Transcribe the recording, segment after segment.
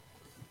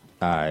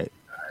All right.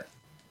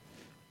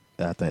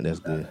 I think that's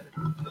good.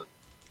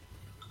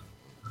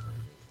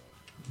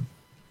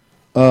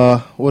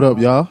 What up,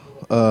 y'all?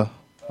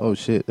 Oh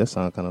shit, that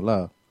sound kind of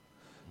loud.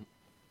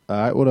 All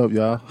right, what up,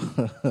 y'all?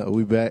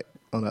 We back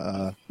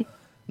on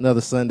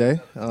another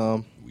Sunday.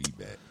 We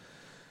back.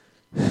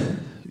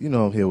 You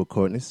know I'm here with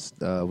Courtney.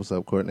 What's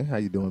up, Courtney? How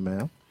you doing,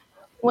 ma'am?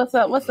 What's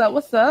up? What's up?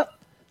 What's up?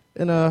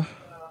 And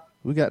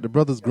we got the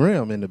brothers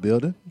Graham in the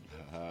building.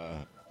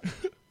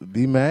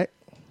 B Mac,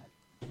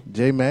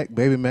 J Mac,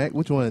 Baby Mac.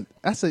 Which one?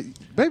 I said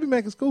Baby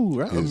Mac is cool,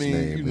 right? His His name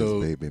name you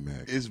know, is Baby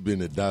Mac. It's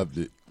been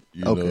adopted.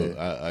 You Okay. know,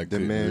 I The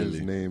couldn't man's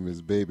really, name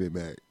is Baby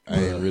Mac. I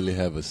didn't really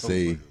have a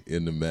say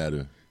in the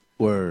matter.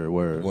 Word.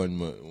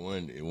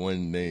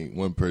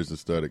 One person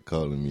started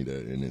calling me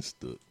that, and it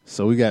stuck.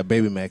 So we got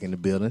Baby Mac in the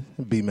building,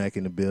 B Mac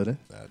in the building.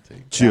 I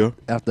take Chill.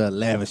 After a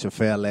lavish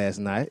affair last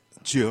night.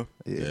 Chill.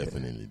 Yeah.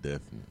 definitely.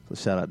 So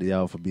shout out to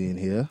y'all for being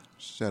here.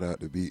 Shout out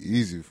to Be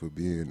Easy for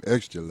being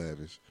extra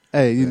lavish.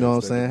 Hey, you know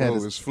what I'm saying? It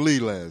was flea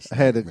last I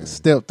had night, to man.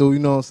 step through, you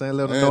know what I'm saying?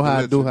 Let them I know had to how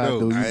I let do, you how I know.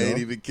 do. You I know? ain't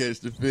even catch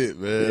the fit,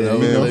 man. Yeah, I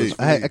was you know, late.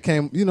 I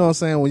came, you know what I'm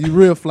saying? When you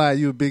real fly,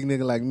 you a big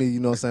nigga like me, you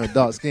know what I'm saying, with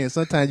dark skin.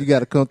 Sometimes you got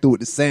to come through with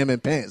the salmon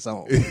pants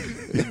on. Okay.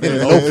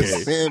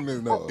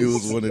 Salmon on. It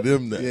was one of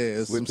them that. Yeah,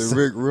 it's with some the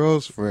Rick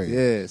Ross frame.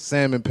 yeah,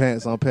 salmon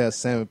pants on, pair of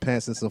salmon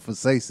pants and some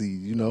Versace,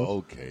 you know.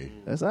 Okay.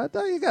 That's I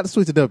thought you got to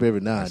switch it up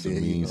every now and That's a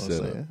then. mean You know what I'm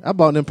setup. saying? I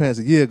bought them pants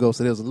a year ago,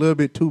 so they was a little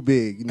bit too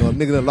big. You know, a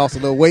nigga that lost a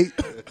little weight,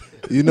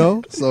 you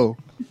know. So,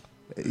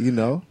 you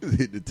know,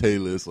 Hit the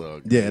tailor. It's all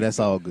good. yeah, that's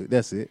all good.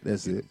 That's it.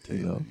 You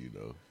Tailor, know, you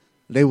know.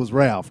 they was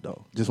Ralph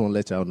though. Just want to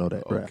let y'all know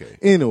that. Ralph. Okay.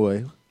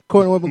 Anyway,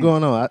 Courtney, what been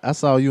going on? I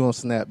saw you on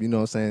Snap. You know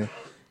what I'm saying?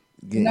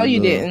 Getting No, your you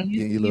little- didn't. You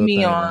getting your see little me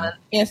thing on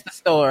Insta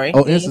Story. Oh,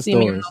 You didn't Insta see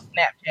me on Stories.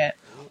 no Snapchat.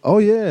 Oh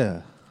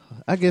yeah,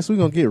 I guess we're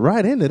gonna get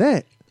right into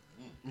that.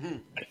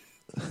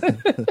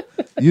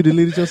 You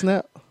deleted your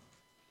Snap?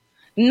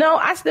 No,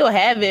 I still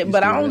have it, You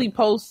but still I only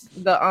post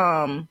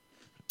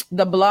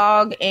the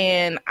blog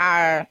and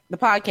the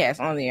podcast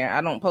on there.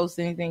 I don't post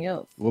anything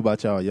else. What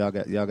about y'all? Y'all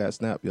got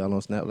Snap? Y'all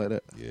on Snap like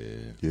that?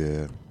 Yeah.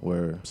 Yeah.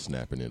 Where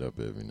Snapping it up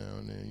every now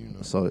and then, you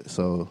know.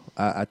 so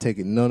I take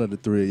it none of the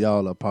three of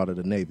y'all are part of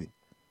the Navy.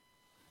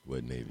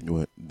 What Navy?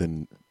 What?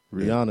 Then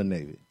Rihanna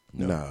Navy.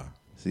 No. Nah.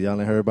 So y'all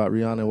ain't heard about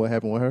Rihanna and what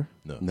happened with her?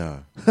 No. Nah.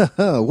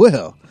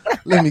 Well,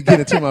 let me get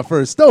into my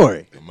first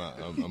story. I'm out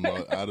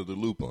of the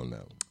loop on that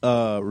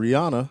one.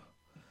 Rihanna,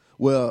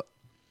 well,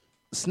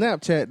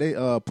 Snapchat they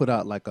put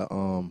out like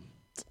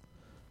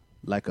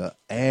a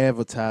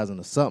advertising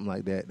or something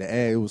like that. The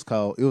ad it was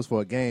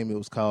for a game. It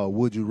was called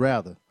Would You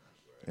Rather,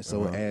 and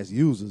so it asked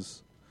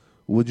users,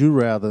 would you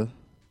rather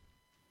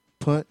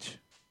punch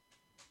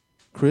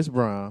Chris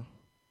Brown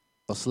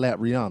or slap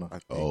Rihanna? I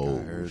think Oh,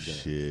 I heard that.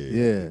 shit. I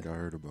Yeah, think I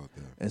heard about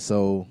that. and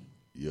so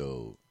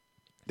Yo.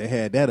 they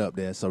had that up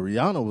there. So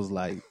Rihanna was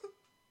like,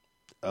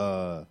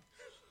 "The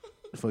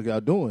fuck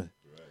y'all doing?"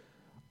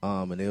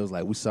 And they was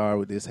like, "We sorry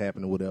with this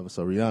happened or whatever."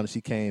 So Rihanna,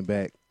 she came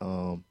back,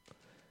 and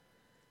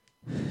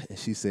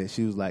she said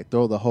she was like,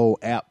 "Throw the whole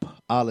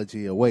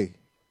appology away,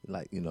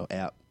 like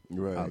app."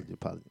 Right.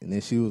 Apology. And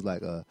then she was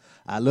like,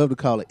 "I love to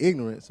call it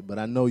ignorance, but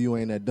I know you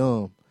ain't that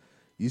dumb.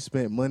 You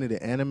spent money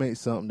to animate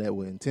something that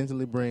would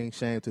intentionally bring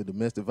shame to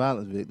domestic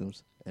violence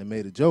victims and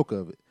made a joke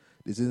of it.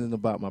 This isn't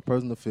about my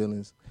personal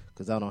feelings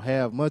because I don't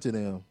have much of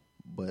them,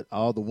 but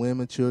all the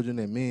women, children,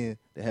 and men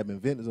that have been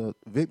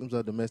victims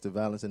of domestic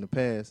violence in the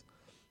past,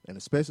 and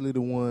especially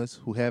the ones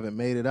who haven't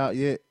made it out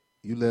yet,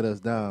 you let us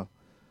down."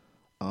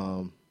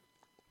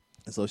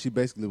 And so she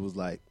basically was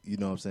like, you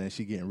know what I'm saying,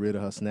 she getting rid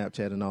of her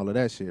Snapchat and all of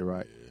that shit,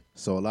 right? Yeah.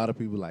 So a lot of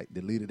people like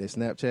deleted their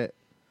Snapchat.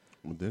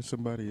 Well, did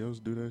somebody else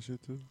do that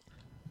shit too?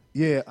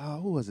 Yeah,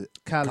 who was it?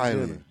 Kylie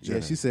Jenner. Yeah,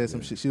 Jenner, she said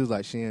some yeah. shit. She was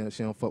like, she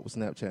don't fuck with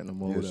Snapchat no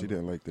more. Yeah, whatever. she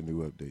didn't like the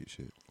new update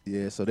shit.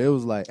 Yeah, so there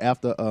was like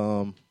after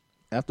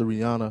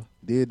Rihanna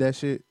did that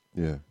shit,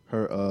 Yeah.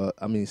 her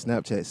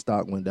Snapchat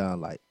stock went down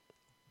like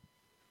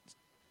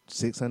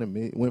 600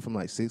 million. Went from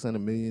like 600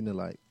 million to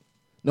like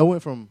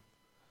went from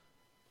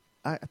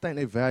I think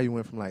their value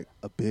went from like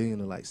 $1 billion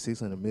to like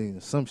 600 million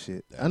or some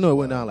shit. I know it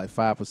went down like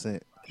 5%.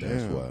 That's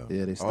Damn. wild.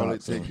 Yeah, they stock. All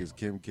it so- take is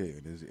Kim K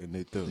and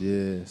they took.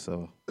 Yeah,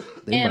 so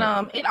they And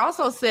might- it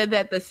also said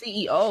that the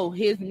CEO,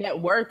 his net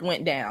worth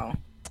went down.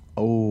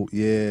 oh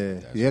yeah,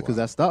 That's yeah, because wild.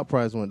 that stock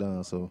price went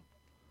down. So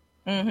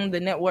His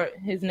net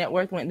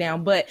worth went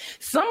down, but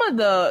some of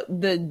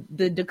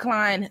the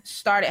decline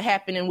started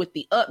happening with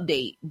the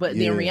update. But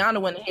then Yeah. Rihanna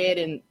went ahead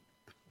and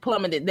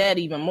plummeted that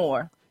even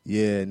more.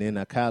 yeah, and then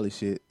that Kylie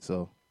shit.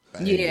 So I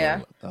ain't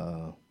Yeah.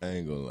 I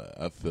ain't gonna lie.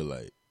 I feel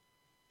like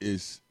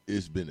it's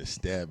been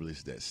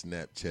established that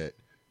Snapchat,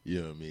 you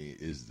know what I mean,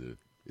 is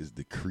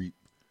the creep,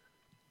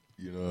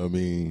 you know what I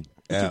mean,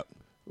 app.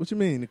 what you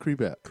mean the creep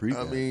app? Creep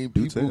I app. mean,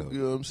 Do people, tell. you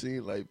know what I'm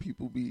saying? Like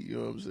people be, you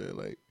know what I'm saying?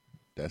 Like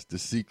that's the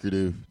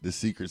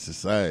secret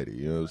society.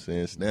 You know what I'm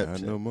saying?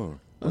 Snapchat. I know more.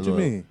 What you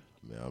mean?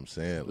 Man, I'm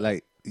saying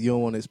Like you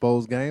don't want to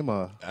expose game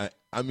or?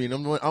 I mean,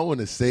 I want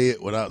to say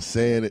it without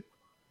saying it.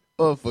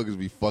 Motherfuckers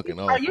be fucking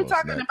off. Are you on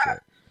talking Snapchat. about?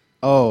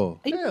 Oh,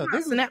 You yeah,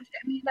 talking about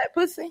Snapchat me that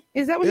pussy?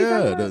 Is that what you're Yeah,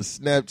 talking the about?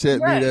 Snapchat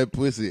Right. me that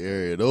pussy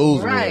area.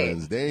 Those Right.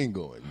 ones, they ain't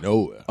going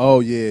nowhere.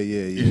 oh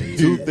yeah.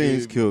 Two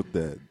things killed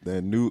that.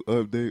 That new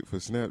update for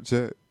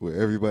Snapchat where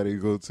everybody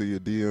go to your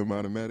DM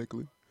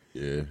automatically.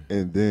 Yeah.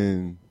 And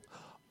then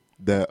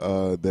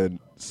that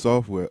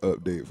software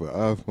update for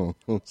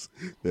iPhones,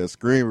 that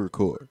screen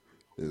record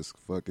is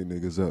fucking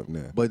niggas up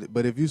now.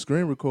 But if you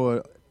screen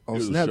record on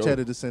It'll Snapchat, show.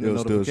 it'll send a It'll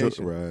still show-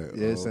 notification. right.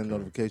 Yeah, it Oh, send a okay.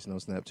 notification on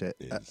Snapchat.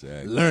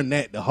 Exactly. Learn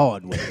that the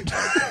hard way.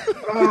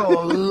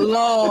 Oh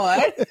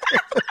Lord.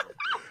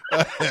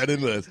 Had a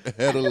lesson.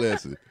 Had a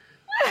lesson.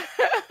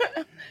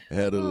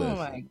 Had a Oh lesson.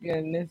 my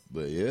goodness.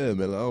 But yeah,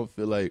 man, I don't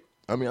feel like.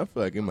 I mean, I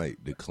feel like it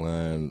might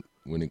decline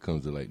when it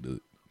comes to like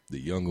the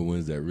younger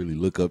ones that really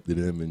look up to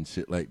them and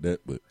shit like that.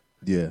 But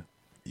yeah,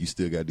 you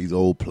still got these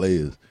old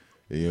players,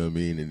 you know what I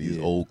mean, and these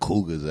Yeah. old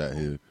cougars out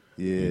here.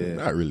 yeah. You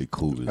know, not really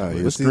cougars. Ah, but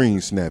yeah,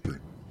 screen snapping.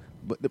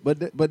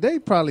 But they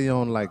probably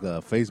on like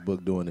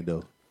Facebook doing it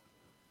though.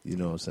 You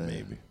know what I'm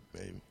saying?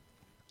 maybe.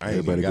 I ain't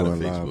Everybody even got a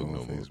going live Facebook on no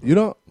more. Facebook. You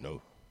don't?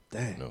 No,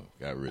 Dang. no,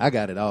 got rid. I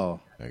got it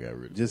all, I got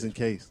rid of just in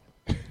case.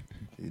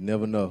 You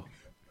never know.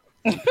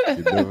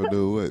 You never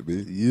know what,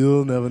 B.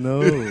 You'll never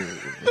know.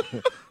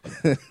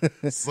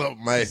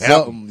 something might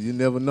happen. Something you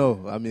never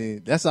know. I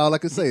mean, that's all I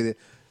can say. That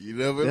You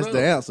never that's know.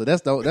 the answer.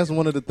 That's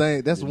one of the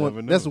things. That's You one.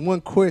 never know. That's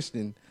one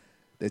question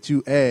that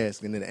you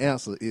ask, and then the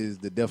answer is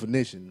the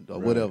definition or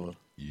whatever.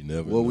 You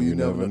never. What will know. you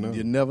never never know? know.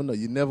 You never know.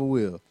 You never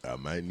will. I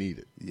might need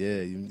it.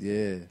 Yeah,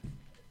 yeah.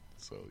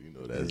 So you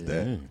know that's Yeah.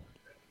 that.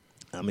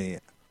 I mean,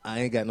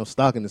 I ain't got no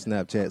stock in the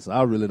Snapchat, so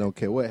I really don't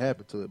care what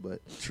happened to it. But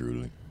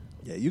Truly.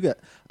 yeah, you got.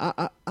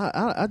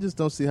 I just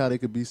don't see how they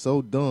could be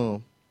so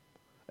dumb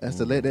as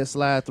to let that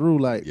slide through.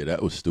 Like, Yeah,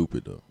 that was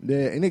stupid though.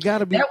 yeah, and it got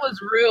to be. That was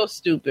real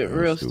stupid. That was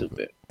Real stupid.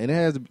 stupid. And it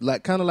has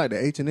like kind of like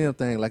the H&M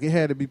thing. Like it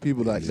had to be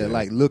people like that, Yeah.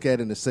 like look at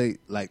it and say,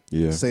 like,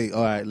 Yeah. say,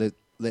 all right, let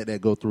that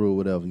go through or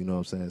whatever. You know what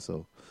I'm saying?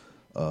 So,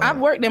 I've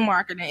worked in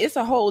marketing. It's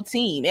a whole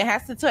team. It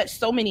has to touch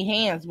so many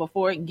hands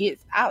before it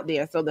gets out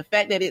there. So the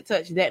fact that it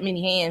touched that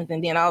many hands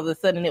and then all of a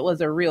sudden it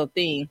was a real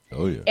thing,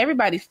 Oh yeah.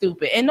 everybody's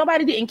stupid. And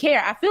nobody didn't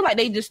care. I feel like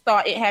they just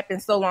thought it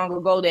happened so long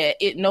ago that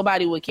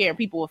nobody would care and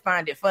people would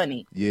find it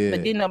funny. yeah.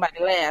 But then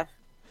nobody laugh.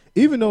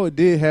 Even though it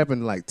did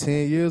happen like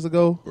 10 years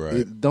ago, Right.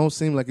 it don't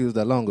seem like it was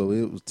that long ago.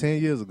 It was 10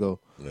 years ago.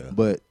 Yeah.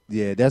 But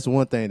yeah, that's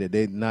one thing that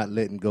they not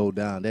letting go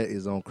down. That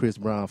is on Chris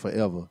Brown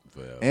forever.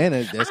 Forever. And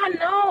that's I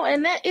know,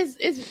 and that is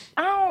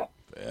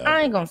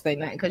I ain't gonna say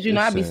nothing because you know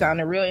I be Listen.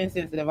 sounding real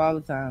insensitive all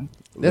the time.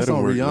 that's Let 'em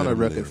on work, let Rihanna 'em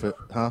record live. for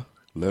huh?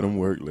 Let them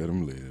work, let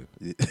them live.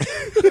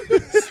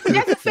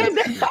 That's the same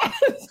thing I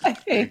was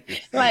saying.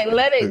 Like,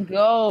 let it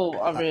go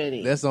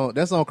already. That's on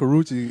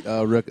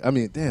Karrueche record. I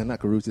mean, damn, not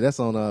Karrueche. That's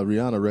on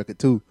Rihanna record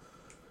too.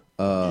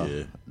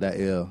 Yeah. That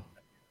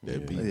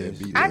That beat. Yeah. That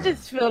beat. I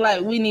just feel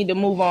like we need to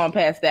move on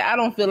past that. I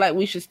don't feel like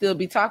we should still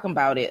be talking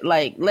about it.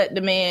 Like, let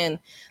the man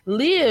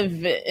live.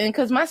 And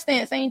because my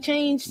stance ain't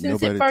changed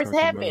since it first talking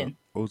happened. about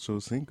Ocho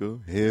Cinco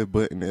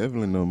headbutting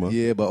Evelyn no more.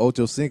 Yeah, but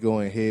Ocho Cinco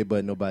ain't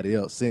headbutting nobody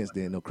else since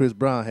then. No, Chris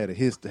Brown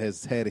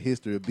has had a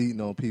history of beating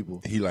on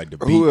people. He like the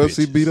beat. Who else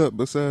he bitches. beat up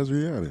besides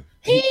Rihanna?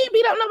 He ain't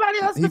beat up nobody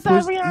else He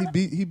besides pushed, Rihanna.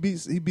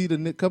 he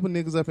beat couple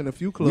niggas up in a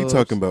few clubs. We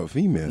talking about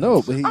females.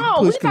 No, but he Oh,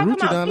 we pushed talking Karrueche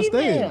about down the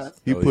females.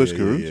 stairs. he Oh, pushed yeah,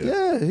 Karrueche.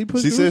 yeah, Yeah, he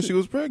pushed. She said Karrueche. she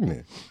was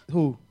pregnant.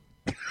 Who?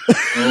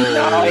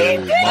 Oh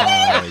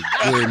my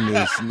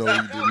goodness! No,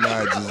 you did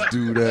not just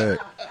do that.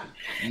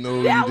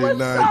 No, That you did was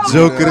not. so do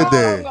Joke of the wrong.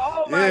 day.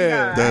 Oh my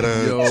Yeah.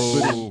 God.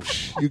 Yo,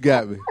 You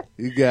got me.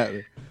 You got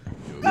me.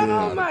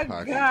 Oh my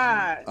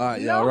God. All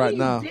right, y'all, No, right he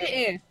now.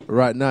 didn't.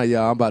 Right now,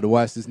 y'all, I'm about to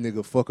watch this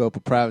nigga fuck up a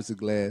privacy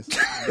glass.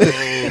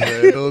 Oh,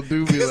 man, don't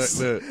do me like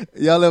that.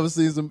 Y'all ever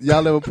seen some?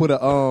 Y'all ever put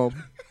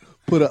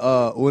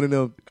a one of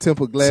them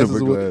temper glasses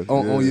Temper with, glass,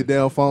 on yeah. your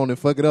damn phone and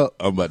fuck it up?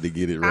 I'm about to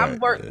get it right.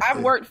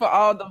 I've worked for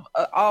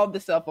all the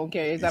cell phone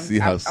carriers. You see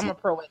how I'm a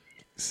pro at it.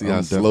 See how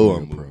I'm slow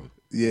I'm definitely a pro. moving.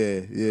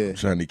 Yeah.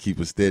 Trying to keep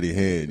a steady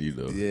hand, you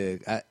know. Yeah,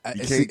 I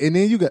You see, can't- and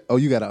then you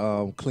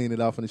gotta clean it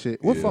off and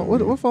shit. What Yeah. phone?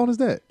 What phone is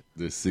that?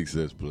 The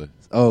 6S Plus.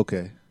 Oh,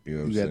 okay, You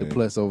know what you I'm got the saying?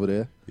 plus over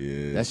there.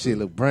 Yeah, That so shit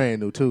look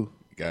brand new too.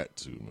 got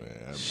to,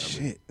 man. I'm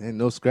Shit, ain't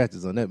no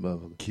scratches on that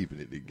motherfucker. keeping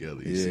it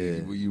together. You Yeah.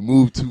 see, when you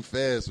move too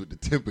fast with the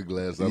temper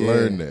glass, I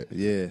learned that.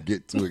 Yeah,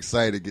 Get too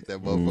excited, get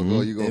that motherfucker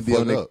on, you gonna and be on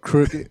fuck that up.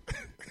 crooked.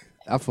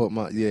 I fuck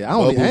my I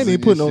Bubbles ain't in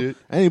even put your no shit.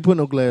 I ain't even put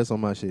no glass on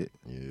my shit.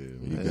 Yeah,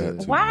 You man.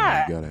 got to. Why?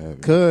 Man. You gotta have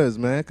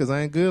it. Cause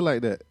I ain't good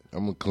like that.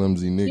 I'm a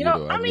clumsy nigga You know,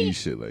 though. I I mean, need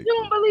shit like You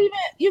don't that. believe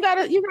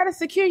it? You gotta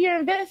secure your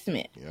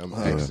investment. Yeah, I'm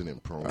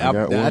accident prone. I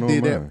got I one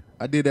did on that. mine.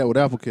 I did that with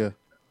AppleCare.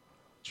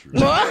 True.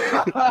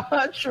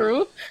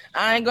 True.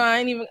 I ain't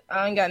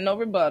got no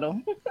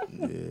rebuttal.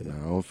 Nah,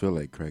 I don't feel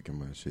like cracking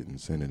my shit and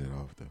sending it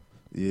off though.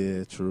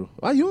 Yeah, true.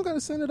 Why you don't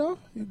gotta send it off?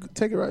 You can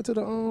take it right to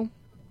the to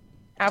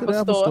Apple the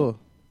Apple Store. Store.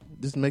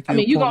 Just make you I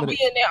mean, an you're gonna appointment.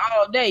 be in there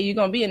all day. You're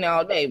gonna be in there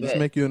all day, Just but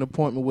make you an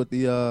appointment with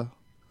the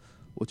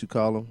what you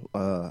call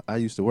them. I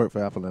used to work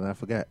for Apple and I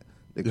forgot.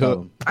 They call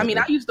them. I mean,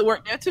 I used to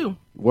work there too.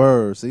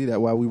 Word. See, that's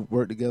why we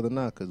work together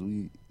now because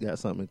we got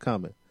something in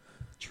common.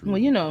 Well,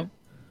 you know,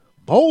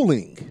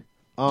 bowling.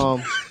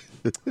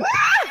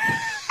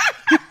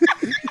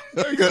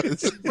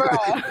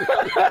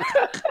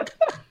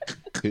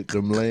 Hit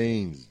them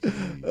lanes.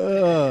 Let's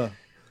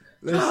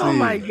Oh see.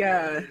 my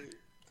god.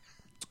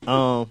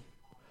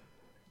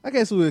 I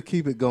guess we'll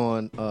keep it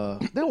going.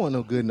 That wasn't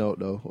no good note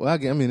though. Well, I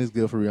mean it's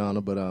good for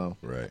Rihanna, but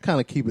Right. kind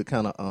of keep it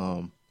kind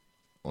of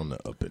On the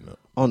up and up.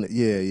 on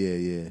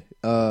the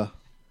yeah.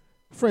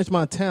 French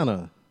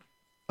Montana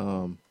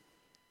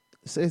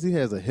says he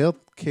has a health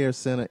care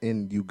center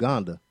in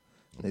Uganda.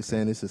 They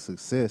saying it's a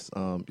success.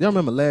 Y'all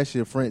remember last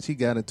year French, he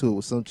got into it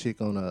with some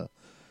chick on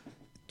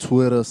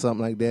Twitter or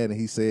something like that, and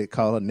he said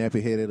call her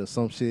nappy headed or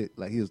some shit.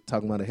 Like he was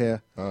talking about her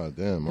hair. Oh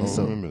damn, I don't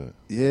So- remember that.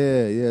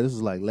 Yeah, this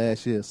was like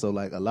last year. So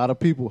like a lot of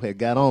people had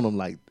got on him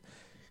like,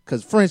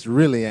 cause French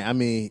really, I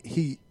mean,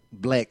 he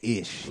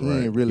black-ish. He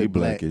Right. ain't really He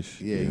black. blackish,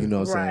 Yeah, yeah. you know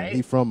what I'm Right. saying?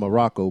 He from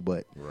Morocco,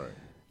 but Right.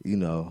 you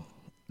know,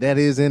 that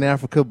is in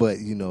Africa, but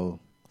you know.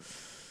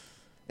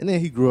 And then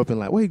he grew up in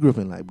like, where he grew up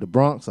in like the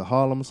Bronx or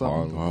Harlem or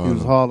something. Harlem. He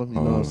was Harlem, you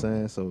know what I'm Harlem.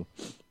 saying? So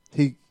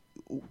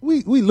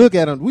we look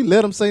at him, we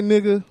let him say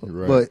nigga,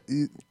 Right. but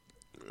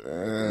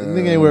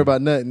nigga ain't worried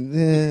about nothing.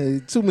 Yeah,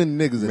 too many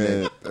niggas in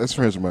there. Man, that's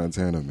French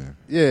Montana, man.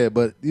 Yeah,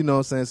 but you know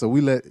what I'm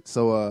saying?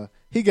 So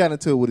he got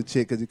into it with a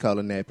chick because he called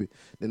her nappy.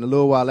 Then a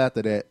little while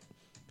after that,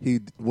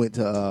 he went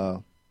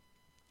to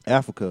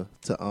Africa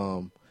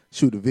to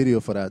shoot a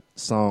video for that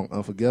song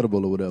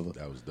Unforgettable or whatever.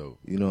 That was dope.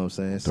 You know what I'm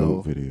saying?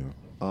 Dope So video.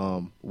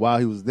 while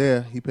he was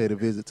there, he paid a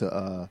visit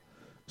to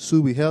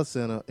Subi Health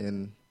Center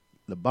in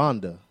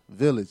Labanda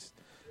Village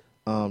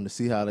to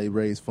see how they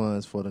raise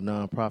funds for the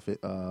nonprofit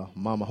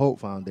Mama Hope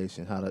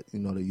Foundation, how to,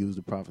 they use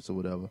the profits or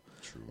whatever.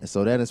 True. And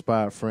so that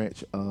inspired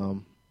French,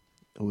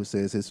 who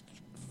says his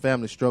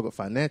family struggled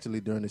financially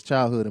during his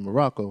childhood in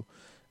Morocco.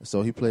 And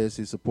so he pledged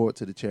his support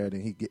to the charity,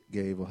 and he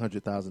gave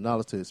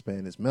 $100,000 to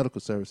expand its medical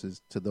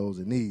services to those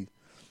in need.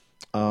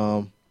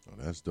 Oh,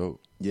 that's dope.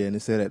 Yeah, and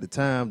it said at the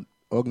time,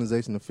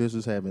 organization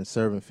officials have been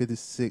serving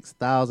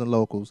 56,000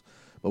 locals,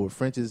 but with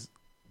French's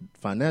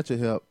financial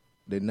help,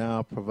 they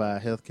now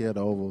provide health care to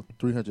over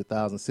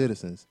 300,000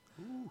 citizens.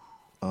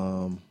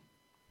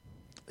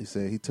 He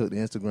said he took the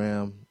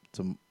Instagram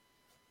to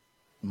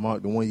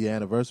mark the 1-year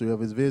anniversary of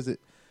his visit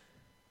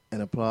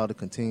and applaud the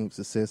continued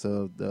success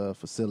of the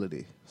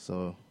facility.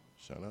 So,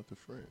 Shout out to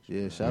French.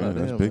 yeah, shout Man, out to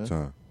that's him, big man.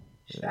 time.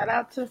 Shout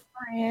out to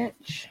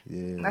French.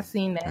 Yeah. I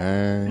seen that.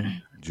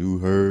 And you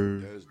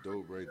heard. That's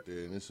dope right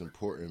there, and it's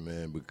important,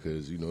 man,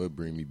 because it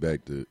brings me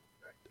back to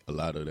a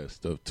lot of that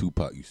stuff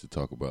Tupac used to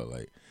talk about,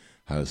 like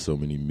how there's so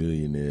many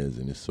millionaires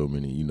and there's so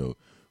many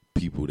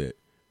people that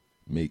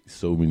make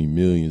so many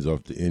millions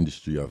off the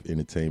industry, off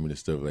entertainment and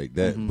stuff like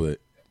that, but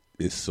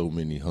it's so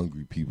many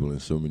hungry people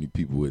and so many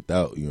people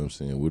without. You know what I'm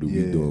saying? What are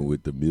we Yeah. doing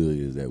with the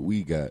millions that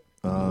we got?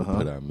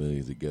 Put our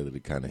millions together to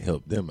kind of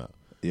help them out.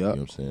 Yep. You know what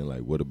I'm saying?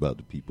 Like, what about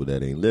the people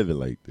that ain't living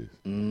like this?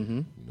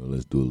 Mm-hmm.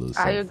 Let's do a little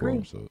I something agree. for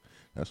them. So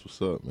that's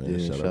what's up, man.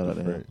 Yeah, shout out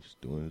to him. French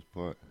doing his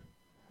part.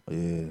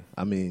 Yeah.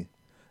 I mean,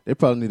 they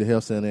probably need a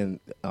health center in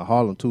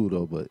Harlem too,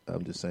 though, but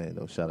I'm just saying,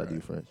 though, shout out to you,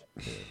 French.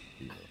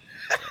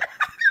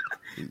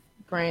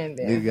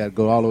 Brandon. Nigga got to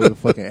go all the way to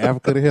fucking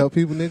Africa to help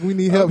people, nigga. We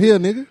need help here,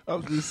 nigga.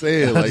 I'm just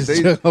saying, like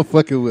I'm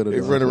fucking with they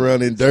her. run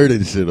around in dirt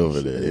and shit over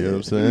there. You know what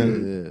I'm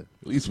saying? Yeah.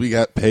 At least we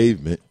got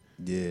pavement.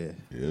 Yeah. You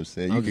know what I'm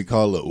saying? You can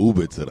call an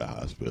Uber to the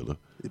hospital.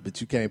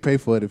 But you can't pay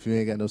for it if you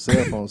ain't got no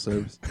cell phone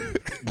service. Man,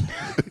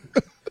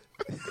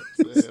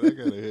 I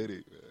got a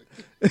headache.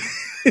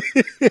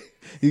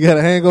 You got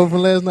a hangover from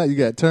last night? You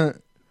got turned?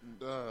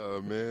 Nah,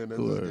 man, I just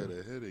Word. got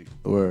a headache.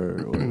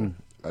 Word.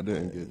 I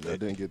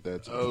didn't get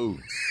that. Oh,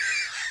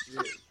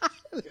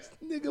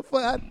 Nigga,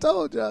 I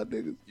told y'all,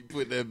 niggas. you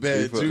put that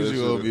bad You put that juju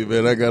shit on me, in.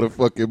 man. I got a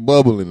fucking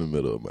bubble in the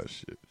middle of my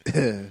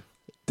shit.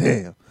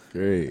 Damn.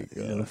 Great,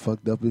 Yeah, God.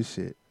 fucked up his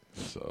shit.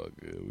 It's all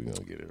good. We gonna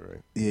get it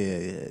right.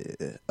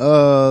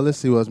 Yeah. Let's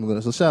see what's going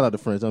on. So shout out to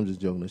French. I'm just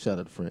joking. Shout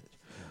out to French.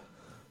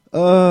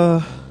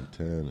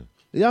 Tanner.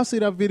 Did y'all see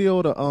that video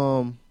of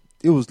the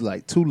it was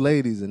like two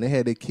ladies and they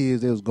had their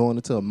kids, they was going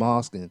into a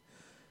mosque and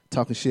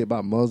talking shit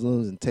about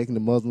Muslims and taking the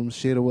Muslim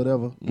shit or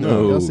whatever?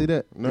 No. Y'all see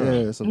that? No.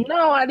 Yeah,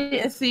 No, I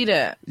didn't see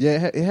that.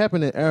 yeah, it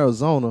happened in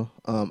Arizona.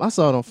 I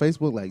saw it on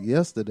Facebook like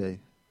yesterday.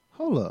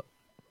 Hold up.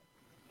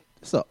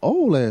 It's an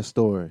old ass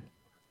story.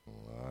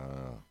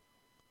 Wow.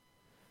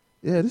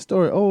 Yeah, this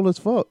story old as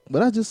fuck.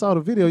 But I just saw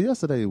the video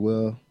yesterday.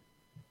 Well,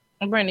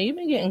 Brandon, you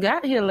been getting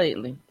got here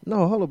lately.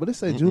 no, hold up. But it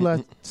say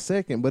July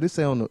 2nd, but it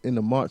say in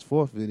the March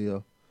 4th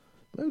video.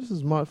 Maybe this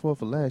is March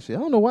 4th of last year.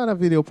 I don't know why that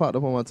video popped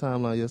up on my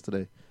timeline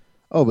yesterday.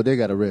 Oh, but they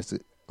got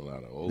arrested. A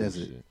lot of old That's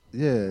shit. it.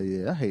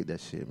 Yeah. I hate that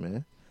shit,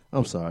 man.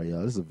 I'm sorry,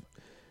 y'all. This is a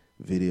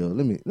video.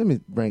 Let me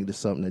bring to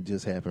something that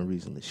just happened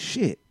recently.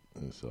 Shit.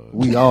 It's all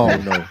We all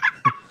know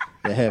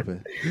that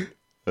happened.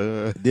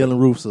 Dylan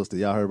Roof sister.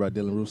 Y'all heard about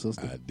Dylan Roof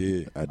sister? I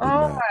did. I did Oh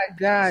not. my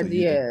God, So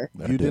you yeah.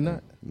 You did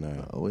not?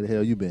 No. Oh, where the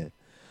hell you been?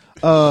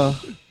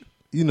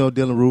 You know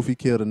Dylan Roof, he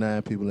killed the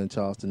 9 people in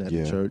Charleston at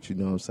Yeah. the church, you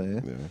know what I'm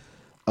saying?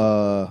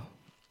 Yeah.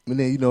 And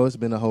then, it's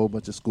been a whole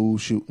bunch of school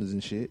shootings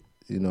and shit,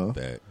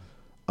 that.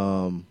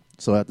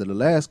 So after the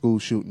last school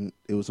shooting,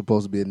 it was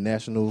supposed to be a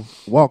national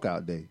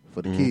walkout day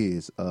for the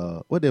kids.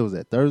 What day was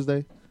that?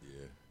 Thursday?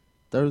 Yeah.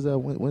 Thursday,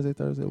 Wednesday,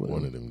 Thursday? Whatever.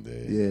 One of them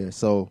days. Yeah,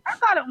 so I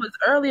thought it was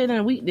earlier than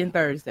a week than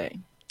Thursday.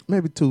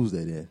 maybe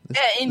Tuesday then.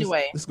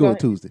 Anyway, Let's go go with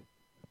Tuesday.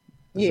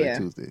 Let's say Yeah.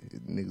 Tuesday.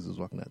 Niggas was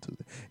walking out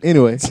Tuesday.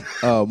 Anyway,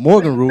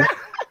 Morgan Roof,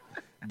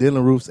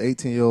 Dylan Roof's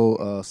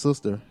 18-year-old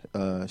sister,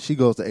 she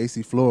goes to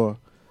AC Flora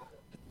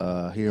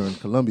here in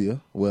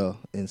Columbia, well,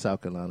 in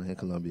South Carolina, in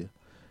Columbia.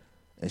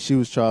 And she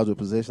was charged with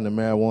possession of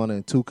marijuana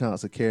and 2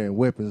 counts of carrying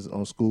weapons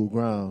on school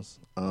grounds.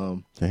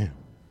 Damn.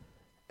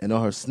 And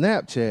on her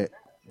Snapchat,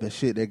 the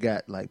shit that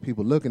got like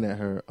people looking at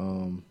her,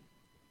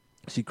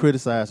 she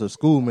criticized her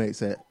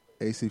schoolmates at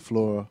AC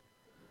Flora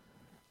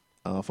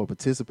for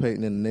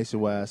participating in the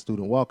nationwide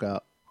student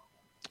walkout.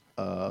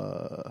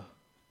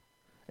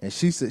 And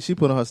she said, she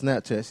put on her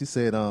Snapchat, she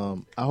said, I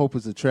hope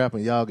it's a trap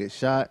and y'all get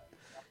shot.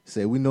 She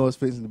said, we know it's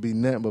fixing to be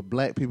nothing but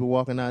black people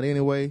walking out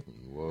anyway.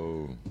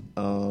 Whoa.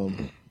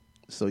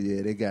 So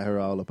yeah, they got her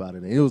all up out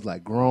of there. It was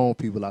like grown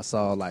people I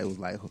saw, like it was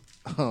like,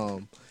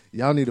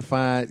 y'all need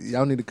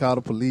to call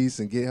the police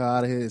and get her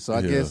out of here. So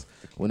I guess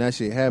when that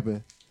shit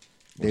happened,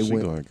 they She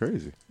went. going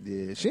crazy.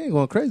 Yeah, she ain't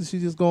going crazy.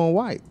 She just going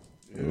white.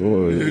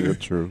 Oh, yeah,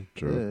 true.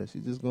 Yeah, she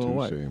just going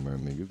white. Touche, my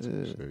nigga.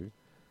 Touche.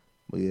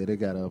 But yeah, they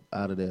got her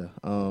out of there.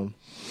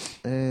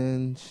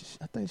 And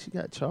I think she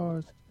got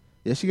charged.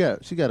 Yeah, she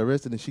got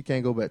arrested and she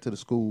can't go back to the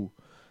school.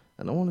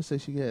 And I want to say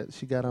she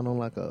got out on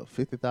like a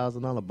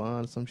 $50,000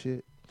 bond or some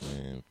shit.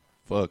 Man,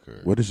 fuck her.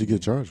 What did she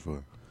get charged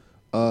for?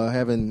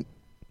 Having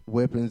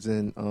weapons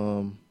and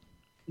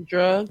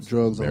drugs.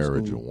 drugs on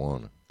school.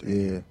 Marijuana.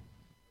 Yeah.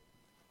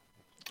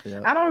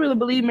 Yeah. I don't really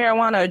believe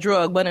marijuana a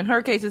drug, but in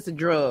her case, it's a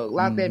drug.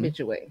 Lock that bitch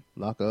away.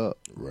 Lock her up.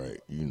 Right.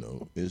 You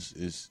know,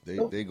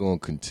 they gonna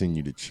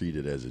continue to treat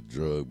it as a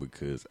drug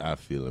because I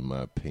feel, in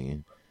my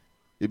opinion,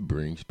 it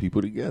brings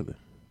people together.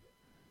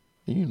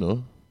 And, you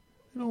know,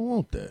 you don't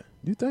want that.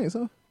 You think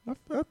so?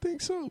 I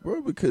think so,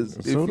 bro. Because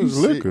if So you does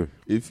liquor.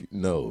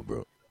 No,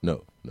 bro,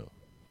 no,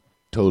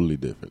 totally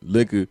different.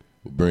 Liquor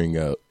will bring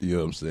out. You know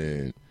what I'm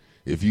saying?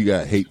 If you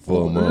got hate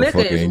for a Liquor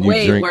motherfucker is and you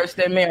way drink, worse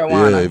than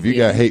marijuana. yeah. If you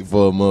got hate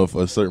for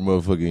a certain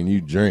motherfucker and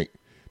you drink,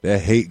 that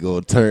hate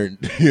gonna turn.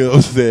 You know what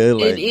I'm saying?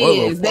 Like, it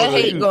is. That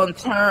motherfucker, hate gonna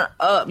turn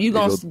up. You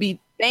gonna go- be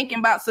thinking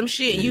about some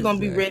shit. And you gonna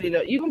be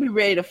Exactly.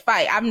 ready to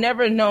fight. I've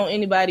never known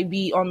anybody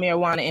be on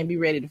marijuana and be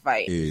ready to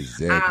fight.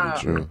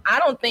 Exactly true. I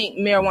don't think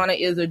marijuana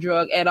is a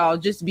drug at all,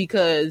 just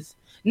because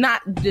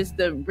not just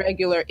the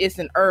regular it's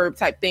an herb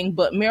type thing,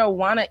 but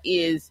marijuana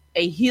is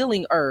a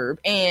healing herb.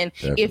 And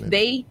Definitely. if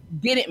they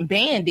didn't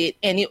ban it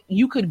and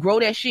you could grow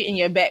that shit in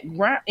your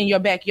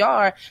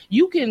backyard,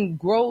 you can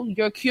grow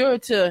your cure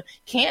to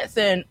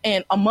cancer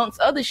and amongst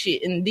other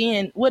shit. And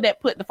then would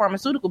that put the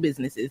pharmaceutical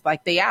businesses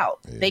like they out?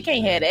 They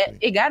can't have that.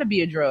 Exactly. It got to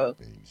be a drug.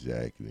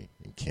 Exactly.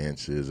 And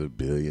cancer is $1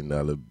 billion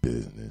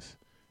business.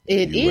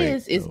 It If you ain't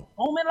is. It's know.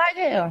 booming like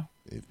hell.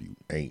 If you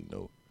ain't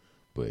know.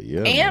 But yeah.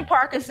 And man.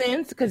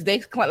 Parkinson's, because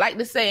they like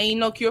to say ain't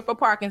no cure for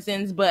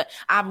Parkinson's, but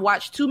I've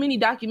watched too many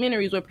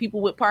documentaries where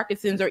people with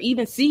Parkinson's or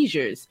even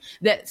seizures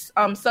that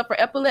suffer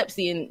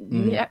epilepsy,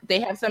 and they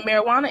have some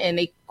marijuana and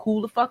they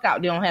cool the fuck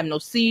out. They don't have no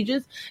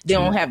seizures, they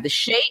don't have the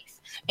shakes,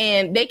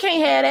 and they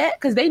can't have that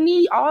because they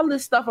need all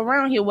this stuff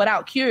around here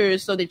without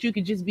cures, so that you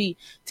could just be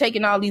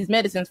taking all these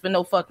medicines for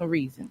no fucking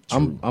reason.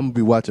 I'm gonna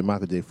be watching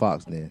Michael J.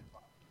 Fox then,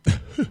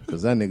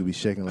 because that nigga be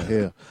shaking like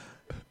hell.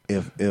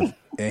 If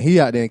and he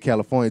out there in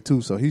California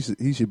too, so he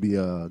should be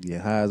getting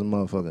high as a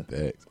motherfucker.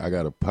 Facts. I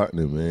got a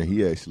partner, man.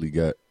 He actually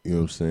got, you know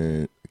what I'm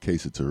saying, a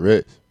case of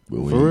Tourette's. But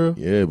when For real?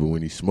 Yeah, but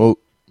when he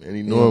smoked, man, he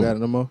He don't normal. got it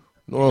no more.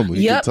 Normal.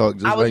 He Yep. can talk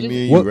just I was like just-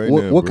 me and you right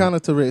now. What bro. kind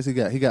of Tourette's he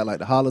got? He got like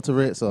the holler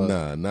Tourette's or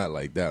Nah, not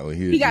like that one.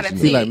 He got a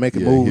he like make a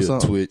move or he'll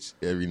something? twitch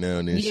every now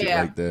and then, shit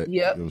Yeah. like that. Yep. You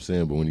know what I'm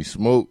saying? But when he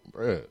smoke,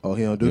 bruh, Oh,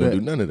 he don't do he that. don't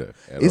do none of that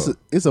at It's all.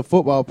 it's a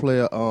football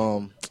player.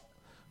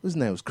 His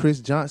name was Chris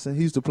Johnson.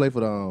 He used to play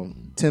for the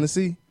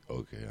Tennessee I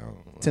don't know.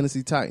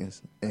 Tennessee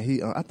Titans, and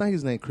he I think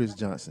his name Chris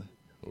Johnson.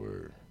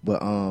 Word.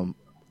 But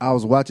I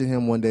was watching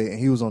him one day, and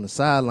he was on the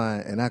sideline,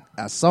 and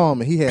I saw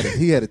him, and he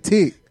had a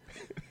tick.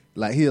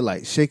 Like he'll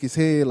like shake his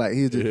head, like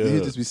he'll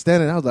just be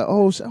standing. I was like,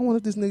 oh, I wonder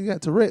if this nigga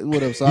got Tourette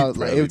with him. So I was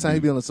like, every time he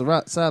be on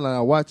the sideline,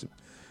 I watch him.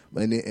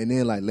 And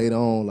then like later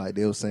on, like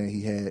they were saying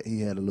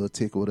he had a little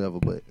tick or whatever,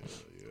 but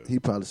he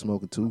probably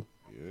smoking too.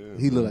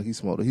 He looked like he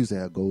smoked. He used to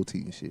have gold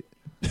teeth and shit.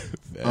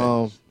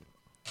 Facts.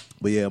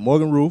 But yeah,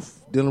 Morgan Roof,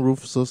 Dylan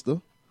Roof's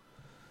sister.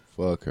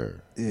 Fuck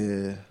her.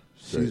 Yeah,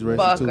 she's Straight racist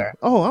Fuck too. her.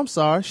 Oh, I'm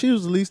sorry. She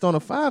was released on a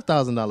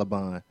 $5,000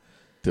 bond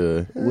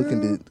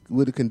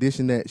with the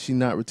condition that she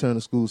not return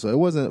to school. So it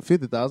wasn't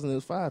 $50,000; it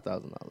was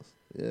 $5,000.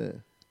 Yeah.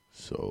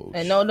 So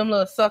And know them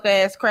little sucker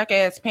ass, crack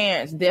ass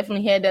parents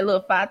definitely had that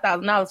little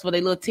 $5,000 for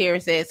their little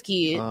terrorist ass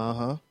kid.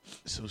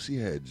 So she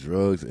had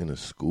drugs in a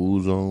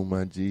school zone,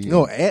 my G.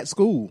 No, at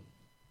school.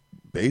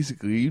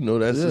 Basically, you know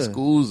that's a Yeah.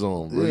 school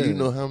zone, bro. Yeah. You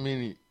know how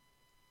many?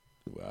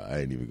 Well, I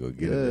ain't even gonna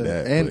get into Yeah.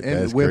 that. And but the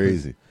that's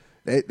weapons.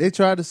 crazy. They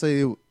tried to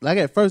say like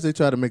at first they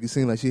tried to make it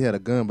seem like she had a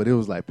gun, but it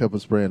was like pepper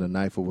spray and a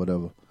knife or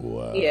whatever.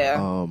 Wow.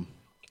 Yeah.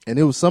 And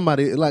it was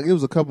somebody, like it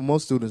was a couple more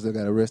students that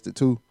got arrested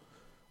too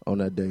on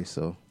that day.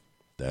 So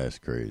That's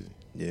crazy.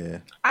 yeah,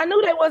 I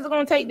knew they wasn't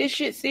gonna take this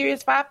shit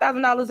serious.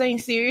 $5,000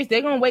 ain't serious.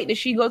 They're gonna wait till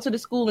she go to the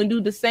school and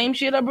do the same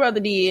shit her brother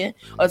did,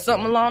 or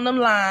something along them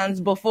lines,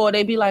 before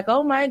they be like,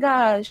 "Oh my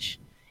gosh!"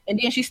 And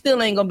then she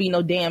still ain't gonna be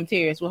no damn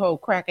terrorist with her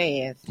crack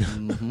ass.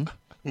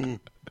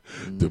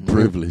 The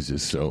privilege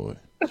is showing.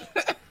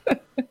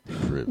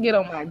 Get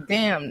on my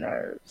damn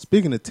nerves.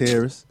 speaking of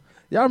terrorists,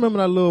 y'all remember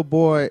that little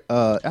boy?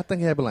 I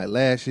think it happened like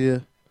last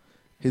year.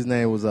 His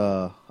name was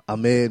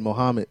Ahmed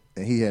Mohammed,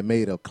 and he had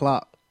made a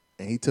clock,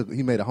 and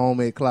he made a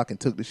homemade clock and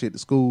took the shit to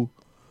school.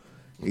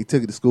 He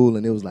took it to school,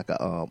 and it was like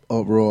a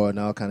uproar and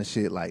all kind of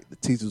shit. Like the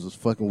teachers was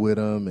fucking with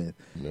him, and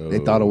they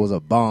thought it was a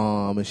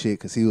bomb and shit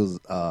because he was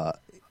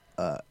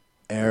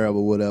Arab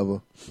or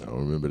whatever. I don't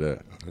remember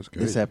that. That's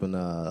crazy. This happened.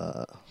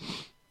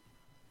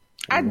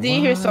 I did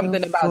hear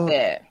something about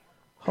that.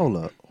 Hold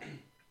up.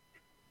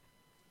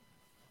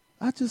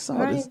 I just saw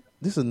Right. this.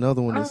 This is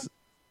another one.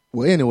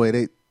 Well,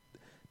 anyway,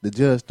 the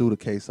judge threw the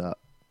case out.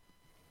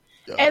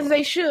 As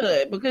they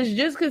should, because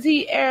just because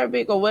he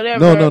Arabic or whatever.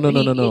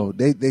 No.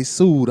 They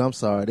sued. I'm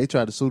sorry. They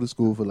tried to sue the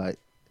school for like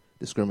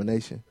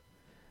discrimination.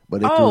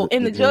 But they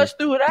the judge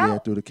threw it out? Yeah,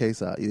 threw the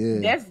case out. Yeah.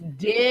 That's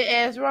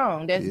dead ass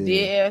wrong. That's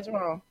dead ass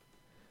wrong.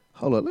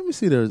 Hold up. Let me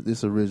see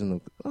this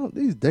original. Oh,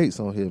 these dates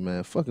on here,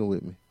 man. Fucking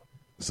with me.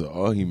 So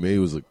all he made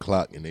was a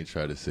clock, and they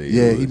tried to say,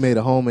 Yeah, he made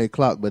a homemade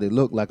clock, but it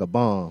looked like a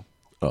bomb.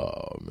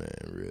 Oh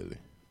man, really?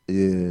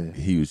 Yeah.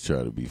 He was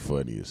trying to be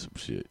funny or some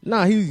shit.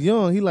 Nah, he was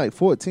young. He like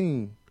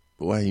 14.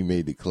 But why he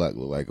made the clock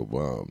look like a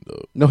bomb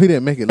though? No, he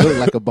didn't make it look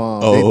like a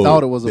bomb. They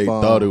thought it was a they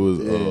bomb. thought it was.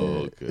 Yeah,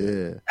 Oh,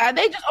 okay. Yeah.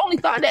 They just only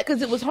thought that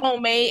because it was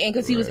homemade and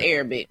because he was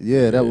Arabic.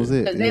 Yeah, that was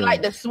it. Because they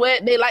like to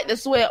sweat. They like to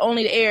sweat.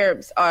 Only the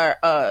Arabs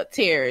are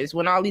terrorists.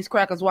 When all these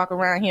crackers walk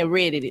around here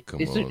ready to Come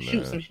they on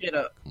shoot now. some shit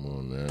up. Come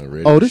on now.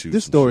 Ready Oh, to shoot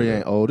this some story shit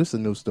ain't up. old. This is a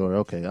new story.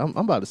 Okay, I'm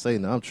about to say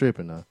now. I'm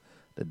tripping now.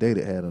 The date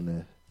it had on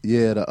there.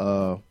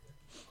 Yeah,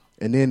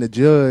 and then the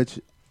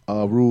judge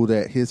ruled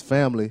that his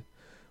family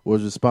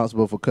was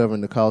responsible for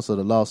covering the cost of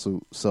the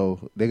lawsuit.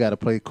 So they got to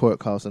pay court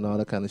costs and all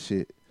that kind of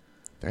shit.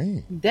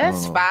 Dang.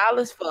 That's foul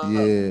as fuck. Yeah.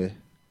 Yeah,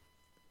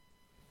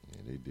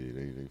 they did.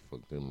 They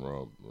fucked them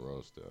raw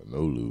style.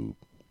 No lube.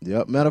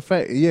 Yep. Matter of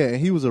fact, yeah, and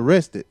he was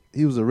arrested.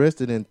 He was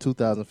arrested in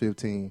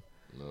 2015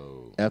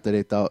 No. after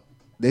they thought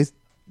it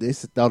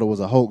was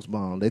a hoax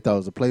bomb. They thought it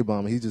was a play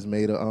bomb. He just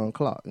made a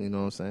clock. You know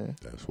what I'm saying?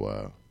 That's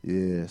wild.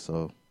 Yeah.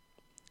 So.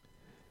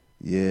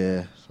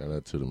 Yeah. Shout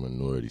out to the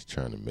minorities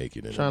trying to make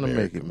it in Trying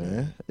America, to make it,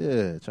 man.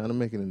 Yeah, trying to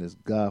make it in this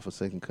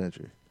godforsaken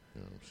country.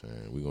 You know what I'm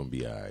saying? We're going to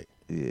be all right.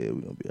 Yeah, we're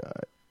gonna be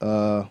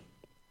all right.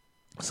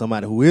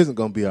 Somebody who isn't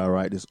gonna be all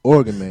right, this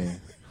Oregon man.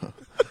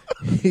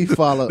 He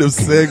followed Them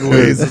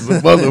segues is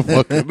a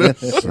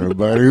motherfucker.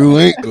 Somebody who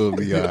ain't gonna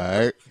be all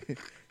right.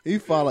 he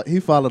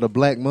followed a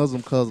black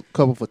Muslim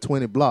couple for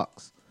 20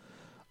 blocks.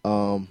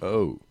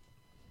 Oh.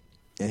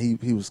 And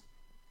he was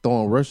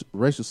throwing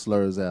racial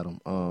slurs at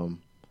him.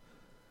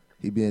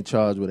 He being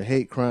charged with a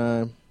hate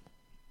crime.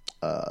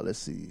 Let's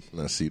see.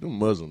 Now, see, them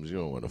Muslims you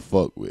don't want to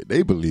fuck with.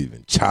 They believe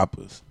in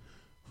choppers.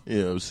 You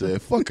know what I'm saying?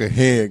 Fuck a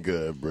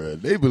handgun, bro.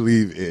 They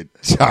believe in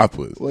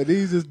choppers. Well,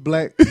 these is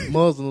black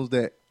Muslims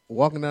that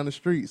walking down the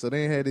street, so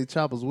they ain't had their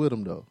choppers with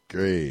them though.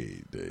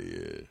 Great.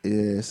 Yeah.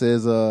 Yeah, it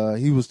says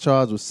he was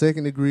charged with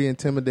second-degree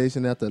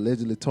intimidation after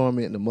allegedly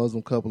tormenting the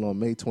Muslim couple on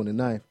May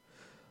 29th.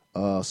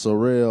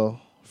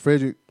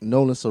 Frederick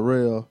Nolan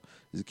Sorrell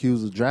is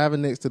accused of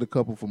driving next to the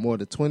couple for more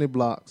than 20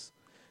 blocks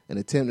and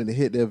attempting to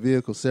hit their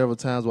vehicle several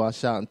times while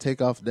shouting, "Take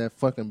off that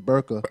fucking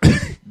burqa.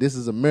 This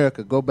is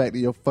America. Go back to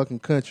your fucking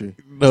country."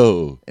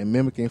 No. And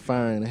mimicking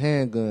firing a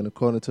handgun,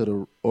 according to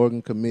the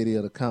Oregon Committee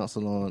of the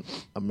Council on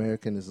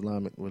American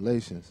Islamic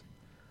Relations.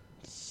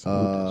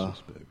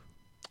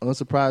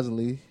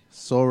 Unsurprisingly,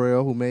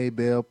 Sorrell, who made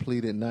bail,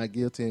 pleaded not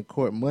guilty in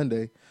court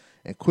Monday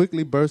and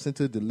quickly burst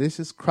into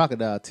delicious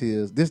crocodile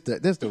tears. This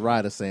the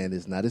writer saying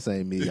this. Now, this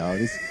ain't me, y'all.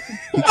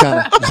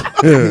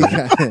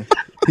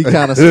 He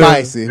kind of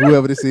spicy.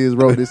 Whoever this is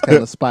wrote this kind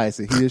of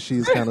spicy. He or she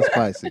is kind of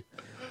spicy.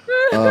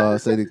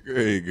 Say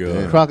There you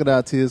go.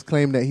 Crocodile Tears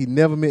claimed that he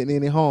never meant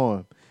any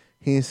harm.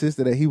 He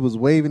insisted that he was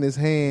waving his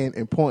hand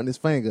and pointing his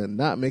finger,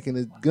 not making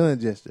a gun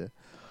gesture.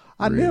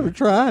 I never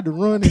tried to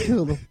run and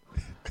kill them.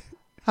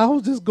 I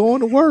was just going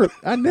to work.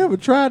 I never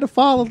tried to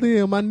follow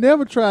them. I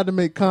never tried to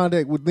make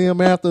contact with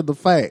them after the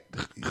fact,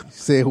 he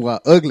said while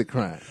ugly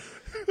crying.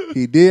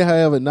 He did,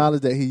 however,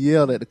 acknowledge that he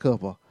yelled at the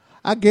couple.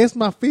 I guess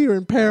my fear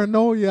and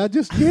paranoia, I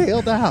just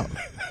yelled out.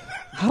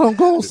 I don't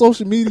go on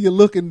social media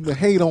looking to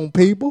hate on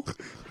people.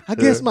 I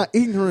guess my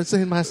ignorance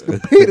and my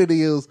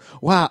stupidity is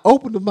why I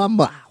opened my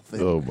mouth.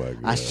 Oh, my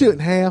God. I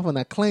shouldn't have, and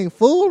I claim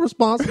full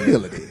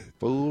responsibility.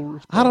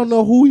 I don't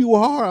know who you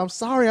are. I'm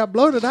sorry I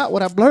blurted out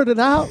what I blurted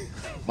out.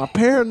 My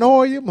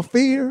paranoia, my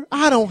fear.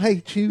 I don't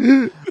hate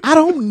you. I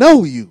don't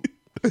know you.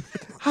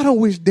 I don't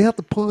wish death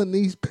upon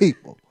these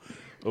people.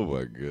 Oh,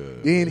 my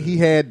God. Then he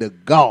had the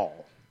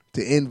gall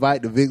to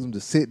invite the victim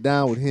to sit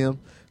down with him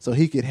so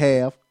he could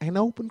have an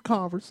open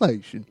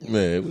conversation.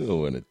 Man, we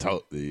don't want to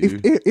talk to you.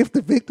 If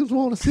the victims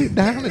want to sit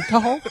down and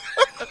talk,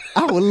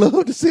 I would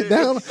love to sit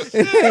down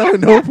and have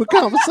an open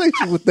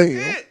conversation with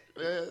them.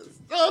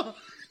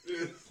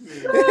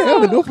 And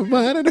have an open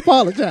mind and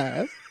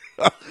apologize.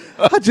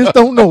 I just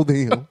don't know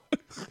them.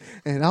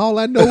 And all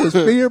I know is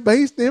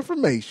fear-based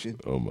information.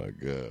 Oh, my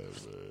God,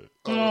 man.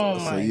 Oh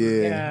So my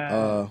yeah,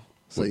 God.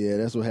 so yeah,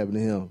 that's what happened to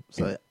him.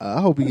 So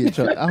I hope he get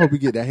I hope he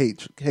get that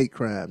hate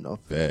crime though,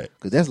 Fact.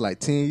 because that's like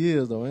 10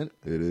 years though, ain't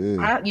it? It is.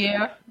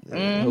 Yeah.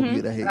 I hope he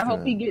get that hate I hope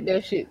crime. he get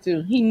that shit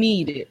too. He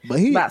need it. But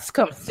he- about to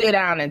come sit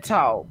down and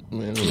talk.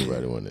 Man,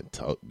 nobody want to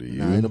talk to you.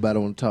 Nah, ain't nobody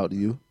want to talk to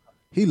you.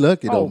 He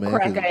lucky though, Oh, man. 'cause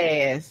cracker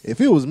ass.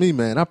 if it was me,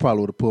 man, I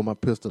probably would have pulled my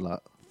pistol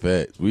out.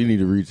 Facts. We need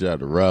to reach out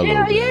to Rollo.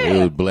 Hell man. yeah. It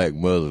was Black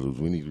Muslims.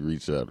 We need to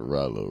reach out to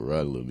Rollo.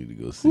 Rollo need to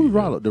go see Who's him.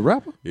 Rollo? The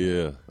rapper?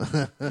 Yeah.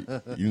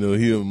 You know,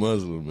 he a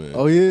Muslim, man.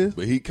 Oh yeah,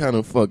 But he kind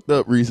of fucked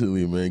up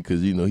recently, man,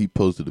 because, you know, he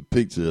posted a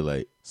picture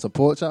like,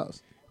 support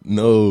chops.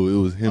 no,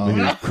 it was him and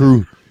his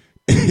crew.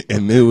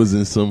 And it was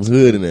in some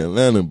hood in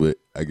Atlanta, but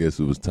I guess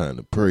it was time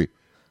to pray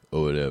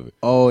or whatever.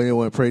 Oh, and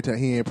when pray time,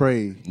 he ain't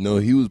prayed. No,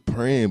 he was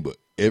praying, but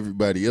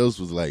everybody else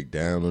was like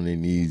down on their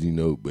knees, you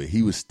know, but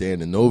he was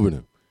standing over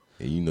them.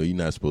 And, you know, you're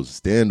not supposed to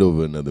stand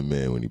over another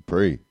man when he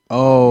pray.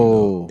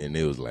 Oh, And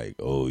they was like,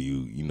 oh,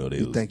 you know, they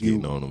You was think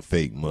getting you- on them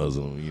fake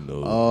Muslim, you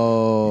know.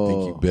 oh, You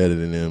think you better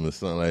than them or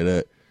something like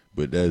that.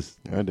 But that's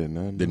I did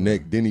not know. the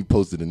next. Then he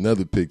posted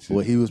another picture.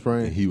 what he was and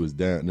praying? he was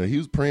down. No, he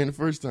was praying the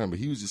first time, but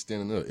he was just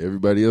standing up.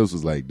 Everybody else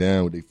was like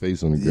down with their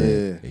face on the ground. Yeah.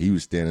 And he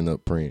was standing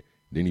up praying.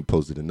 Then he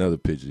posted another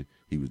picture.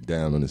 He was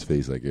down on his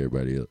face like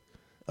everybody else.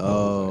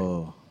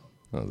 Oh,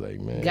 I was like,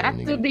 man, Got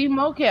that to nigga be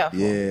more careful.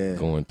 yeah,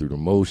 going through the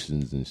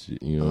motions and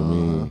shit. You know what I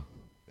mean?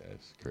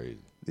 That's crazy.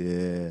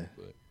 yeah.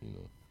 But you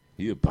know,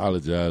 he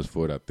apologized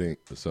for it, I think,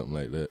 or something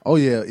like that. Oh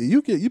yeah,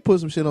 you put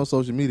some shit on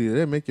social media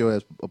that make your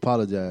ass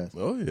apologize.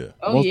 Oh yeah.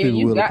 Oh Most yeah, people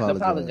you will got to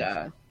apologize.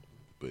 apologize.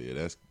 But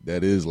yeah,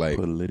 that is like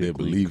their Politically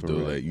belief though.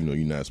 correct. Like, you know,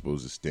 you're not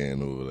supposed to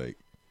stand over like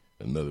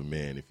another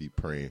man if he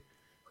praying,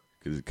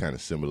 because it kind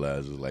of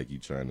symbolizes like you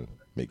trying to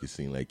make it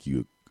seem like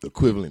you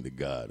equivalent to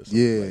God or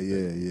something. Yeah, like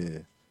that. yeah.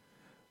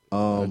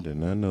 I did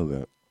not know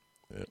that.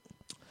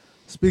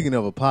 Speaking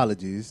of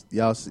apologies,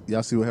 y'all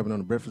see what happened on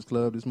the Breakfast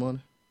Club this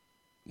morning?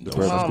 The No.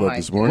 Breakfast Oh Club my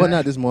this God. morning. Well,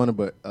 not this morning,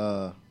 but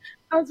I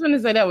was going to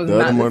say that was The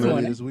not other this morning.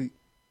 morning. this week.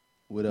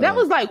 With, That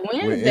was like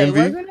Wednesday, Envy?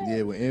 wasn't it?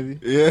 yeah, with Envy.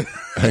 Yeah.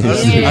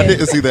 Yeah. I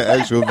didn't see the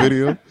actual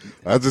video.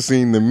 I just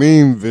seen the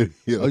meme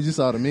video. Oh, you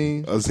saw the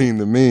meme? I seen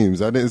the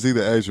memes. I didn't see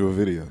the actual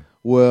video.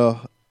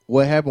 Well,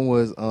 what happened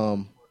was,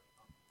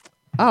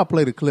 I'll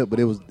play the clip, but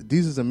it was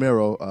Jesus and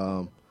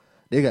Mero.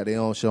 They got their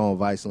own show on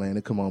Viceland.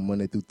 They come on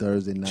Monday through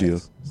Thursday nights. Chill.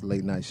 It's a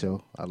late night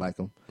show. I like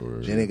them.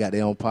 Word. Then they got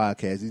their own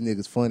podcast. These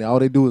niggas funny. All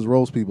they do is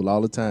roast people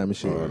all the time and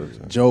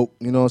shit. Joke,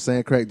 you know what I'm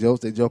saying? Crack jokes.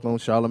 They joke on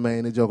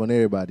Charlamagne. They joke on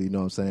everybody, you know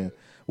what I'm saying?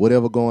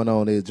 Whatever going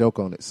on, they joke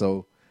on it.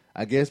 So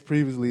I guess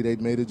previously they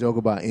made a joke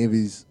about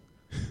Envy's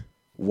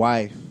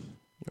wife.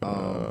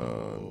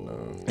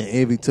 And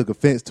Envy took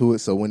offense to it.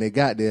 So when they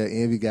got there,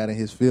 Envy got in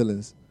his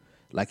feelings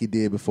like he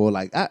did before.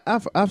 Like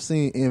I've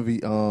seen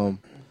Envy.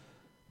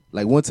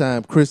 Like one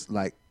time, Chris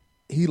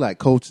he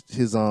coached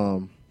his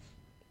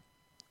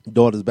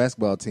daughter's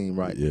basketball team,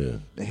 right? Yeah.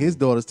 And his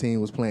daughter's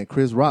team was playing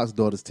Chris Rock's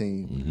daughter's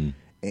team, Mm-hmm.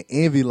 and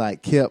Envy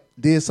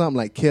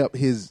kept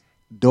his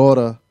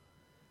daughter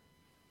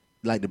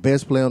like the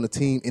best player on the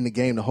team in the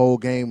game the whole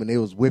game, and they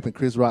was whipping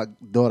Chris Rock's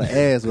daughter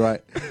ass,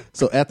 right?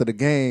 So after the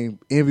game,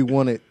 Envy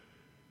wanted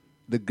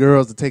the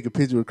girls to take a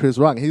picture with Chris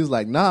Rock, and he was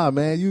like, "Nah,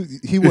 man,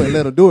 he wouldn't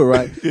let them do it,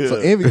 right?" So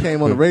Envy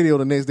came on the radio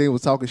the next day and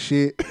was talking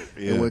shit,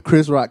 and when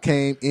Chris Rock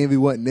came, Envy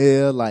wasn't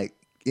there. Like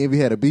Envy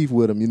had a beef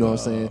with him, you know what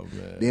I'm saying?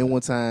 Man. Then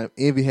one time,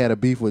 Envy had a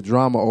beef with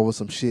Drama over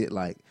some shit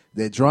like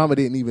that Drama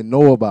didn't even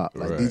know about,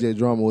 like Right. DJ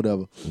Drama or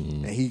whatever.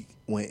 And he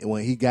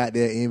when he got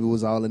there, Envy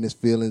was all in his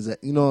feelings,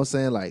 you know what I'm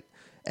saying, like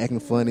acting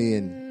funny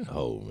and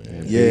Oh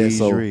man. yeah. Rage,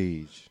 So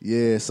rage.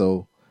 yeah,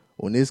 so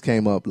when this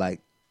came up, like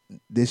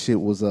this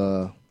shit was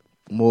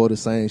more of the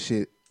same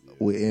shit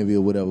with Envy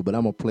or whatever. But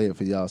I'm gonna play it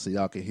for y'all so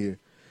y'all can hear.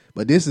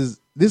 But this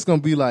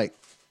gonna be like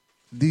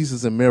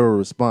Jesus and Mero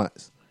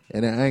response,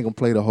 and I ain't gonna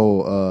play the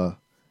whole.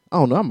 I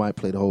don't know. I might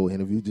play the whole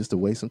interview just to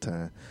waste some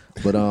time.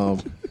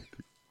 But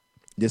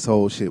this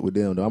whole shit with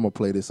them, though, I'm gonna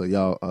play this so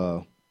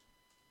y'all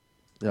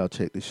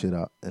check this shit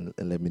out and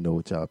let me know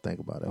what y'all think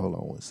about it. Hold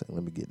on one second.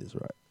 Let me get this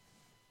right.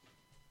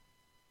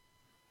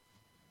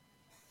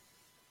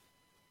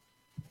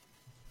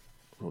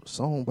 Wrote a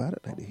song about it.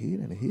 Like the head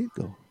and the head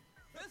go.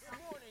 This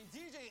morning,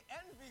 DJ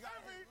Envy got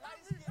his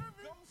light-skinned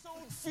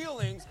gum-sold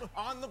feelings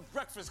on the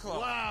Breakfast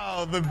Club.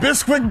 Wow, the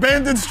Bisquick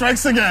Bandit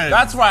strikes again.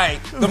 That's right.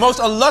 The most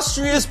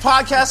illustrious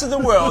podcast in the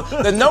world,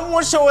 the number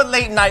one show at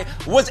late night,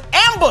 was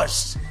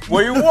ambushed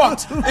where you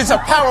walked into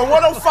Power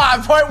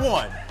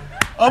 105.1.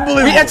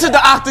 Unbelievable. We entered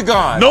the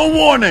Octagon No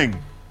warning.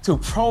 to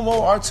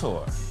promo our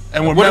tour.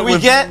 And we're What met did we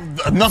with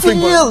get? nothing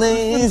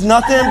Feelings,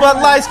 nothing but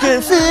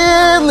light-skinned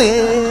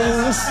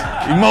feelings.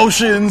 but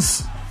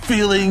emotions,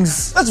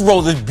 feelings. Let's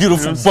roll this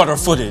beautiful butter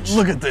footage.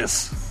 Look at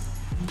this.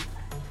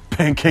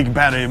 pancake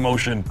batter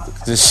emotion.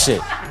 This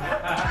shit.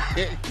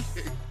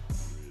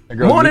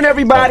 Morning,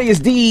 everybody.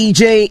 It's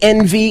DJ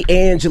Envy,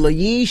 Angela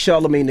Yee,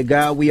 Charlamagne the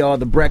God. We are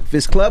the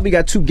Breakfast Club. We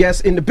got two guests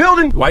in the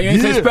building. Why you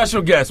ain't say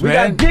special guest,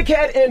 man? We got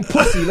Dickhead and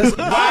Pussy. Let's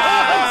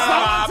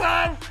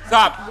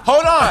Stop.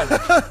 Hold on.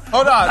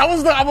 That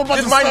was the. I'm about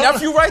Did to my stop.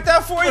 nephew write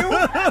that for you?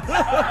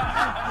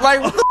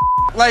 Like, what the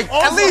like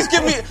at least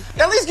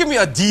give me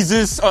a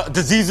diseases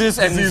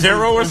and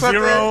zero or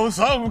something. Zero,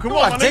 something. Come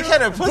on, my dickhead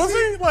nigga. and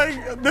pussy?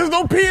 Like, there's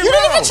no P in You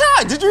didn't there. even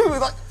try. Did you?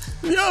 Like,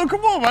 Yo, come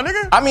on, my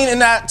nigga. I mean, in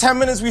that 10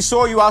 minutes we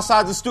saw you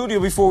outside the studio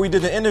before we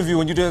did the interview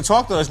and you didn't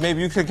talk to us,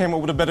 maybe you could have came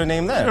up with a better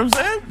name there. You know what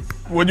I'm saying?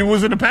 When you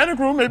was in the panic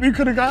room, maybe you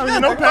could have got, Yeah,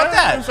 you know, think about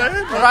that. You know what I'm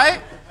saying? All right?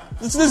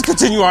 Let's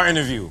continue our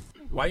interview.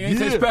 Why you ain't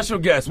say special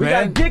guest, We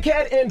man? got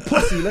Dickhead and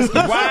Pussy. Let's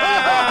get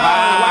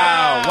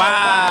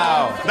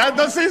Wow. That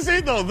does see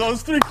though.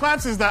 Those three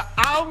claps is that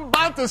I'm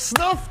about to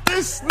snuff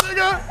this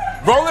nigga.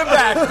 Roll it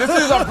back. This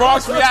is a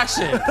Bronx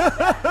reaction.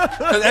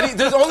 'Cause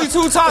there's only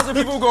two times when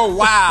people go,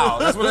 wow.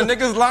 That's when a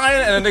nigga's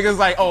lying and a nigga's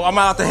like, oh, I'm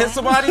about to hit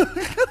somebody.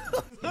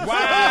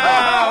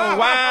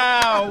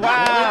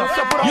 Wow.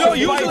 You know,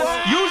 usually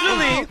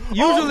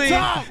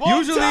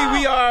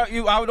we are.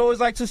 I would always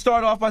like to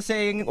start off by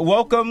saying,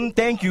 welcome,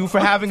 thank you for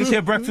having us here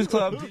at Breakfast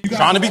Club.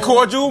 Trying to be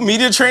cordial,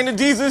 media trainer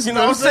Jesus, you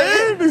know what I'm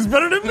saying? He's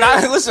better than me. Nah,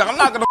 listen, I'm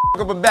not gonna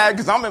f up a bag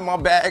because I'm in my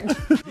bag.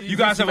 You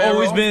guys have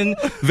always been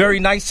very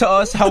nice to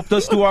us, helped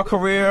us through our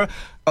career,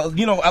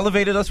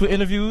 elevated us with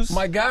interviews.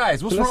 My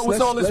guys, what's Let's- wrong? What's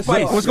let's- all this let's spice?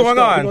 start. What's Let's going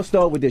start. on? We're going to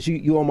start with this.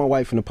 You owe my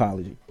wife an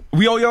apology.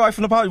 We owe your wife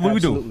an apology. What do we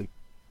do? Absolutely.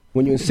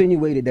 When you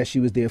insinuated that she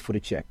was there for the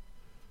check.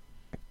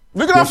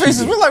 Look at our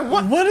faces. We're like,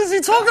 what? What is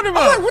he talking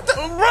about? I'm like, what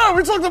the- Bro,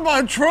 we talking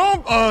about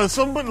Trump,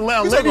 somebody, We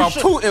lady talking about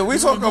shit- Putin. We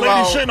talking lady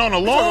about shitting on the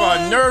we talking lawn.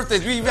 about nerve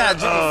that we've had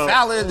Jimmy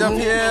Fallon up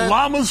here.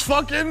 Llamas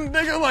fucking,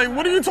 nigga. Like,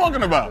 what are you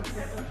talking about?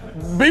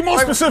 Be more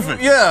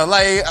specific. Yeah,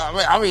 like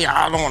I mean,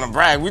 I don't want to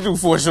brag. We do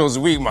 4 shows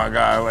a week, my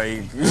guy.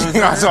 Like,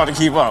 it's hard to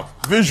keep up.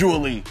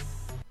 Visually.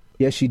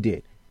 Yes, she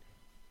did.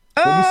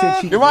 When you said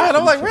she in my head,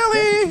 I'm like, That's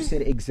really? what you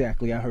said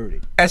exactly. I heard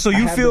it. And so I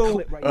you have the feel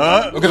clip right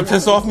now. Look at the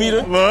piss off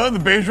meter.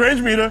 The beige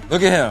range meter.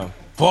 Look at him,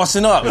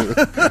 bossing up,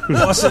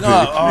 bossing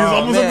up. He's Oh,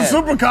 almost at the man.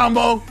 super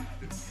combo.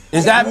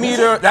 Is that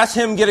meter? That's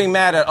him getting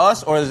mad at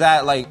us, or is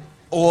that like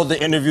all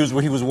the interviews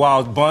where he was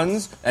wild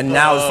buns and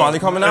now it's finally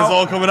coming out? It's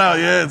all coming out,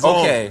 yeah. It's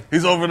Okay. all,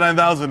 he's over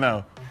 9,000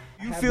 now.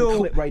 I have feel- the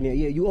clip right now.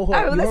 Yeah, you owe her.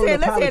 All right, you let's owe her hear-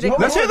 an let's hear apology. the-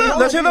 Hold Let's on, hear the- hold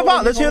let's hear on, the hold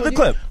on, let's hear hold the on,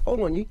 clip. Hold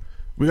on, you.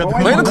 We got the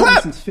My Play wife the been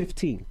clip. since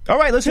 15. all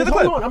right? Let's hear the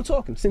Hold clip. on, I'm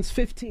talking since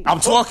 15. I'm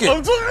talking.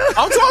 I'm talking.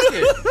 I'm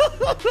talking.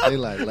 They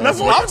like, That's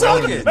like, what I'm I'm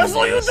talking. talking. That's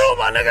what you do,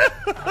 my nigga.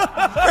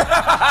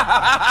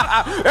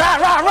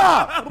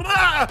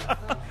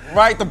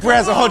 Right, the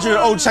brand's 100.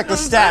 Oh, check the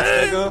stats,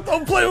 nigga.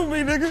 Don't play with me,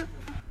 nigga.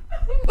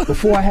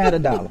 Before I had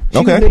 $1. She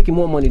Okay. was making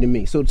more money than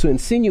me. So to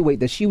insinuate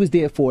that she was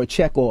there for a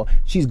check or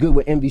she's good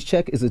with Envy's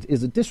check is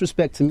a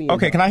disrespect to me.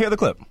 Okay, can I hear the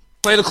clip?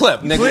 Play the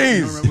clip, nigga.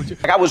 Please.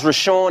 Like I was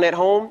Rashawn at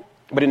home,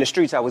 but in the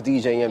streets I was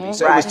DJ Envy.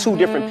 So it was two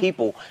different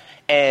people.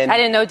 And I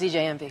didn't know DJ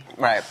Envy.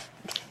 right.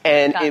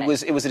 And Got it it.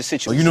 was a Oh,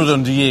 situation. you know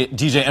them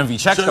DJ Envy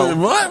checks though.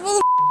 What?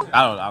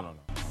 I don't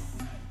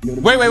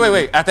know.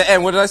 Wait. At the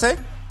end, what did I say?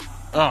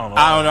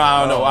 I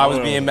don't know. I was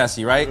being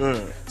messy, right?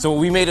 So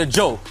we made a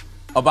joke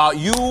about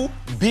you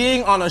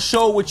being on a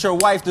show with your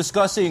wife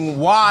discussing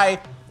why.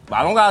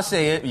 I don't gotta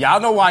say it.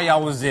 Y'all know why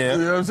y'all was there. You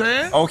know what I'm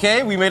saying?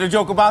 Okay, we made a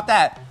joke about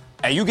that.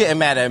 And you getting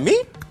mad at me?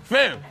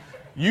 Fam,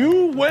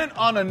 you went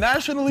on a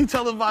nationally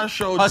televised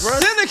show. A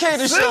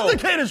syndicated show.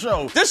 Syndicated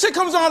show. This shit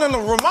comes on in the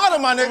Ramada,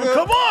 my nigga.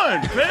 Come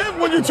on, man.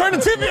 When you turn the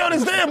TV on,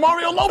 it's there.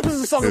 Mario Lopez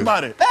is talking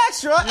about it.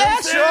 Extra.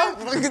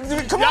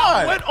 Come Y'all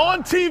on. went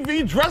on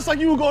TV dressed like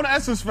you were going to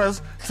Essence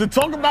Fest to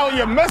talk about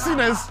your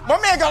messiness. My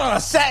man got on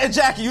a satin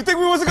jacket. You think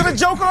we wasn't gonna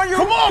joke on you?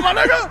 Come on, my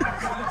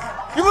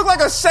nigga. You look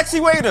like a sexy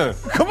waiter.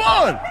 Come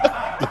on.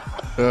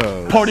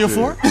 Party of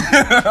 4?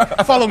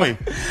 Follow me.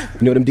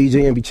 You know them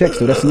DJ Envy checks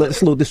though. That's a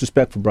little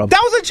disrespectful, bro. That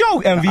was a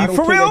joke, Envy. I don't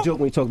For play real? that joke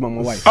when you talk about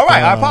my wife. All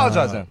right, I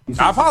apologize then.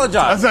 I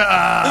apologize.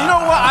 I said, You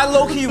know what? I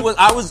low key was.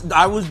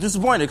 I was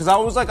disappointed because I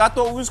was like, I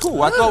thought we was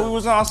cool. I thought we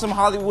was on some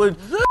Hollywood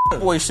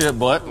boy shit,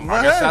 but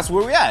I guess that's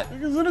where we at.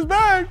 Niggas in his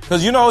bag.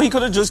 Because you know he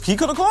could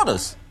have called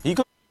us. He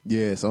could.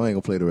 yeah, so I ain't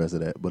gonna play the rest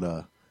of that.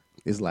 But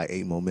it's like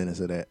 8 more minutes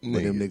of that.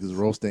 But them niggas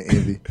roasting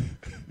Envy.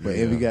 But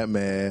Envy got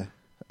mad.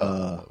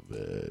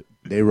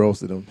 They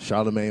roasted him.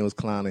 Charlamagne was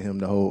clowning him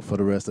for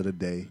the rest of the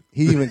day.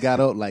 He even got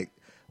up like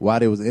while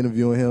they was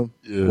interviewing him.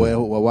 Yeah.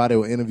 Well, while they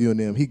were interviewing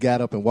them, he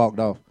got up and walked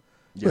off.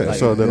 Yeah, I Like,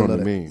 saw in that the on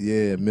middle the of meme.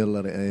 Yeah, middle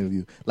of the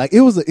interview. Like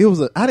it was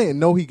a. I didn't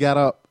know he got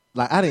up.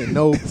 Like I didn't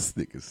know. This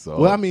nigga saw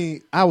Well, it. I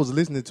mean, I was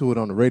listening to it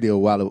on the radio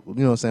while it, you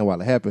know what I'm saying, while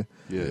it happened.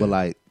 Yeah. But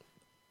like,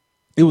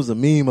 it was a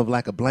meme of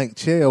like a blank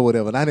chair or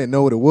whatever, and I didn't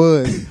know what it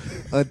was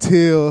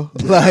until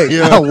like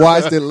I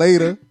watched it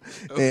later.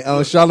 And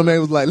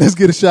Charlamagne was like, "Let's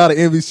get a shot of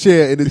Envy's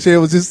chair," and the chair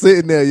was just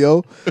sitting there,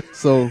 yo.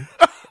 So,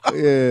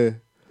 yeah,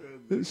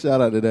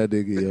 shout out to that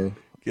nigga, yo.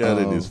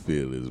 Got in his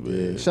feelings,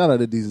 man. Yeah, shout out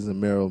to Jesus and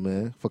Mero,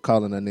 man, for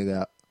calling that nigga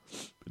out.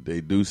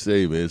 They do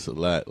say, man, it's a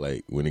lot.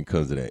 Like when it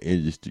comes to that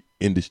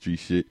industry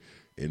shit,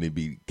 and it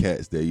be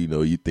cats that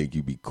you think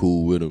you be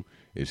cool with them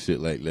and shit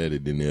like that,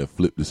 and then they'll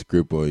flip the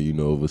script on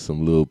over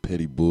some little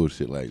petty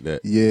bullshit like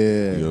that.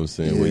 Yeah, you know what I'm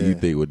saying. Yeah. Where you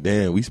think, well,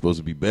 damn, we supposed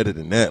to be better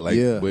than that. Like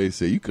where they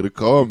say you could have You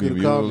called me.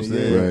 coulda You know called what I'm me,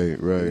 saying.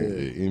 Right.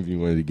 Yeah. Envy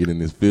wanted to get in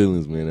his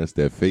feelings, man. That's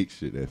that fake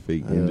shit, that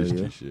fake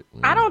industry shit.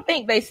 Man. I don't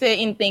think they said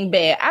anything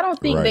bad. I don't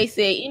think they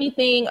said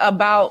anything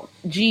about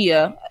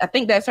Gia. I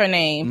think that's her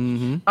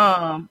name.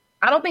 Mm-hmm.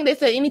 I don't think they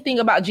said anything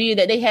about Gia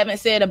that they haven't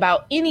said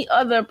about any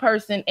other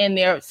person and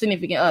their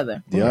significant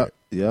other.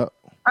 Yep.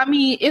 I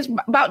mean, it's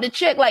about the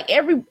check. Like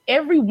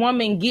every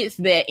woman gets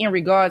that in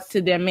regards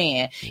to their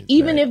man,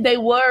 even if they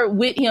were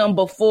with him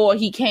before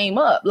he came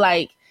up.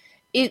 Like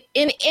it,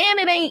 and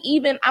it ain't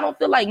even. I don't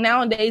feel like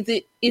nowadays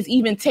it is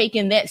even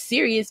taken that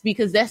serious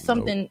because that's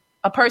something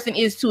a person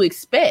is to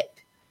expect.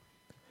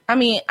 I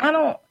mean, I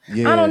don't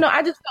know.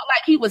 I just felt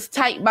like he was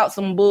tight about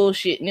some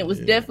bullshit, and it was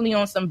definitely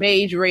on some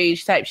beige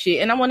rage type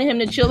shit. And I wanted him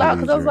to chill out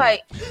because I was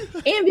like,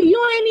 Envy,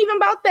 you ain't even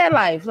about that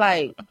life.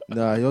 Like,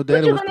 nah, your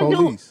daddy was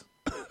police.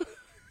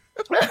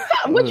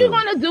 What you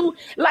gonna do?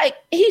 Like,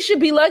 he should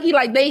be lucky.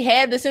 Like, they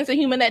had the sense of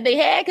humor that they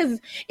had, because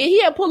if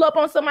he had pull up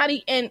on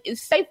somebody and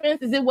say, for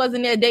instance, it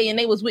wasn't their day and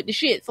they was with the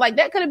shits, like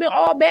that could have been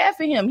all bad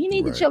for him. He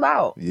need to chill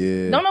out.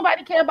 Yeah, don't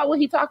nobody care about what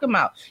he talking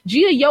about.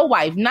 Gia, your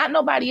wife, not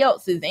nobody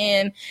else's.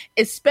 And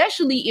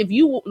especially if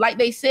you, like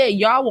they said,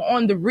 y'all were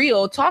on the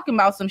real talking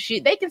about some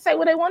shit, they can say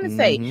what they want to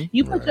say.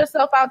 You put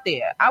yourself out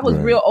there. I was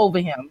real over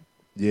him.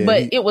 Yeah,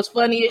 but it was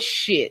funny as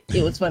shit.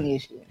 It was funny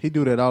as shit. He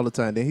do that all the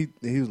time. Then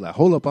he was like,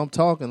 "Hold up, I'm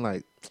talking."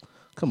 Like,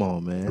 come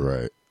on, man.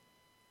 Right.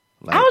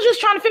 Like, I was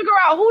just trying to figure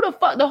out who the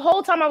fuck. The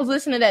whole time I was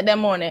listening to that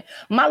morning,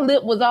 my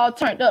lip was all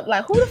turned up.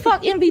 Like, who the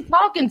fuck Envy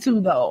talking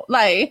to though?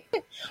 Like,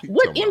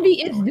 what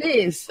Envy is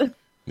this?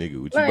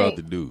 Nigga, what you about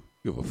to do?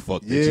 Give a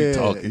fuck that Yeah, you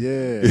talking?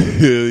 yeah.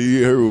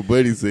 You heard what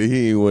Buddy said.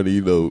 He ain't want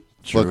to,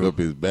 fuck up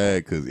his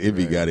bag because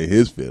Envy got in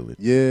his feelings.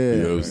 Yeah,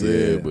 you know what I'm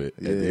saying. yeah, But at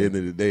the end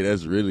of the day,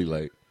 that's really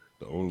like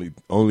the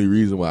only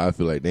reason why I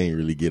feel like they ain't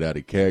really get out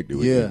of character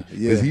with him.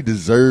 Because he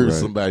deserves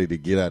somebody to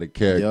get out of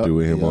character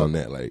with him on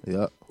that. Like,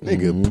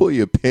 nigga, pull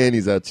your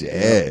panties out your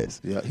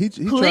ass. Yeah, he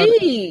please.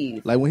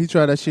 Tried, like when he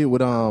tried that shit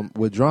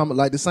with Drama,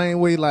 like the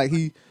same way, like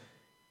he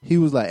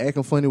was like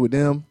acting funny with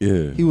them.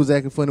 Yeah, he was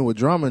acting funny with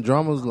Drama, and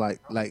Drama was like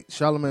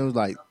Charlamagne was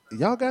like,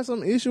 y'all got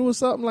some issue or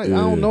something like I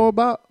don't know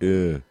about.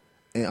 Yeah.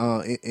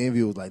 And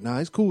Envy was like, nah,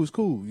 it's cool.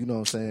 You know what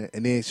I'm saying?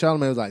 And then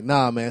Charlamagne was like,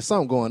 nah, man,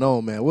 something going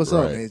on, man. What's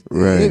up?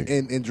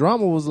 And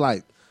Drama was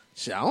like,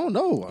 shit, I don't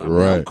know. I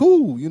mean, I'm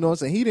cool. You know what I'm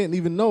saying? He didn't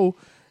even know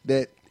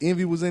that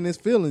Envy was in his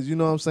feelings. You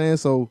know what I'm saying?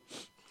 So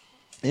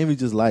Envy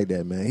just like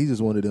that, man. He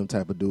just one of them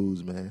type of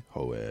dudes, man.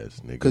 Whole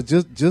ass nigga. Cause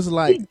just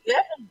like he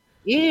definitely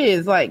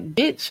is like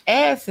bitch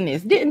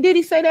assness. Did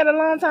he say that a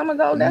long time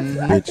ago? That's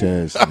bitch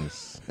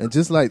assness. And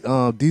just like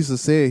Disa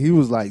said, he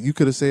was like, you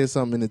could have said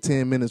something in the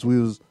 10 minutes we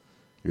was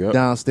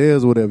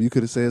downstairs or whatever. You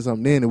could have said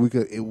something then, and we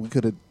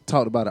could have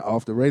talked about it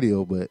off the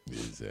radio. But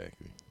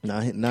exactly,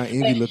 not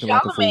Envy looking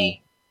like a fool.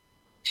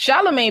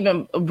 Charlamagne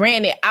been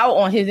ran it out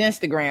on his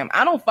Instagram.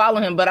 I don't follow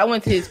him, but I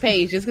went to his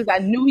page just because I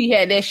knew he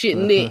had that shit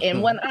lit.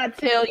 And when I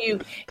tell you,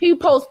 he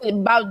posted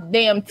about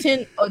damn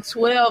 10 or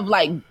 12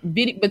 like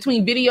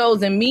between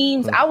videos and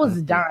memes. I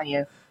was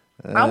dying.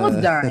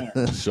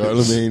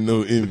 Charlamagne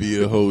know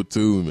Envy a hoe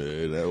too,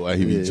 man. That's why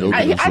he be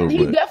joking so much.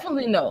 He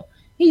definitely know.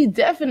 He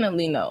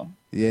definitely know.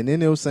 Yeah, and then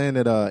they were saying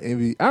that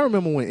Envy. I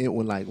remember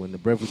when the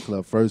Breakfast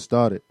Club first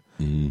started,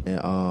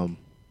 and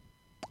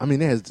I mean,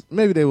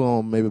 they were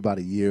on maybe about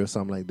a year or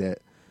something like that,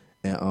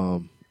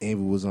 and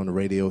Envy was on the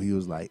radio. He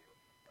was like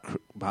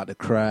about to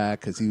cry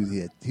because him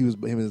and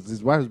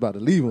his wife was about to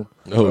leave him.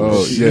 He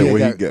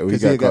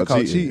got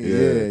caught cheating.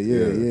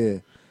 Yeah.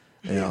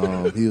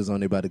 And he was on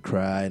there about to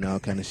cry and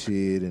all kind of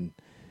shit, and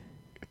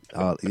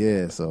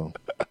so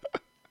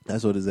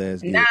that's what his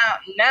ass did.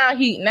 Now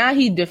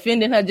he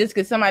defending her just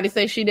because somebody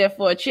say she there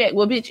for a check.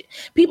 Well, bitch,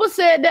 people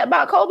said that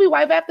about Kobe's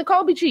wife after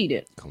Kobe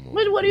cheated. Come on,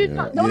 what are you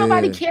talking? Don't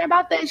nobody care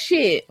about that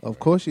shit. Of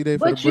course she there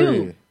for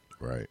the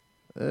bread.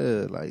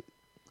 Right. Like.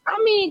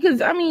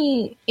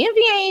 Envy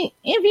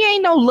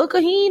ain't no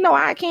looker. He ain't no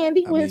eye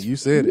candy. You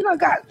said it.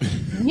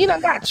 He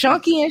done got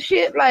chunky and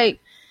shit. Like,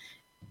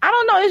 I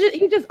don't know.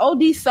 He just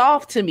OD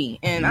soft to me,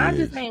 and I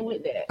just ain't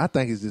with that. I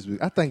think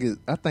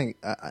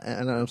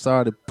and I'm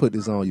sorry to put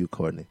this on you,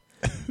 Courtney.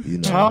 You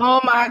know. Oh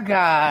my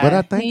God. But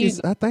I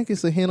think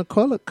it's a hint of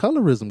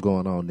colorism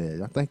going on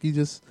there. I think you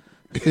just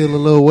feel a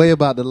little way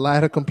about the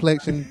lighter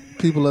complexion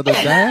people of the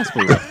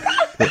diaspora.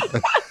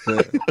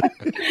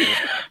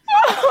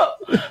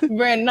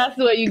 Brandon, that's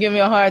the way you give me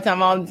a hard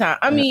time all the time.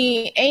 I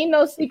mean, ain't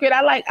no secret.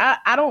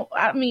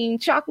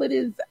 Chocolate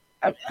is.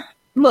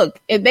 Look,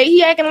 if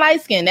he acting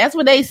light skinned, that's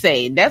what they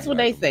say. So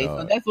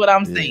that's what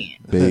I'm saying.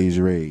 Beige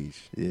rage.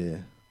 Yeah.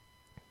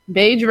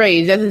 Beige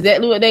rage. That's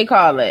exactly what they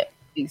call it.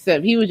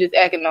 Except he was just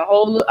acting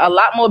a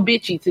lot more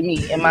bitchy to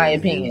me, in my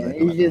opinion.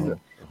 It's just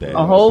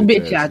a whole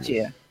bitch out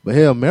here. But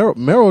hell,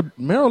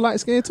 Meryl light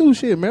skin too.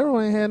 Shit,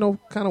 Meryl ain't had no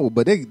kind of.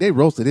 But they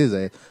roasted his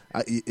ass.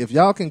 If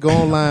y'all can go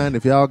online,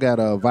 if y'all got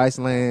a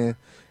Viceland,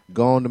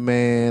 go on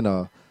demand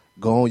or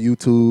go on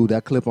YouTube.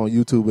 That clip on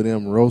YouTube of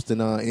them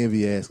roasting on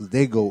Envy ass because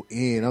they go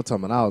in. I'm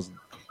talking about I was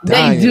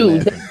dying. They do.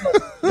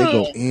 They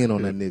go in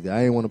on that nigga.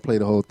 I ain't want to play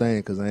the whole thing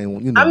because I ain't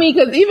want, I mean,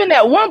 because even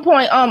at one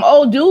point,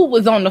 old dude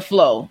was on the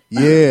flow.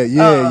 Yeah. He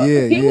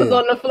was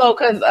on the flow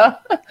because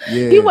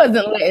he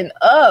wasn't letting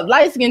up.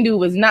 Light skinned dude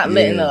was not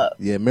letting up.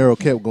 Yeah, Meryl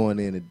kept going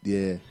in. And,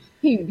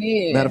 he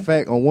did. Matter of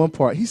fact, on one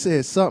part, he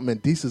said something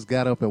and Desus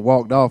got up and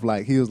walked off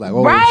like he was like,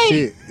 "Oh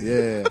shit,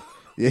 yeah."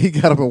 Yeah, he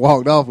got up and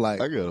walked off like.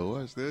 I gotta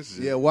watch that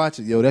shit. Yeah, watch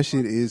it, yo. That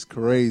shit is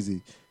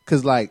crazy.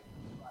 Cause like,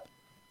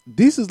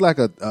 this is like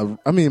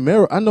I mean,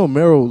 Meryl. I know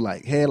Meryl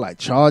like had like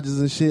charges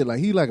and shit. Like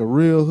he like a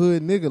real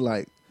hood nigga.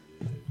 Like,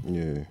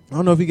 yeah. I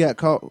don't know if he got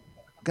caught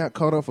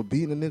up for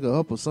beating a nigga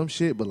up or some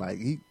shit. But like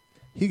he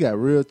got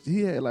real.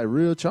 He had like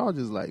real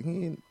charges. Like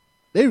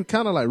they were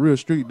kind of like real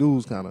street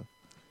dudes, kind of.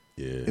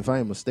 Yeah. If I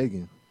ain't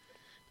mistaken.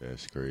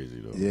 That's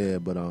crazy though. Yeah,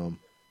 but I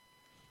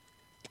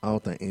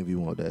don't think Envy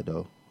want that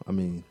though. I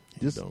mean,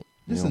 just don't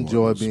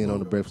enjoy want no being smoke. on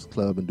the Breakfast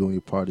Club and doing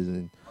your parties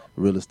and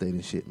real estate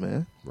and shit,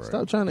 man. Right.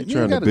 Stop trying to. You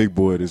trying to big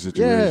boy the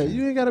situation. Yeah,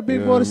 you ain't got a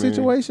big boy the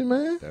situation,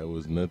 man. That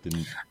was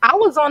nothing. I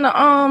was on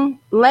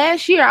the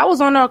last year. I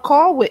was on a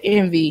call with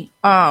Envy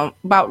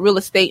about real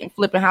estate and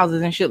flipping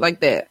houses and shit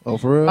like that. Oh,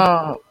 for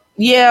real?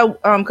 Yeah,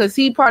 because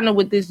he partnered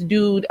with this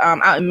dude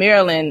out in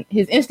Maryland.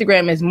 His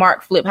Instagram is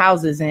Mark Flip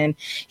Houses, and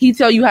he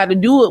tell you how to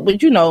do it,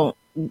 but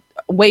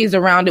ways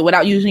around it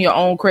without using your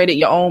own credit,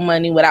 your own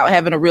money, without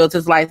having a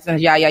realtor's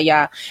license,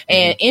 And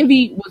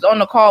Envy was on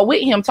the call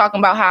with him talking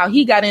about how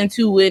he got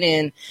into it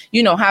and,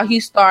 how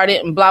he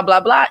started and blah, blah,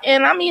 blah.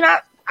 And I mean,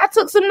 I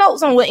took some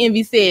notes on what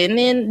Envy said.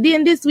 And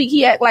then this week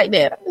he act like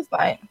that. I'm just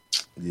like,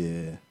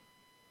 yeah,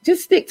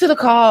 just stick to the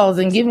calls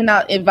and giving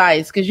out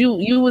advice because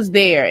you was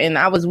there and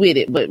I was with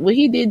it. But what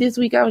he did this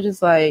week, I was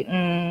just like,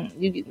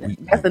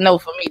 that's a no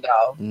for me,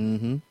 dog.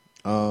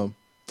 Mm-hmm.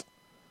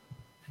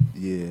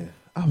 Yeah.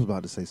 I was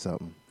about to say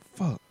something.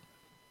 Fuck.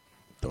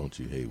 Don't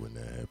you hate when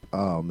that happens?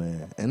 Oh,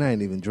 man. And I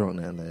ain't even drunk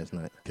that last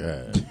night.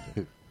 God.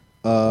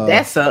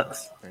 That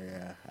sucks.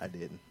 Yeah, I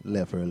didn't.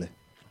 Left early.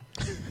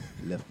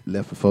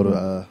 left before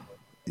the,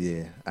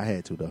 yeah, I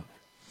had to, though.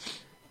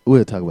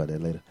 We'll talk about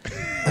that later.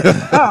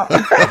 I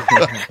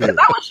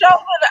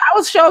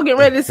was sure getting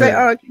ready to say,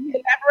 can you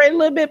elaborate a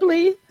little bit,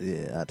 please?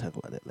 Yeah, I'll talk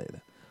about that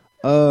later.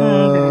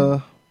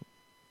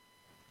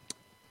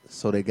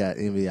 So they got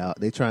Envy out.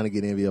 They trying to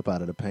get Envy up out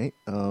of the paint.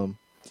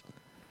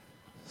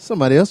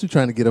 Somebody else who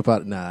trying to get up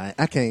out. Nah,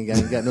 I ain't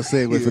got no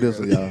segue for this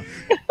one, y'all.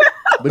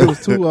 But it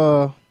was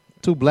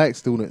two black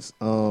students.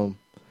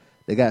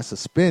 They got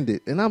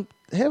suspended, and I'm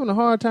having a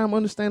hard time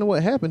understanding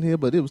what happened here.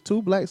 But it was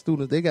two black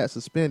students. They got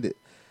suspended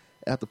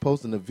after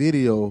posting a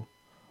video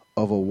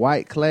of a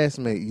white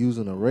classmate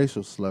using a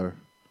racial slur.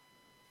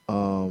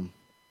 Said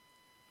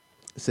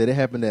it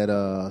happened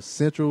at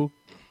Central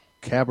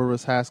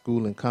Cabarrus High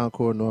School in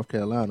Concord, North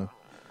Carolina.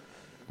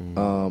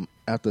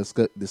 After a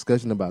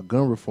discussion about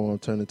gun reform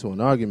turned into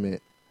an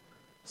argument,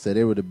 said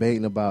they were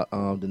debating about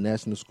the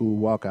National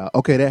School Walkout.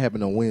 Okay, that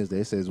happened on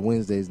Wednesday. It says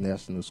Wednesday's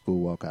National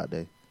School Walkout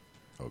Day.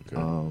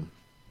 Okay.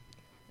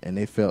 And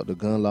they felt the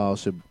gun laws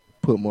should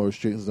put more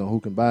restrictions on who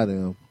can buy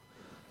them.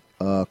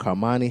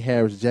 Carmani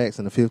Harris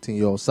Jackson, a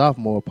 15-year-old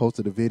sophomore,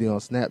 posted a video on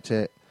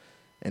Snapchat,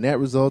 and that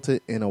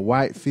resulted in a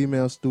white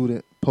female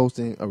student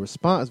posting a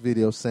response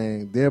video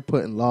saying they're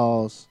putting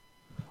laws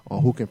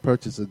on who can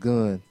purchase a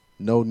gun.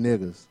 No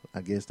niggas. I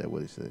guess that's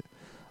what it said.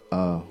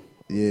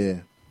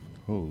 Yeah.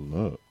 Hold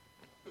up.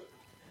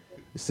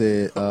 It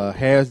said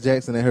Harris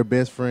Jackson and her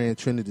best friend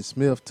Trinity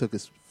Smith took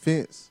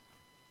offense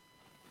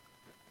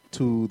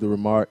to the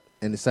remark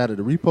and decided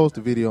to repost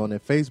the video on their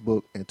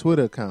Facebook and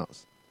Twitter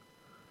accounts.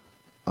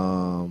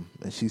 And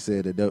she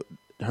said that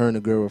her and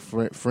the girl were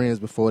friends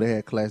before they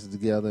had classes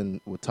together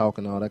and were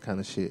talking all that kind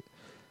of shit.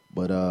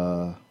 But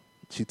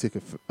she took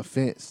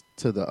offense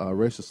to the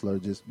racial slur,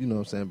 just, you know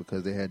what I'm saying,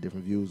 because they had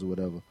different views or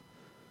whatever.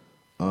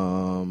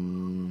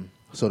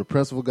 So the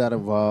principal got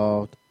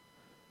involved.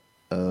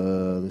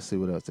 Let's see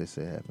what else they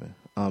say happened.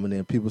 And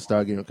then people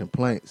started getting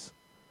complaints.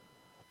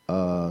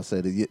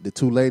 Said the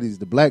two ladies,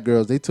 the black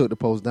girls, they took the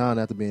post down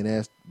after being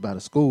asked by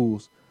the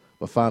schools,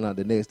 but found out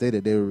the next day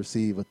that they would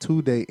receive a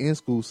 2-day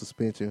in-school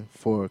suspension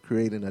for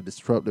creating a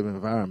disruptive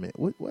environment.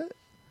 What?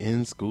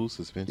 In-school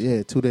suspension?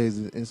 Yeah, 2 days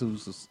in-school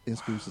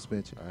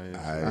suspension.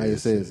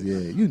 ISS, yeah.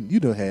 You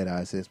done had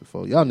ISS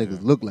before. Y'all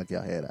niggas look like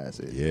y'all had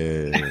ISS.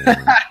 Yeah.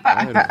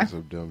 I had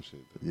some dumb shit.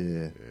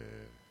 Yeah.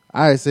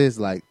 ISS,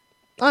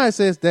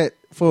 that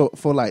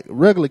for like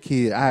regular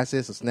kid,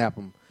 ISS will snap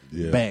them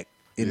back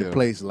into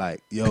place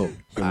like, yo.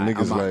 Some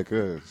niggas like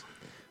us.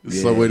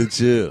 Somewhere to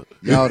chill.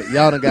 Y'all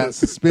done got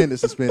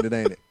suspended,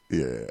 ain't it?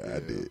 Yeah, I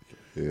did.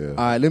 Yeah. All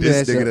right, let me this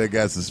ask you. nigga that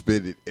got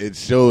suspended and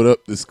showed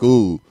up to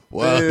school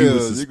while he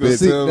was suspended.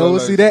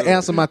 See, that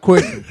answered my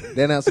question.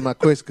 That answered my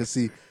question because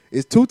see,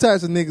 it's two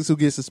types of niggas who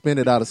get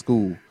suspended out of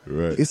school.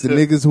 Right. It's the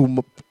niggas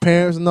who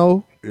parents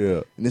know,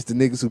 Yeah. and it's the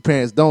niggas who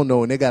parents don't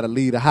know, and they got to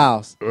leave the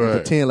house and Right.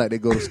 pretend like they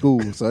go to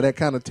school. So that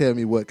kind of tell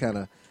me what kind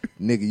of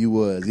nigga you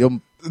was. Your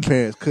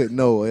parents couldn't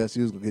know, or else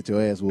you was gonna get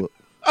your ass whooped.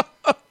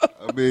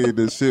 I mean,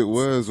 the shit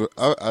was.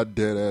 I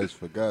dead ass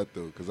forgot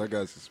though, because I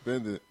got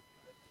suspended.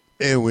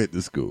 And went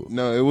to school.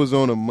 No, it was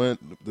on a month.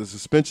 The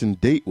suspension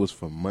date was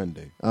for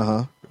Monday.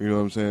 Uh-huh. You know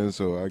what I'm saying?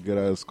 So I get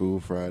out of school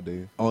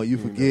Friday. Oh, you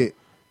forget.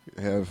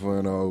 Have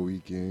fun all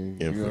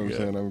weekend. And you know what I'm forget.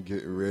 saying? I'm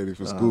getting ready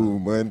for school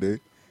Monday.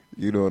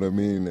 You know what I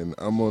mean? And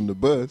I'm on the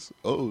bus.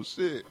 Oh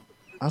shit!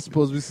 I'm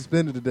supposed to be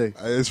suspended today.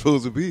 I ain't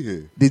supposed to be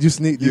here. Did you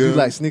sneak? Did you Yeah.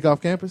 like sneak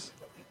off campus?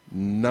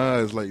 Nah,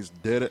 it's like it's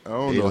dead. I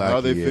don't They know how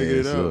lock they your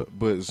figured it ass out. up.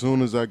 But as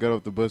soon as I got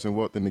off the bus and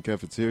walked in the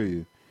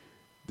cafeteria,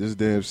 this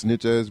damn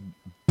snitch ass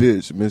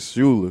bitch, Miss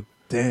Schuler,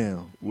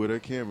 Damn. with her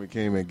camera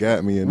came and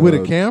got me. And With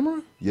a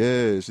camera?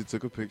 Yeah, she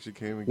took a picture,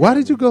 came and Why got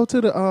did you me. go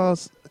to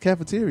the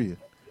cafeteria?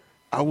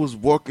 I was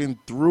walking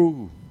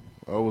through.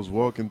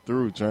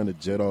 Trying to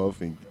jet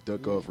off and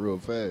duck off real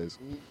fast.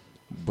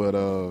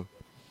 But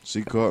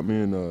she caught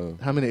me and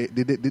How many?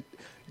 Did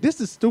this is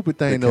the stupid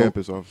the thing though.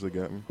 campus officer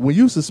got me. When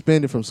you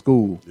suspended from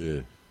school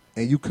Yeah.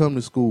 and you come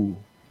to school,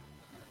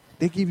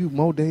 they give you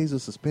more days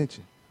of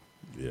suspension.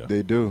 Yeah.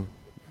 They do.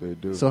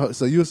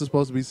 So you were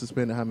supposed to be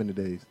suspended how many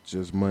days?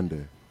 Just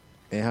Monday.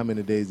 And how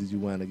many days did you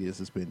wind up getting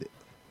suspended?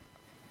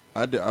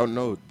 I don't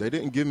know. They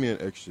didn't give me an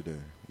extra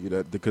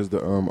day. Because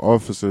the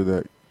officer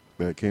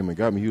that came and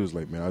got me, he was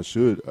like, "Man, I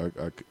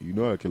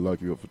could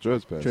lock you up for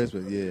trespassing."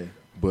 Trespass, yeah.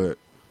 But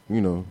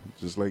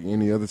just like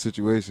any other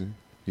situation,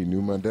 he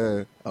knew my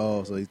dad.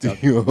 Oh, so he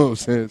talked. You know what I'm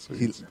saying?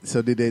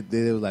 So did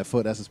they was like,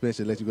 fuck that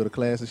suspension, let you go to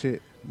class and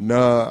shit?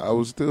 Nah, I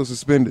was still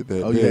suspended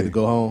that Oh, day. you had to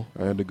go home?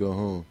 I had to go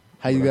home.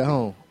 How you got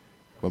home?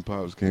 My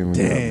pops came and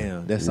got me.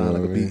 Damn, that You sounds know like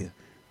a what I mean? beating.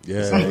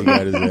 Yeah, he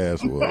got his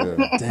ass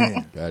whooped.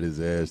 Damn. Got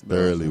his ass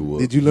thoroughly whooped.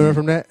 Did you learn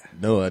from that?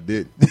 No, I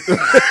didn't.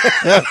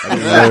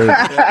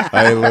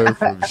 I ain't learned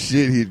from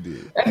shit he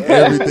did.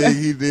 Everything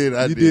he did,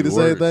 I You did did the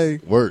worse. same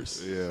thing?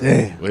 Worse. Yeah.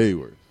 Damn. Way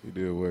worse. He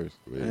did worse.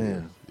 Way Damn.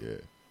 worse.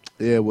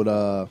 Yeah. Yeah,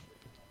 well,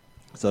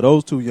 so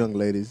those two young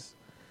ladies,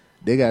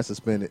 they got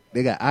suspended.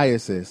 They got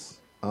ISS.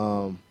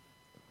 The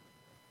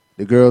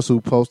girls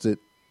who posted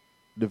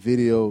the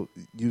video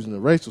using a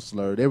racial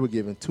slur, they were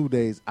given 2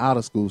 days out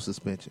of school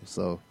suspension.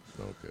 So,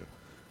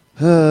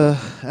 Okay.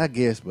 I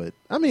guess, but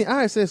I mean,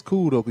 ISS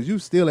cool though, because you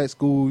still at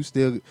school,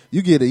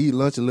 you get to eat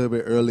lunch a little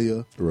bit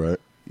earlier. Right.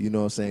 You know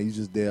what I'm saying? You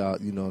just there,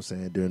 you know what I'm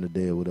saying, during the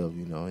day or whatever,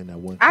 you know, in that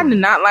one. I did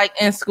not like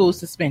in-school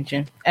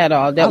suspension at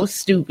all. That was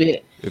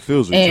stupid. It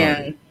feels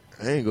retarded. And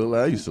I ain't gonna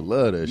lie, I used to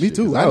love that Me shit.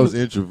 too. 'Cause I was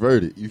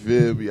introverted. You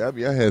feel me? I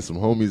mean, I had some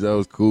homies I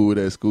was cool with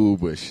at school,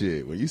 but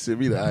shit, when you sent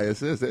me to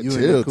ISS, that You ain't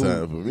chill that cool.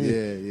 time for me.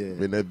 Yeah, yeah.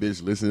 Been that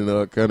bitch listening to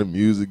all kind of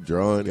music,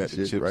 drawing Got and the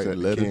shit, chips writing at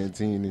the letters.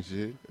 canteen and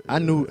shit. I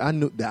knew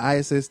the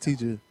ISS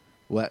teacher.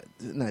 Well,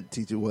 not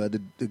teacher. Well,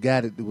 the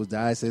guy that was the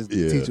ISS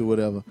Yeah. teacher,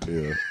 whatever.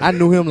 Yeah. I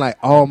knew him like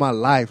all my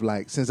life,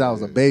 like since I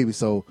was a baby.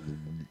 So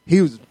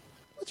he was,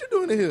 what you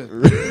doing in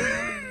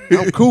here?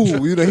 I'm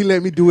cool. You know, he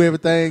let me do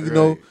everything. You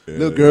know, Right.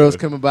 little girls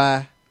coming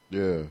by.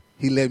 Yeah.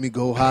 He let me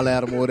go holler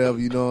at him or whatever.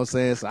 You know what I'm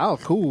saying? So I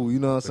was cool. You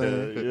know what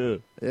I'm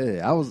saying?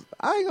 Yeah.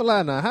 I ain't gonna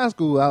lie. Now, in high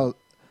school,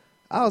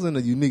 I was in a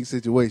unique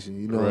situation.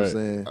 You know what I'm Right.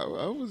 saying?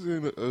 I was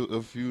in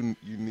a few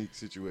unique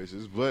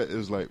situations, but it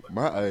was like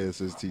my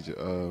ISS teacher,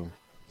 or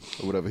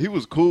whatever. He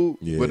was cool,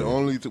 Yeah. but the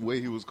only way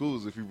he was cool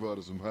is if he brought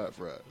us some hot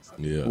fries.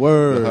 Yeah.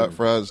 Word. The hot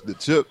fries, the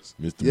chips.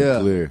 Mr. Yeah.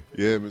 McClure.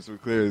 Yeah, Mr.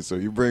 McClary. So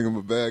you bring him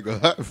a bag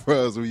of hot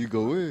fries when you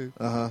go in.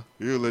 Uh-huh.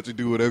 He'll let you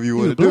do whatever you He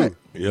want to was do. black?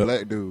 Yep.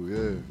 Black dude,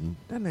 yeah.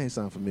 That name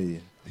sound familiar.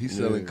 He's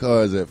selling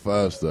cars at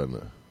 5 Star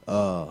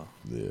now.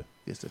 Yeah.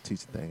 Guess the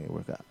teacher thing ain't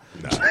work out.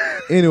 Nah.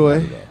 Anyway,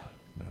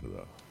 Not at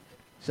all.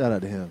 shout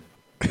out to him.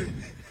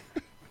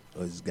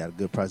 Oh, he's got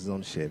good prices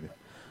on the Chevy.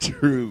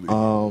 Truly.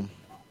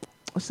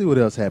 Let's see what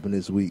else happened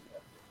this week.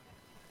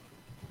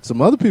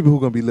 Some other people who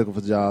gonna be looking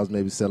for jobs,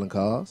 maybe selling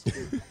cars.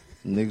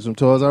 Niggas from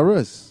Toys R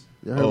Us.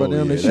 You heard about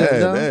them? They shut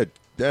down.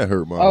 That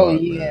hurt my Oh,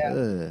 heart, yeah.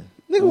 man.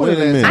 Nigga, Wait when a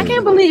the last minute. I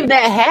can't believe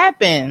that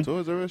happened.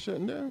 Toys R Us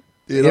shutting down?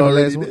 It every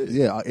already last one, did.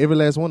 yeah, every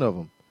last one of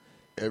them.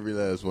 Every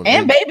last one.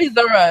 And Babies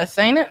R Us,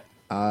 ain't it?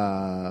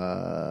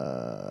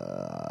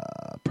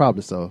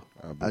 Probably so.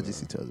 I just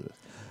see Toys R Us.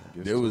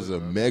 There was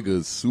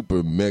a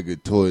super mega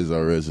Toys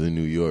R Us in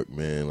New York,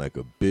 man. Like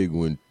a big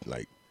one,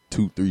 like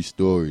 2-3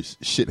 stories.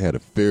 Shit had a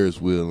Ferris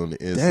wheel on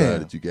the inside Damn.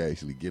 that you could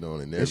actually get on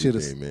and They should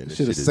everything, man. That have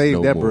shit is saved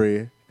no that more.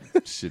 bread.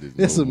 Shit is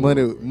That's no some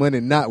more, money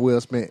not well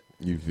spent.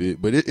 You feel?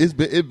 But it's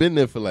been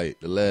there for like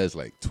the last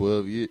like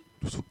 12 years,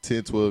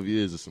 10, 12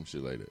 years or some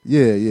shit like that.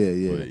 Yeah.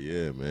 But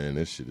yeah, man,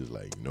 that shit is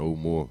like no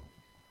more.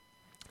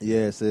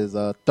 Yeah, it says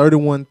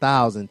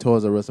 31,000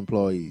 Toys R Us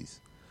employees.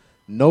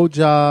 No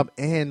job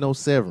and no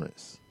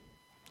severance.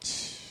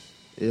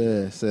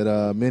 Yeah, it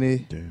said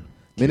many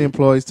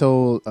employees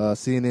told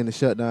CNN the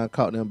shutdown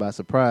caught them by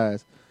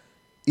surprise,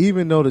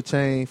 even though the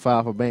chain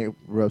filed for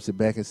bankruptcy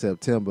back in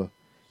September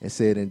and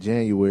said in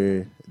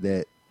January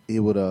that it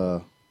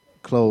would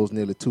close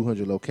nearly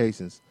 200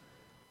 locations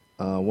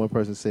One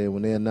person said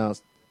when they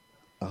announced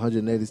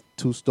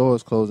 182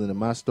 stores closing and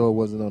my store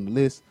wasn't on the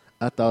list,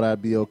 I thought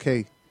I'd be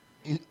okay.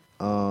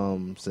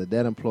 Said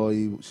that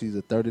employee, she's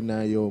a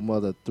 39-year-old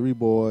mother of 3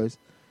 boys,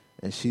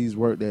 and she's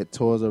worked at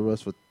Toys R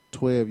Us for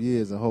 12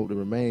 years and hoped to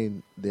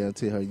remain there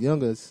until her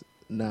youngest,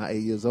 now 8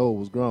 years old,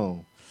 was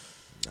grown.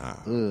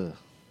 Ugh.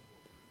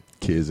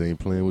 Kids ain't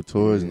playing with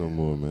toys no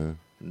more, man.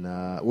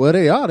 Nah. Well,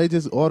 they are. They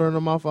just ordering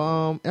them off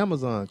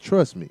Amazon.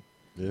 Trust me.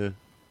 Yeah.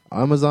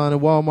 Amazon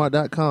and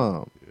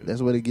Walmart.com. Yeah.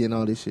 That's where they getting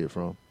all this shit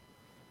from.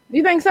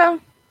 You think so?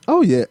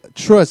 Oh, yeah.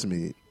 Trust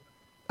me.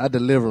 I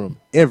deliver them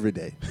every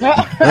day.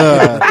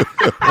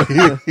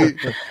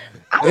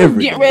 I'm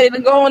getting ready to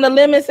go on the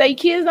limb and say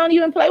kids don't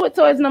even play with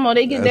toys no more.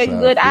 They get that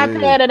good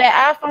iPad or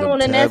that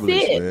iPhone and that's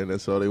it. Man,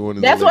 that's all they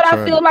want. That's what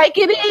I feel like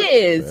it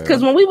is.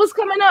 Because when we was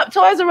coming up,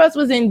 Toys R Us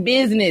was in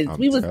business.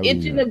 We was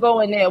itching to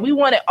go in there. We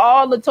wanted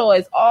all the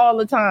toys all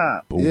the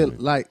time. Yeah,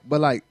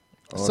 but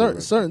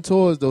certain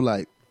toys though,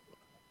 like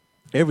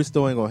every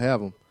store ain't gonna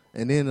have them.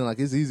 And then like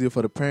it's easier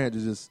for the parent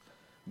to just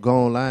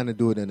go online and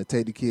do it than to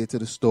take the kid to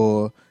the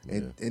store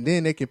and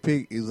then they can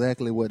pick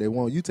exactly what they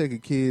want. You take a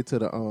kid to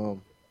the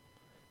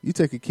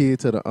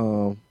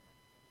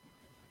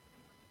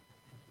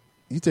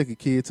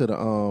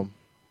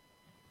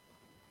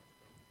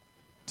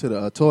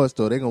toy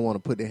store, they're gonna want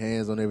to put their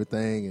hands on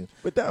everything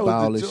but that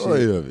was the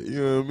joy of it.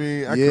 You know what I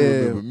mean? I can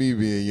remember me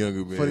being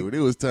younger, man. When it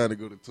was time to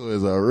go to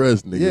Toys R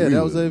Us, nigga. Yeah,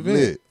 that was an event.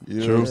 Lit.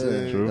 You know what I'm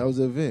saying? True. That was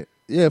an event.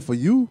 Yeah, for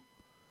you.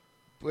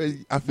 But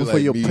I feel for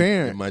like your me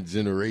parent, and my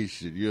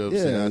generation, you know what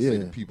I'm saying? I say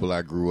the people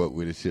I grew up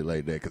with and shit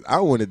like that. Because I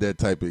wanted that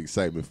type of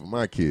excitement for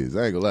my kids.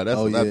 I ain't gonna lie. That's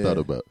what I thought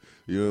about.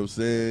 You know what I'm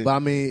saying? But I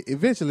mean,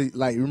 eventually,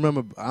 like,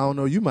 remember, I don't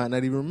know, you might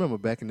not even remember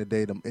back in the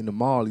day, in the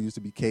mall, it used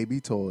to be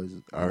KB Toys.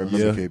 I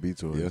remember KB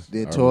Toys. Yeah.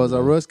 Then Toys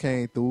R Us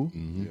came through.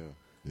 Mm-hmm.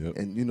 Yeah. Yep.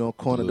 And, you know,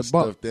 cornered the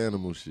stuffed box.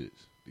 animal shit.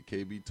 The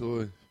KB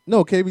Toys.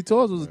 No, KB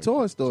Toys was a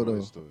toy store,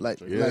 though. Like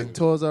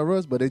Toys R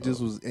Us, but it just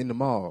was in the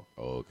mall.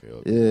 Oh, okay.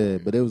 Yeah,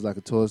 but it was like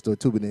a toy store,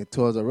 too. But then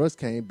Toys R Us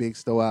came, big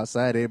store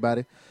outside.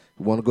 Everybody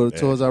want to go to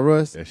Toys R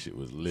Us. That shit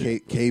was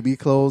lit. KB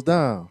closed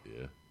down.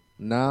 Yeah.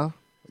 Now,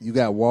 you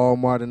got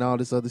Walmart and all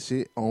this other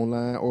shit,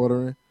 online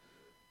ordering.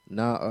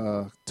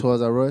 Now,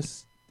 Toys R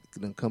Us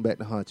gonna come back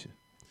to haunt you.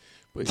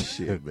 But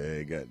shit,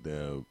 man,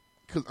 goddamn.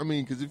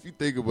 Because if you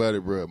think about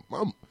it, bro,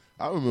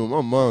 I remember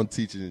my mom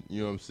teaching,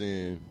 you know what I'm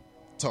saying,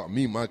 taught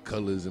me my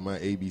colors and my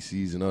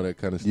ABCs and all that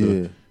kind of stuff.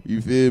 Yeah.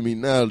 You feel me?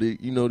 Now,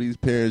 you know, these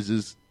parents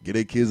just get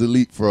their kids a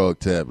Leapfrog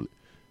tablet.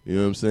 You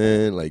know what I'm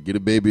saying? Like, get a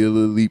baby a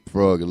little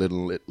Leapfrog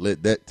and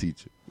let that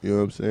teach it. You know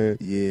what I'm saying?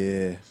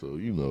 Yeah. So,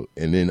 you know,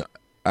 and then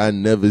I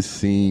never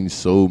seen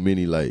so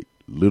many, like,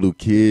 little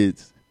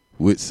kids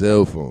with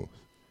cell phones.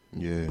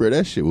 Yeah. Bro,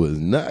 that shit was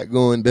not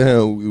going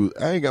down.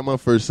 I ain't got my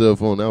first cell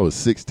phone. I was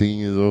 16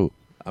 years old.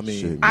 I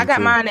mean, I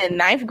got mine in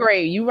 9th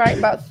grade. You right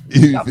about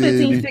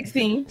 15,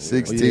 16.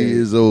 16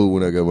 years old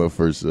when I got my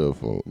first cell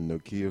phone.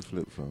 Nokia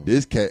flip phone.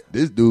 This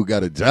dude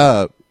got a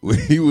job when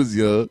he was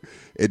young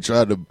and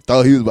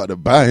thought he was about to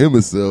buy him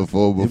a cell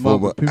phone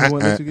before people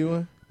wanted to get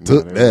one?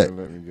 Took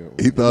that.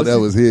 He thought that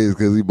was his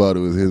because he bought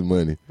it with his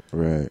money.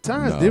 Right.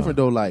 Time's different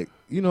though. Like,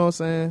 you know what I'm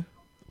saying?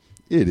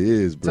 It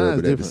is, bro. Time's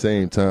but different. At the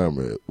same time,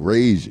 bro,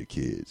 raise your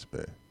kids,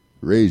 man.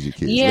 Raise your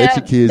kids. Yeah, let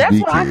your kids that's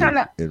be what I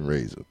kids and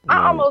raise them.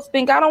 I almost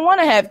think I don't want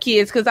to have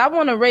kids because I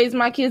want to raise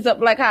my kids up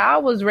like how I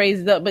was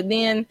raised up. But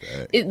then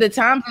the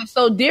times are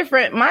so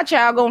different. My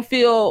child gonna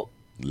feel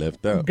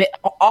left out,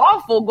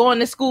 awful going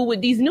to school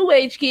with these new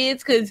age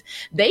kids because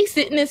they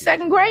sitting in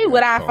 2nd grade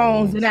with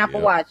iPhones and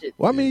Apple Watches.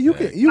 Well, I mean, you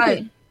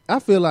can. I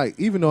feel like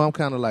even though I'm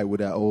kind of like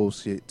with that old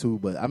shit too,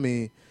 but I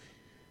mean,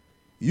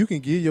 you can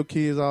give your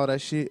kids all that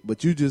shit,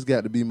 but you just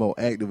got to be more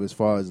active as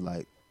far as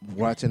like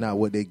watching out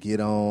what they get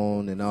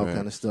on and all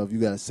kind of stuff. You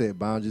got to set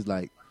boundaries.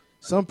 Like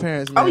some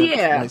parents,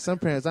 man, like some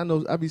parents, I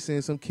know I be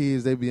seeing some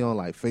kids, they be on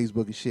like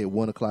Facebook and shit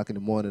 1 o'clock in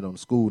the morning on the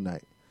school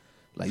night.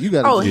 Like you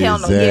got to, hell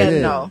no,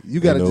 no.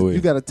 You got to,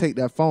 you got to take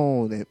that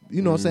phone and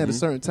you know what I'm saying. At a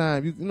certain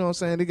time, you know what I'm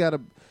saying. They got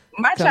to.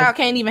 My child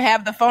can't even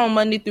have the phone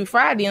Monday through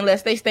Friday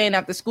unless they staying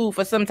after school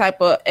for some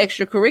type of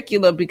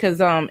extracurricular because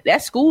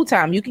that's school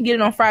time. You can get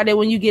it on Friday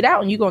when you get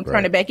out and you're going to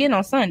turn it back in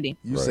on Sunday.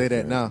 You say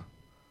that now.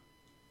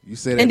 You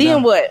say that and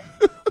then now. what?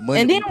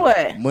 Monday, and then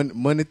what?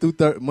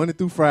 Monday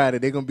through Friday,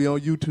 they're going to be on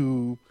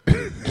YouTube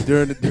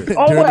during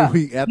the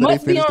week after they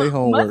finish their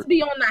homework. Must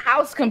be on the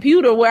house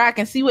computer where I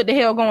can see what the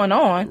hell going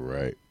on.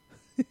 Right.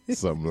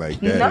 Something like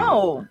that.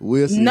 No.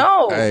 We'll see.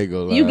 No. I ain't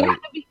gonna lie. You got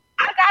to be.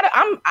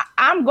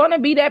 I'm gonna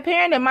be that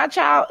parent, and my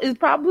child is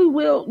probably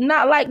will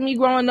not like me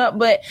growing up,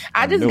 but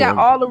I just got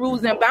all the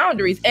rules and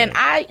boundaries, and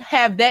I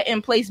have that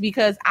in place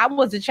because I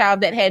was a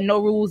child that had no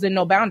rules and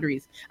no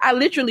boundaries. I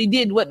literally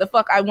did what the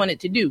fuck I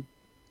wanted to do.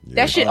 Yeah.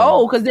 That shit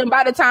old, because then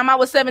by the time I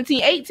was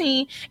 17,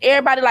 18,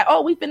 everybody like,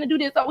 oh, we finna do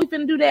this, oh, we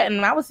finna do that,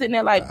 and I was sitting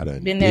there like,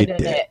 been there,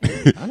 done that.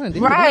 I done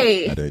did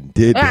right. I done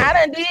did that.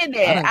 I done did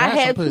that. I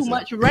had too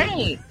much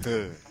rain.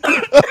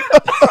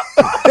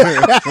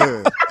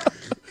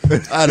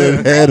 I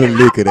done had a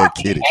lick of that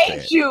kitty. I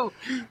hate you,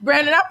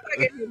 Brandon. I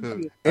fucking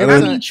hate you. I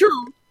mean,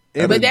 true.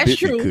 But that's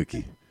true.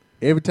 Cookie.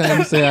 Every time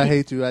you say I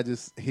hate you, I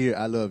just hear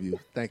I love you.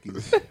 Thank you.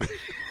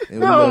 And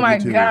we Oh love my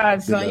you too,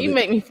 God, son, beloved. you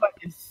make me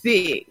fucking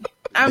sick.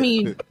 I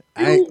mean,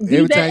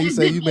 Every time you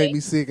say you make me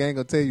sick, I ain't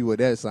gonna tell you what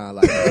that sound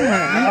like.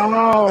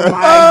 Oh my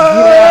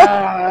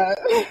God.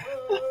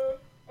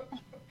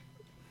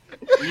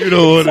 You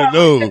don't want to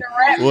know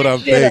what I'm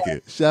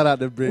thinking. Shout out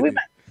to Brittany.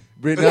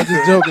 Brittany, I'm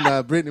just joking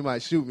now. Brittany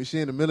might shoot me. She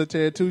in the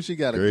military too. She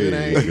got a good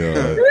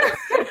aim.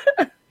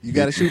 You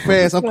got to shoot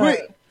fast. I'm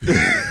quick.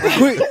 I'm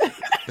quick.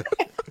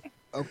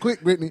 I'm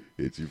quick, Brittany.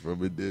 Hit you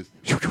from a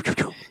distance.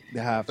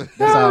 That's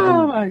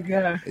how Oh my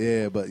God.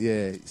 Yeah, but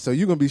yeah. So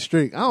you're gonna be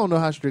strict. I don't know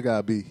how strict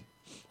I'll be.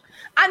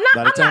 I'm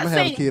By the time not I have a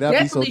saying kid, I'll be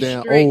so definitely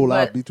damn strict, old,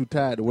 I'll but- be too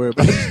tired to worry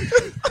about it.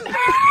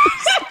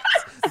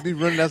 Be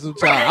running out some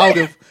child.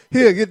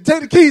 Take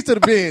the keys to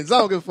the Benz. I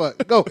don't give a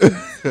fuck. Go.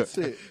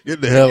 Shit.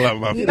 Get the hell out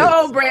of my face.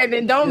 No,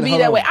 Brandon, don't be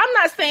hold that on. way. I'm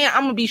not saying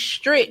I'm gonna be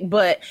strict,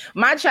 but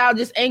my child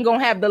just ain't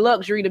gonna have the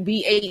luxury to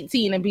be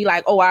 18 and be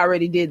like, "Oh, I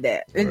already did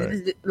that."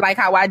 Right. Like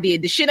how I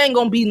did. The shit ain't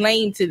gonna be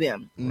lame to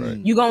them. Right.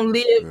 You gonna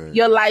live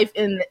your life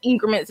in the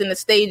increments and the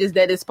stages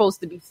that it's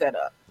supposed to be set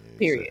up.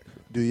 Period.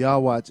 Do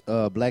y'all watch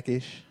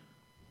Blackish?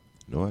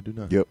 No, I do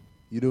not. Yep.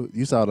 You do.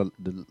 You saw the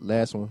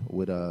last one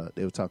with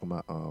they were talking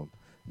about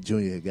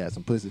Junior had got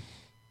some pussy.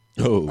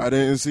 Oh, I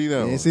didn't see that You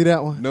one. didn't see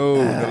that one? No,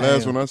 the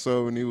last Damn. one I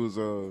saw when he was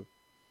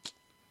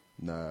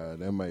nah,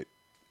 that might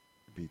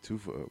be too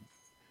far.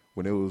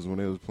 When they was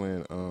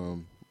playing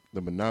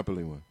the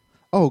Monopoly one.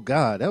 Oh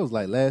God, that was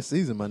like last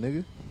season, my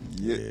nigga.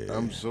 Yeah,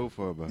 I'm so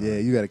far behind. Yeah,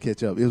 you got to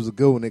catch up. It was a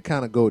good one. It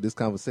kind of go with this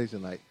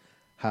conversation, like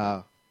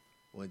how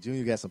when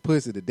Junior got some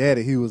pussy, the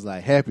daddy he was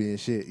like happy and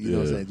shit. You know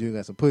what I'm saying? Junior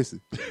got some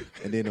pussy,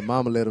 and then the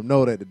mama let him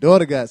know that the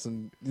daughter got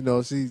some. You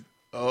know she.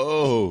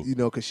 Oh. You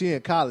know, cause she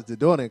in college. The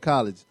daughter in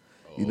college.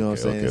 You know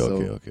what I'm saying?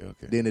 Okay.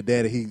 Then the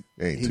daddy he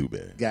Ain't too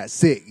bad. got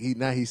sick.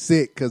 He's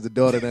sick because the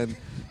daughter done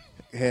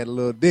had a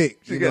little dick.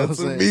 She you know got what I'm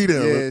some saying? meat in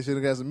her. Yeah, she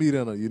done got some meat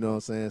in her. You know what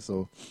I'm saying?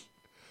 So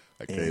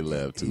I can't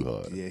laugh too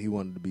hard. Yeah, he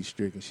wanted to be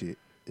strict and shit.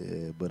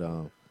 Yeah, but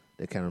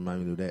that kind of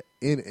reminded me of that.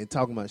 And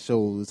talking about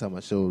shows, let's talk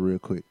about shows real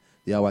quick.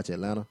 Y'all watch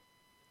Atlanta?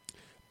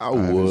 I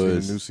haven't seen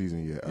the new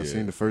season yet. I've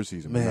seen the first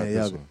season, but not Man,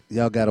 this one.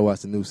 y'all gotta watch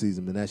the new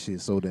season, man. That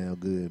shit's so damn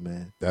good,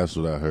 man. That's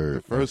what I heard.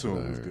 The first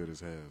one was good as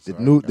hell. So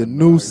The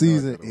new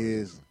season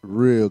is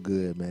real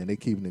good, man. They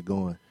keeping it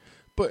going.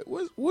 But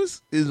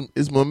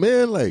is my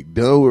man like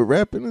done with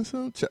rapping or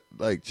something?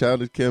 Like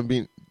Childish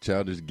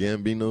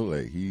Gambino,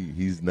 like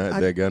he's not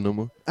that guy no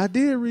more. I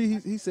did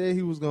read. He said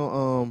he was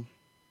gonna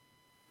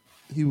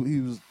he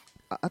was.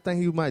 I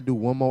think he might do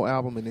one more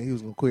album and then he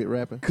was gonna quit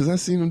rapping. Cause I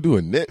seen him do a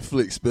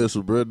Netflix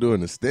special, bro,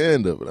 doing a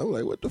stand up, and I'm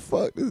like, what the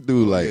fuck? This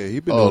dude like he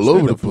been all doing over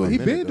the stand-up for a place. He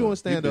minute, been though. doing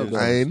stand up.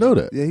 I ain't know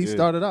that. Yeah, he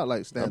started out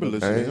like stand I've been up.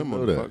 listening I to him ain't on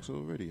know the that. Fox Soul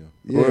Radio.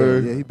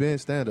 Yeah, he been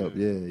stand up.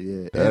 Yeah.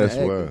 And That's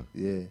acting. wild.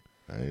 Yeah.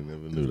 I ain't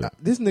never knew that.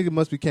 This nigga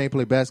must be can't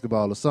play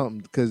basketball or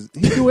something because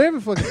he do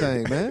every fucking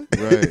thing, man.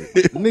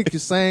 Right. Nick can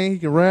sing, he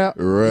can rap,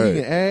 Right.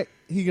 he can act,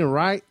 he can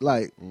write.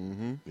 Like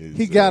Mm-hmm.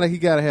 he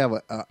gotta have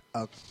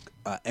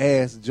a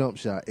ass jump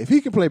shot. If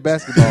he can play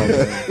basketball,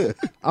 man,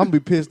 I'm gonna be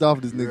pissed off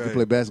if this nigga can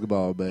play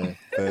basketball, man.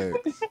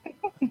 Facts.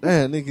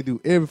 Man, nigga can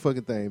do every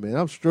fucking thing, man.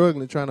 I'm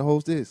struggling trying to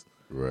host this.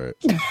 Right.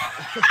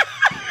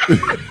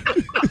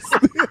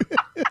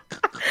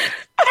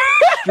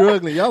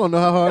 Struggling. Y'all don't know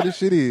how hard this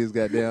shit is,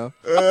 goddamn.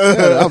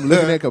 I'm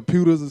looking at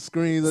computers and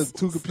screens, there's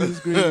 2 computer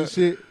screens and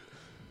shit.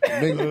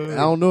 Nigga, I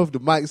don't know if the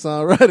mic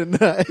sound right or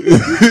not.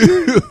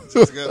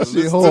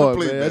 Shit hard,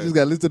 man. I just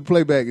got to listen to the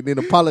playback and then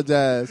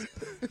apologize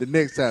the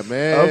next time,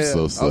 man. I'm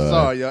so sorry. I'm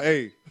sorry, y'all.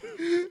 Hey,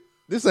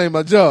 this ain't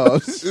my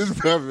job. It's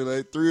probably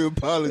like 3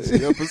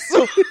 apology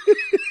episodes.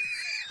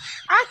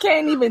 I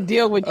can't even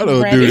deal with you, I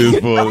don't Brandon. do this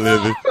for a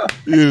living.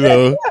 You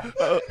know,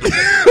 I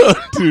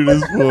don't do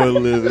this for a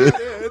living.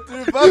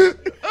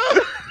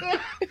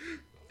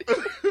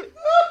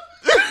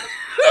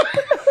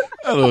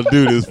 I don't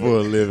do this for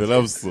a living.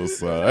 I'm so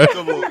sorry.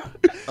 Come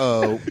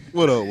on.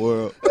 What up,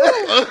 world?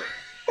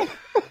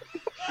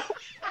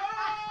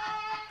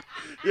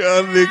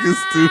 Y'all niggas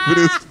stupid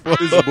as fuck.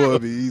 This boy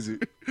be easy.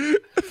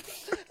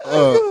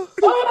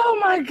 Oh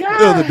my God.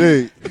 The other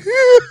day,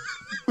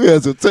 we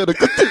had some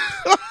technical.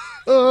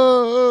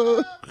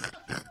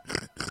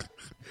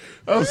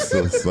 I'm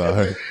so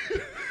sorry.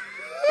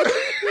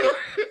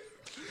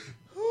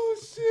 Oh,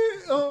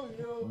 shit. Oh,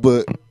 yo.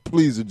 But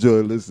please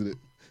enjoy listening.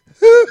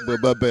 But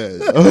my bad.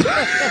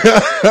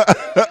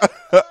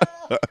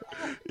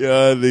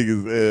 Y'all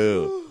niggas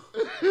hell.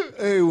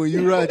 Hey, when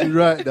you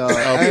right, dog.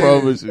 I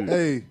promise you.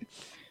 Hey,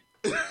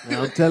 man,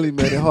 I'm telling you,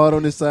 man, it's hard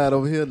on this side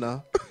over here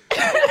now.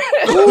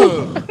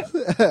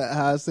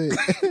 How I say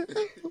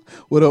it.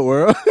 What up,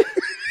 world?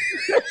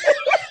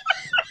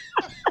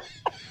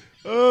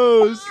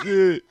 Oh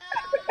shit.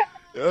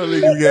 Y'all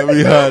niggas got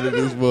me hot in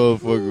this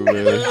motherfucker,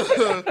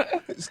 man.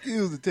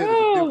 Excuse the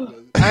technical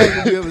difficulty. I ain't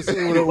gonna be able to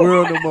say what up,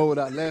 world no more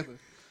without laughing.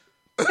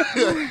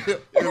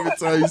 Every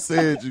time you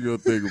say it, you gonna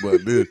think about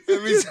this.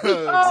 Every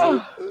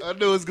time. I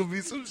know it's going to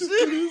be some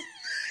shit.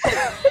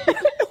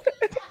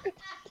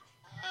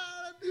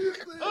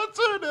 I'm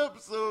turn the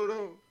episode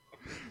on.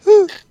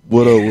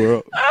 What up,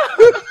 world?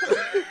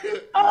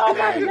 Oh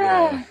my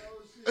God.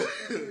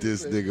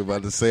 This nigga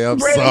about to say I'm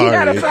Brandon, sorry. you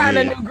gotta find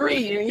a again. new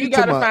greeting. You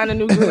gotta find a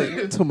new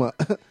greeting.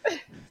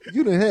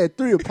 You done had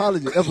 3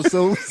 apology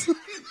episodes.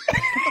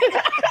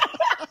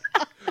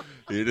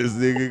 Here this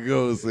nigga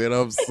goes saying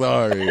I'm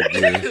sorry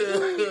again.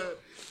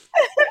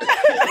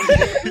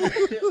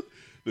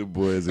 The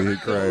boys in here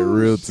crying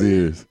real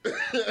tears.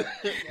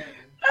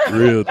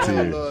 Real Oh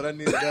tears. Lord, I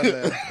needed that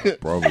laugh. I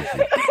promise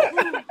you.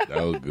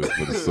 That was good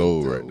for the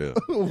soul right there.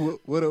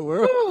 What up,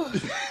 world?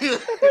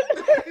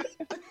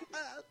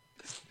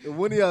 If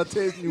one of y'all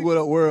text me what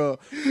up, world,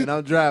 and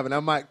I'm driving,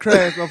 I might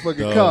crash my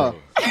fucking car.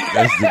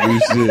 That's the new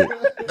shit.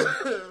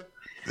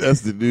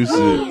 That's the new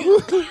shit.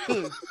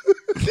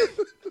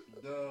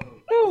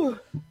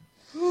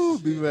 Ooh,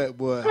 be back,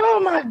 boy. Oh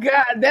my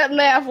God, that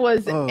laugh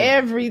was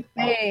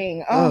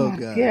everything. Oh, my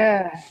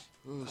God.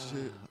 Oh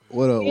shit.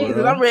 What up, Jesus,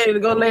 world? I'm ready to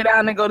go lay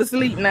down and go to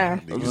sleep now.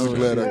 I'm just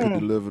glad I could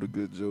deliver a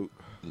good joke.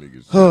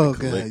 Niggas Oh trying to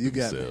God, collect you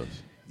got me.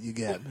 themselves. You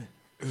got me.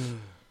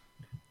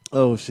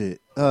 Oh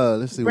shit.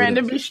 Let's see.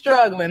 Brandon what be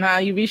struggling, huh?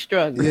 You be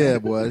struggling. Yeah,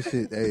 boy. This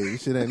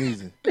shit ain't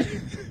easy.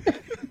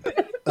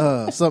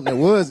 Something that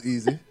was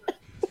easy.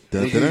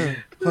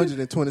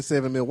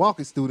 127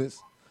 Milwaukee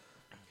students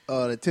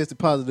that tested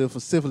positive for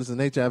syphilis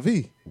and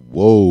HIV.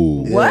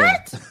 Whoa.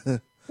 What?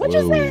 What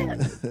you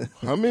said?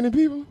 How many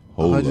people?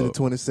 Hold up.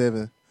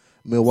 127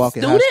 Milwaukee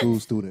Students? high school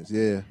students.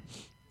 Yeah.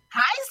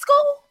 High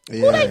school?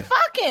 Yeah. Who they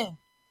fucking?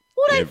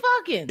 Who they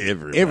fucking?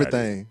 Everybody.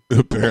 Everything.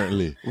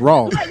 Apparently.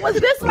 Raw. Like, was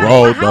this like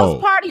Raw a house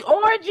dog. party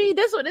orgy?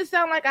 This would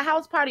sound like a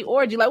house party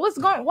orgy. Like, what's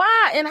going?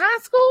 Why in high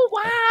school?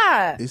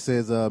 Why? It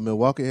says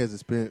Milwaukee has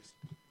experienced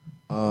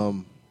a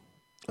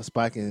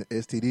spike in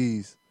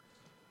STDs.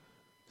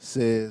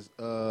 Says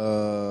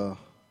the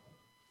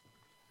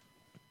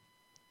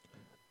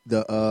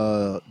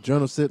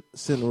Journal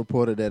Sentinel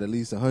reported that at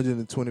least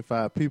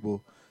 125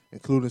 people,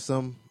 including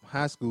some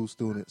high school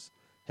students,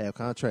 have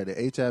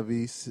contracted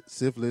HIV,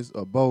 syphilis,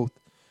 or both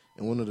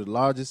in one of the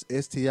largest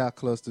STI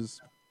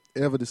clusters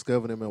ever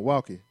discovered in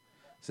Milwaukee.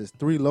 Says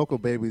 3 local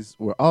babies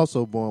were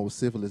also born with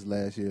syphilis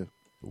last year.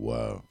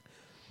 Wow.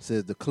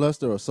 Says the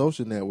cluster or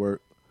social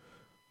network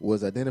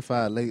was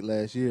identified late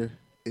last year.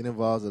 It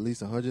involves at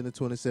least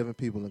 127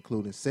 people,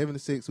 including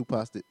 76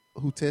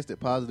 who tested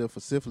positive for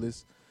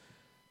syphilis,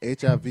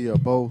 HIV, or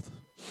both,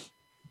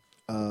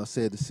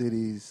 said the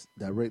city's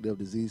director of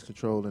disease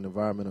control and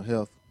environmental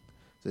health.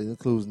 So it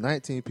includes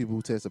 19 people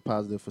who tested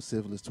positive for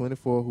syphilis,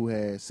 24 who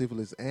had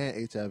syphilis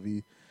and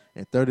HIV,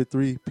 and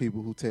 33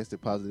 people who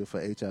tested positive for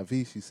HIV,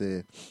 she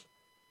said.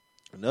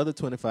 Another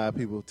 25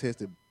 people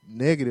tested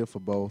negative for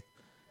both,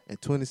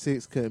 and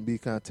 26 couldn't be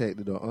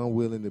contacted or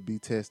unwilling to be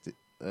tested.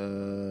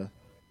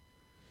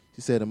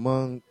 She said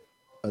among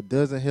a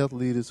dozen health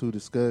leaders who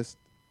discussed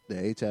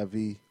the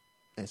HIV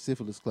and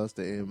syphilis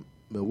cluster in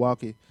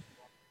Milwaukee,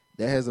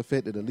 that has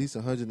affected at least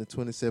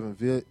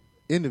 127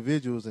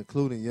 individuals,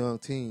 including young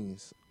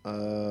teens.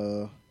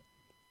 Let's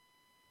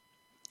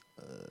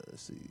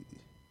see.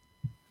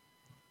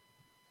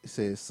 It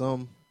says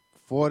some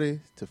 40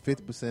 to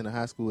 50% of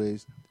high school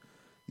age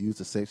youth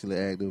are sexually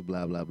active,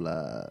 blah, blah,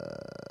 blah.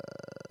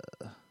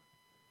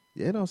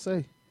 Yeah, it don't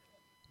say.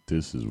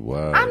 This is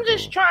wild. I'm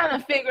just trying to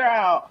figure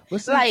out,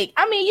 What's like,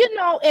 I mean, you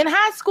know, in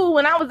high school,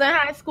 when I was in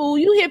high school,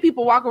 you hear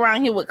people walk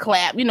around here with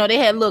clap. You know, they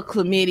had little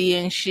chlamydia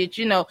and shit.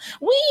 You know,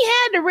 we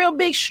had the real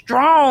big,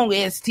 strong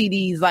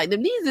STDs. Like,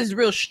 these is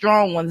real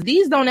strong ones.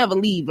 These don't ever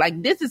leave.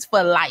 Like, this is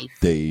for life.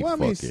 They Well, I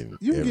mean, fucking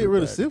you can get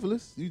rid of everybody.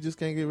 syphilis. You just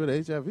can't get rid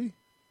of HIV.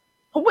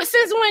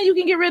 Since when you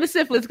can get rid of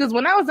syphilis? Because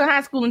when I was in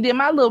high school and did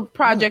my little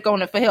project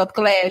on it for health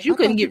class, you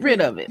couldn't get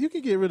rid of it. You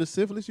can get rid of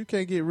syphilis. You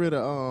can't get rid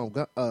of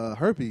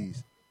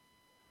herpes.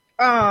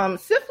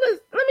 Syphilis.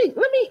 Let me.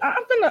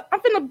 I'm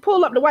finna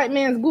pull up the white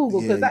man's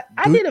Google because Yeah,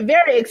 I did a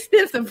very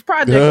extensive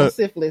project on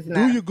syphilis.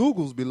 Now, Do your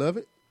Googles,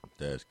 beloved.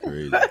 That's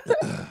crazy.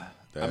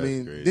 I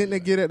mean, didn't they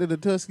get after the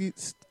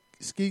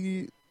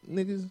Tuskegee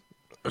niggas?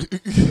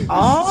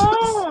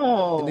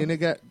 oh, And then they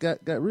got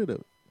rid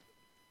of it.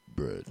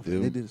 Bruh, They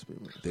did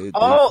experiment. they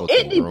Oh,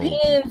 it fucking grown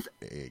depends.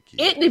 people and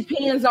kids. It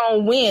depends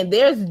on when.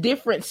 There's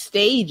different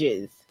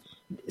stages.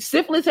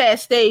 Syphilis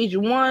has stage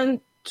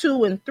 1,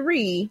 2, and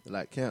 3,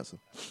 Like cancer.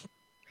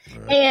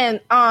 and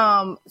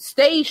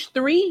stage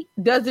 3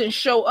 doesn't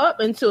show up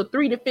until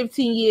 3 to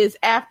 15 years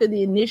after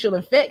the initial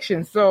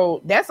infection.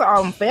 So that's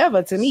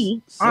forever to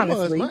me, Some of us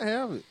honestly. might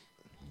have it.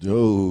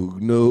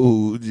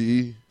 No,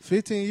 G.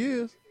 15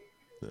 years.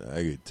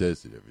 I get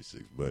tested every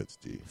 6 months,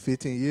 G.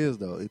 15 years,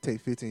 though. It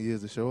takes 15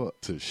 years to show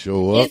up. To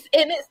show up.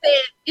 And it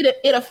said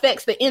it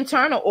affects the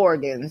internal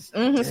organs.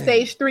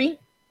 Stage 3.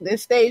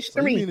 This stage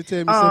So 3. you mean to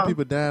tell me some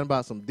people dying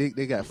about some dick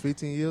they got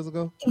 15 years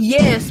ago?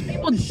 Yes,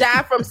 people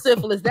die from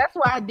syphilis. That's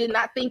why I did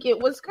not think it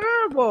was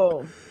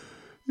curable.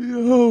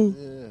 Yo.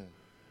 Yeah.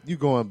 You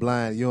going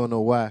blind. You don't know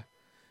why.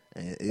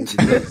 And it's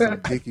because of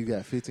some dick you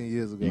got 15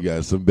 years ago. You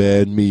got some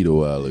bad meat a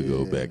while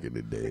ago back in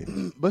the day.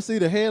 But see,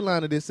 the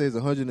headline of this says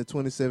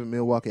 127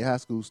 Milwaukee high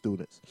school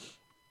students.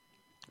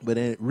 But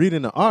in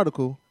reading the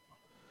article,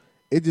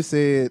 It just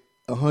said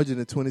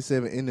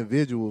 127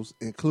 individuals,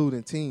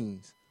 including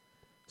teens.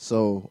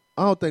 So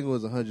I don't think it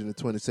was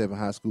 127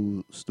 high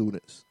school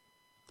students.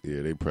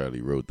 Yeah, they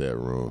probably wrote that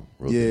wrong.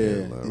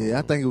 Yeah.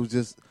 I think it was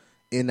just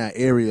in that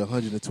area,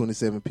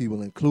 127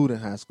 people, including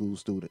high school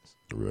students.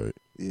 Right.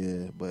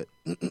 Yeah, but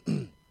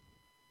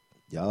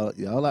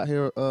y'all out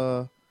here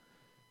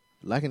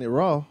liking it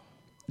raw.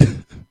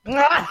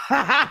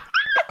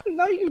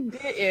 No, you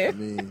didn't. I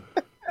mean,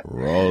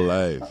 raw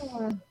life.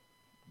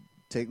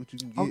 Take what you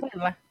can get. Okay,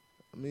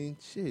 I mean,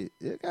 shit.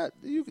 If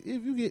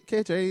you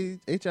catch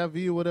HIV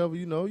or whatever,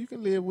 you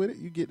can live with it.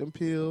 You get them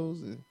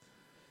pills and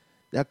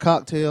that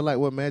cocktail, like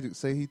what Magic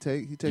say he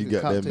take. He take You a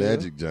got cocktail. that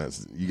Magic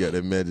Johnson. You got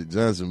that Magic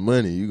Johnson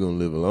money. You gonna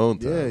live a long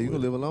time. Yeah, you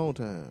with gonna it. live a long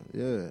time.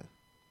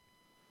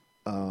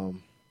 Yeah.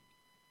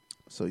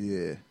 So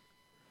yeah.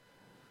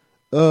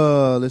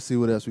 Let's see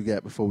what else we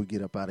got before we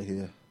get up out of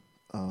here.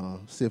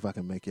 See if I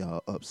can make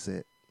y'all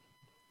upset.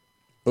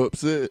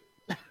 Upset.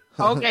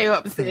 Okay,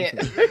 upset.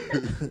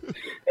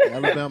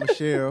 Alabama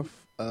sheriff,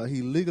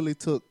 he legally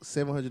took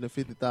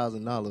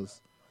 $750,000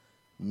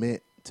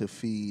 meant to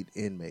feed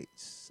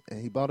inmates,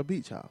 and he bought a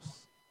beach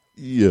house.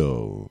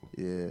 Yo.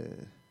 Yeah.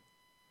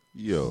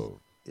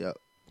 Yep.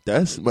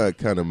 That's my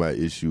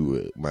issue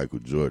with Michael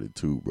Jordan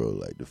too, bro.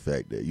 Like the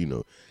fact that he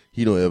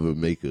don't ever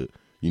make a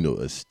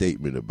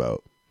statement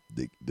about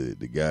the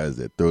guys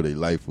that throw their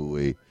life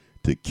away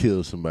to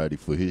kill somebody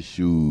for his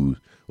shoes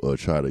or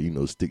try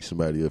to stick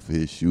somebody up for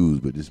his shoes.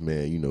 But this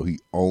man, he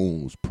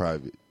owns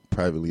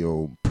privately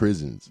owned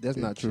prisons. That's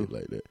not true.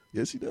 Like that.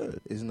 Yes, he does.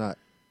 It's not.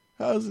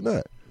 How is it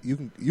not?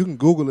 You can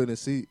Google it and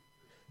see.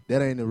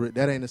 That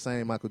ain't the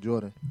same Michael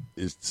Jordan.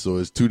 It's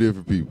two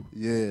different people.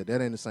 Yeah,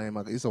 that ain't the same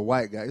Michael. It's a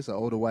white guy. It's an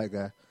older white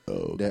guy.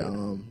 Oh, okay.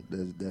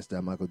 That's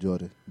that Michael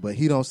Jordan. But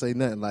he don't say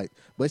nothing like.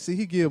 But see,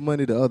 he give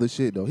money to other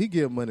shit though. He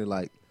give money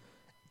like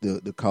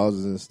the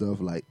causes and stuff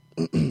like.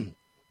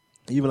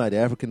 Even like the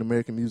African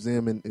American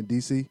Museum in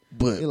DC,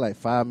 but he like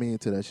 $5 million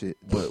to that shit.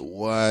 But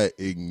why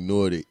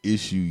ignore the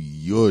issue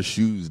your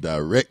shoes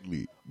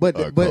directly are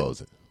but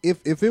causing?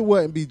 If it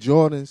wouldn't be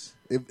Jordans,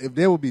 if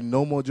there would be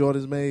no more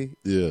Jordans made,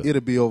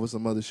 it'd be over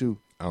some other shoe.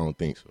 I don't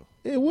think so.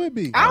 It would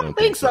be. I don't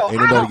think so. Ain't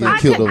nobody getting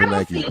killed over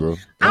Nike, bro.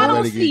 I don't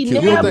Nobody see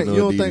getting killed over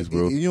no Adidas,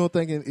 bro. You don't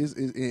think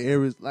in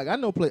areas like I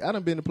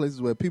done been to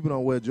places where people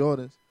don't wear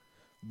Jordans,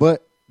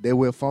 but they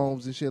wear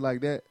foams and shit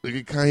like that. Look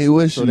at Kanye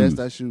West so shoes. That's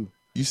that shoe.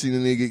 You seen a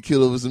nigga get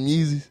killed over some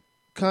Yeezys?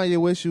 Kanye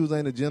West shoes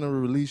ain't a general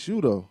release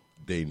shoe though.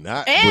 They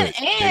not. And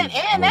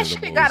that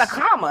shit got a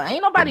comma.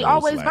 Ain't nobody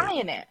always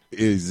buying that.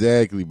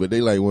 Exactly, but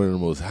they like one of the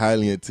most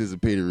highly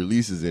anticipated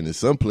releases, and in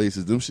some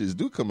places, them shits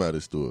do come out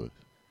of stores.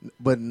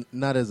 But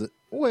not as a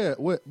where.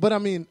 But I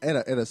mean,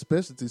 at a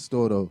specialty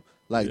store though,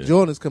 like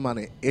Jordans come out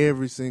in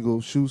every single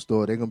shoe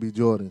store. They're gonna be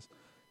Jordans.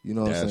 You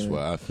know what I'm saying? That's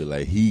why I feel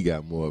like he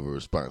got more of a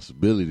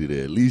responsibility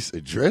to at least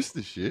address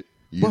the shit.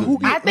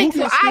 I think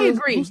so. I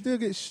agree. Who still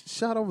get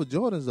shot over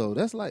Jordans though?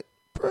 That's like,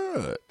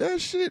 bruh, that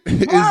shit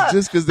is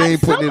just because they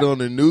ain't putting it on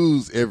the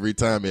news every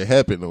time it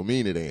happened don't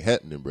mean it ain't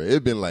happening, bro.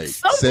 It been like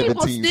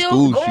 17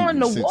 school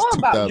shootings since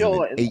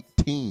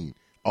 2018.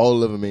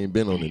 All of them ain't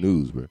been on the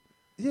news, bro.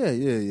 Yeah.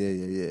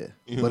 You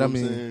know But what I I'm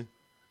mean, saying?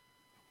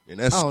 And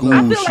that's school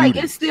I feel like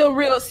shooting. it's still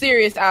real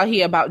serious out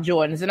here about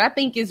Jordans, and I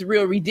think it's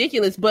real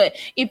ridiculous. But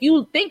if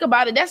you think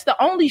about it, that's the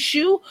only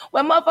shoe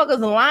where motherfuckers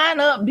line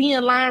up,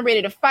 being line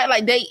ready to fight.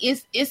 Like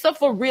it's a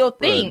for real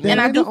thing, and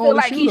I do feel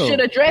like he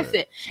should address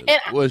it. And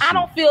I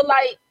don't feel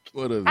like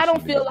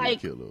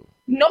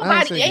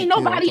ain't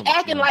nobody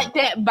acting like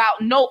that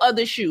about no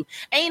other shoe.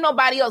 Ain't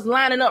nobody else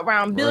lining up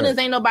around buildings.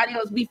 Ain't nobody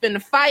else be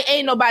finna fight.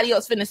 Ain't nobody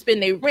else finna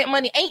spend their rent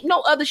money. Ain't no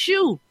other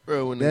shoe.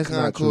 Bro, when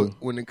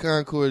the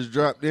Concords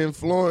dropped in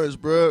Florence,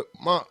 bro,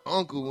 my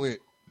uncle went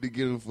to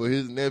get him for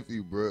his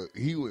nephew, bro.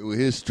 He went with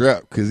his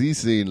strap because he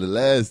seen the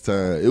last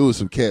time it was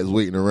some cats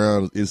waiting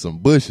around in some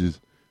bushes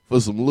for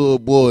some little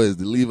boys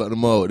to leave out the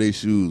mall with their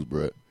shoes,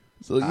 bro.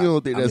 So you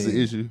don't think that's an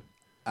issue?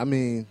 I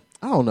mean,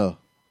 I don't know.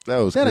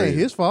 That crazy. Ain't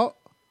his fault.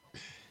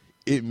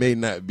 It may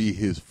not be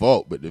his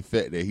fault, but the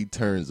fact that he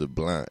turns a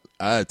blind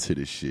eye to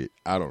the shit,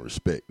 I don't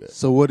respect that.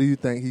 So what do you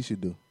think he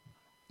should do?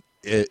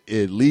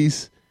 At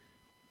least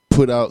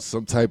put out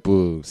some type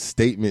of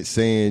statement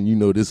saying,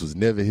 this was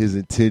never his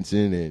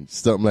intention and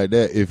something like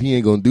that. If he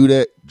ain't gonna do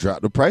that,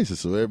 drop the prices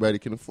so everybody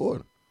can afford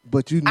them.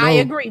 But I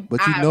agree.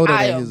 But you know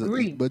that ain't his.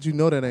 But you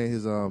know that ain't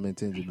his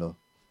intention though.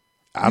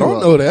 I don't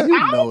know that. I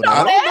don't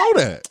know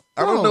that.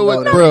 I don't know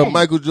what, bro.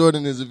 Michael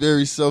Jordan is a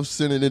very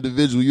self-centered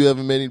individual. You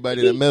ever met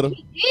anybody that met him?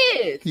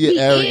 He an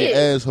arrogant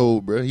asshole,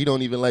 bro. He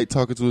don't even like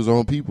talking to his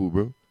own people,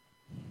 bro.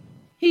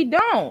 He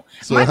don't.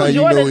 So Michael how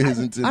Jordan, you know his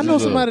intentions? I know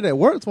somebody that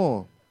worked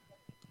for him.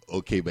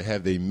 Okay, but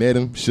have they met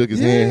him? Shook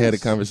his hand, had a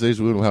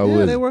conversation with him? How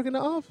was he? They work in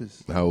the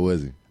office. How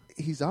was he?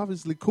 He's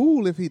obviously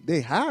cool if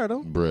they hired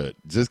him. Bruh,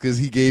 just because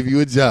he gave you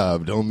a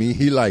job don't mean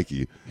he like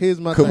you. Here's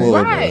my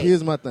thing.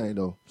 Here's my thing,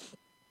 though.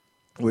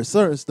 With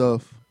certain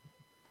stuff,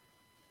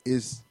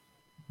 it's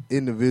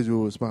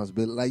individual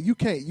responsibility. Like you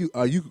can't.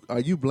 Are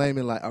you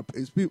blaming like?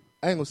 Is people,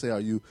 I ain't gonna say are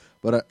you,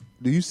 but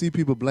do you see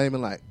people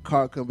blaming like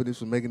car companies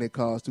for making their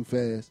cars too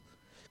fast?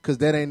 Because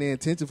that ain't the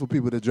intention for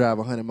people to drive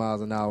 100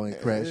 miles an hour and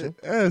crashing.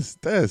 That's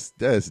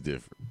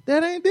different.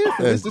 That ain't different.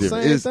 That's It's the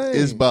different. same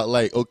thing. It's about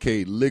like,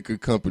 okay, liquor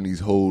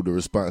companies hold the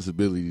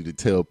responsibility to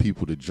tell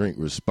people to drink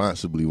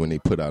responsibly when they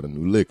put out a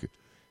new liquor.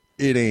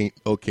 It ain't,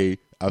 okay,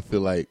 I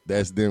feel like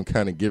that's them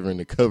kind of giving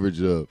the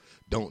coverage of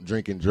don't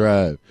drink and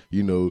drive.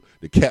 You know,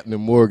 the Captain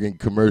Morgan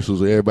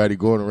commercials where everybody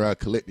going around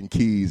collecting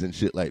keys and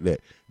shit like that.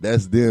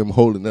 That's them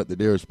holding up to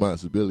their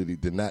responsibility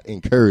to not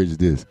encourage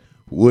this.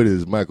 What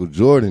is Michael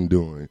Jordan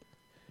doing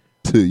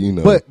to, you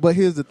know? But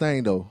here's the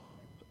thing, though.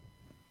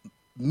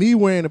 Me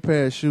wearing a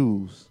pair of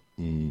shoes,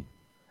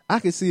 I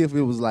could see if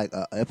it was like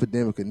an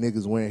epidemic of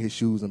niggas wearing his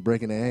shoes and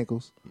breaking their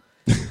ankles.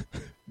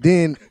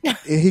 Then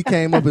he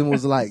came up and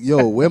was like,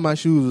 yo, wear my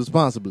shoes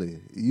responsibly.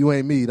 You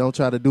ain't me. Don't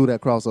try to do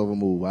that crossover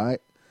move, all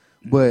right?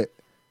 But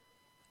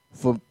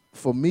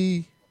for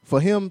me, for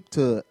him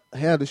to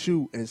have the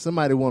shoe and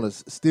somebody want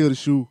to steal the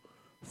shoe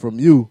from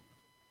you,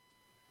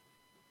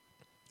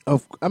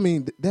 I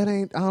mean, that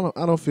ain't. I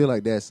don't feel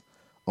like that's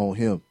on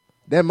him.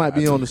 That might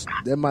be on the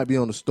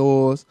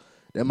stores.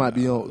 That might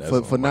be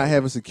on for not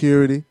having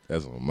security.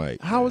 That's on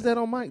Mike. How is that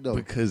on Mike though?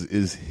 Because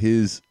it's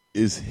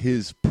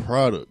his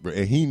product, bro.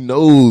 And he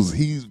knows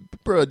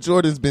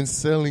Jordan's been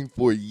selling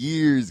for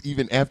years,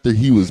 even after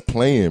he was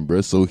playing,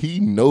 bro. So he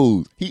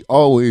knows, he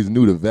always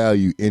knew the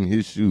value in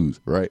his shoes,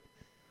 right?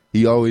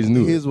 He always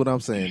knew. Here's what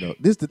I'm saying though.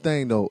 This the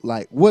thing though.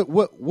 Like, what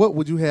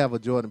would you have a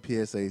Jordan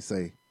PSA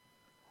say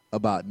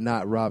about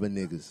not robbing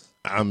niggas?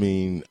 I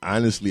mean,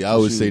 honestly, I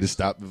would say to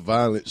stop the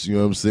violence. You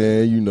know what I'm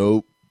saying? You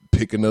know,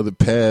 pick another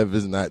path.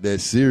 It's not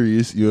that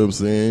serious. You know what I'm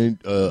saying?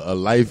 A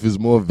life is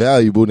more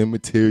valuable than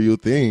material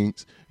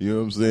things. You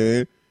know what I'm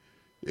saying?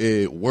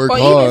 Work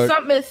hard.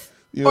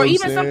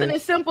 Even something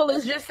as simple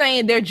as just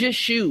saying they're just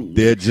shoes.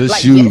 They're just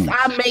like, shoes. Yes,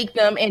 I make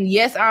them, and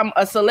yes, I'm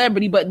a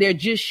celebrity, but they're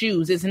just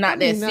shoes. It's not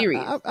that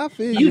serious. I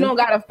feel you don't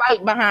gotta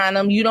fight behind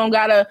them. You don't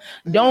gotta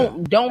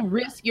don't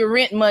risk your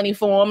rent money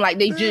for them. Like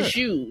they just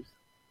shoes.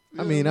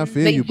 I mean, I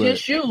feel they you, but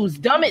just shoes.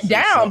 Dumb it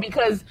down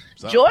because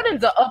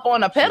Jordans are up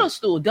on a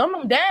pedestal. Dumb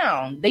them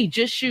down. They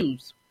just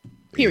shoes.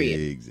 Period.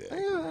 Exactly.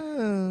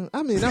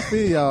 I mean, I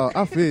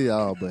feel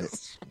y'all,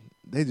 but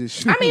they just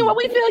shoes. I mean, well,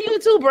 we feel you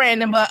too,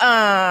 Brandon. But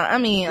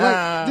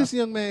like, this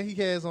young man, he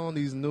has on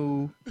these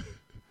new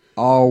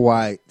all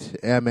white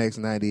Air Max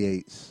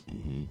 98s,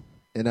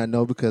 and I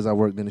know because I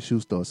worked in the shoe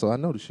store, so I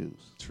know the shoes.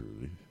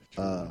 Truly.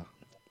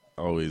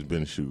 Always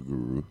been a shoe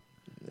guru.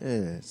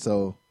 Yeah,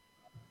 so.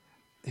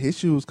 His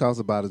shoes cost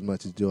about as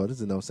much as Jordans,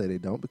 and don't say they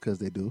don't because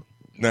they do.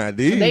 Nah,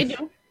 these. They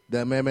do. The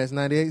Air Max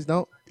 98s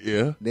don't?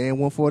 Yeah. They ain't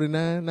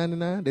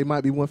 $149.99. They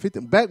might be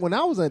 $150. Back when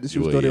I was at the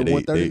shoe store, they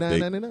were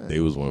 $139.99. They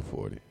was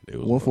 $140. They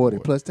was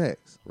 $140 plus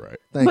tax. Right.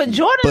 But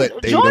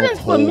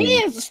Jordans for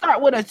men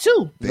start with a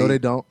 2. No, they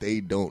don't. They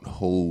don't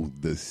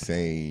hold the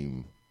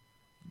same.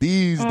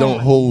 These don't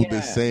hold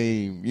the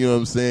same. You know what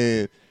I'm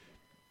saying?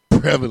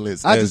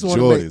 Prevalence as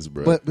Jordans,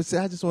 bro. But see,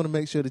 I just want to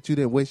make sure that you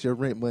didn't waste your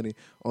rent money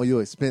on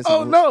your expensive.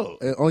 Oh no,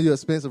 on your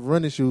expensive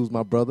running shoes,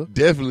 my brother.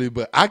 Definitely,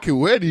 but I can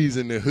wear these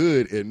in the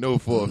hood and know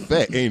for a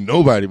fact ain't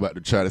nobody about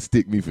to try to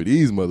stick me for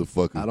these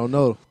motherfuckers. I don't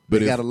know, but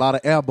they got a lot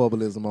of air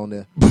bubbleism on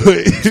there.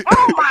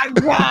 Oh my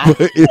god!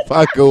 But if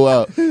I go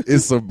out,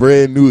 it's some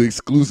brand new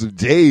exclusive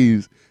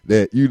J's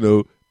that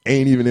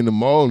ain't even in the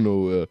mall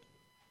nowhere,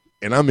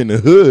 and I'm in the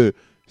hood.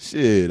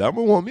 Shit, I'm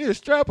gonna want me a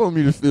strap on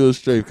me to feel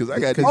straight because I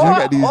got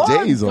these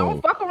J's on.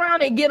 Don't fuck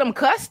around and get them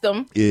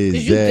custom. Exactly.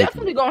 You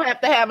definitely gonna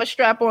have to have a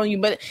strap on you,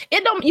 but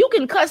it don't. You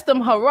can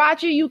custom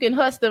Huarache, you can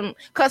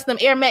custom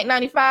Air Max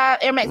 95,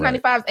 Air Max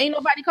 95s. Ain't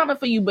nobody coming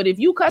for you, but if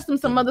you custom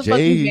some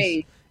motherfucking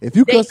J's, if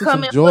you custom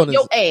some Jordans, for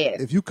your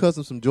ass. If you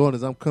custom some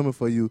Jordans, I'm coming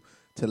for you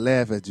to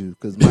laugh at you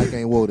because Mike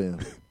ain't wore them.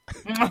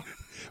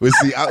 But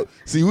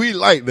see, we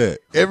like that.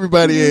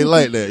 Everybody ain't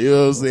like that. You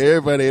know what I'm saying?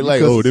 Everybody ain't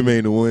like, them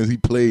ain't the ones he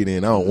played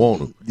in. I don't want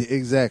them. Yeah,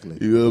 exactly.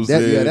 You know what I'm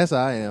saying? Yeah, that's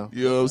how I am.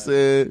 You know what I'm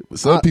saying? But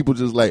some people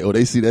just like,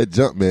 they see that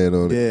jump man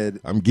on it. Yeah,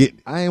 I'm getting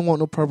it. I ain't want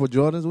no purple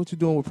Jordans. What you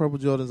doing with purple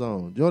Jordans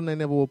on? Jordan ain't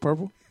never wore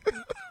purple.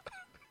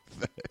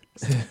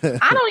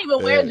 I don't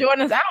even wear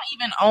Jordans. I don't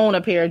even own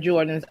a pair of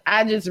Jordans.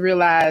 I just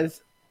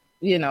realized,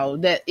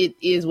 that it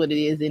is what it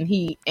is, and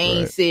he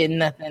ain't said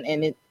nothing,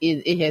 and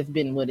it has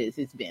been what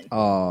it's been.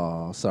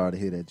 Oh, sorry to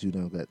hear that. You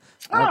don't got.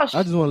 I just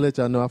want to let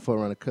y'all know I fuck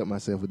around and cut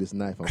myself with this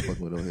knife I'm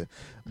fucking with over here.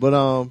 But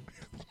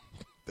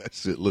that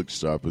shit looks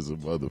sharp as a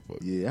motherfucker.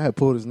 Yeah, I had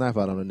pulled this knife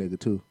out on a nigga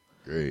too.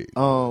 Great.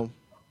 I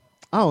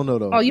don't know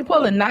though. Oh, you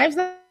pulling knives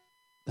out?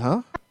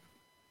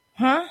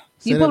 Huh?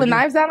 You pulling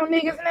knives out on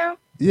niggas now?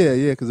 Yeah,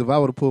 because if I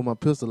would have pulled my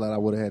pistol out, I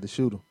would have had to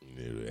shoot him.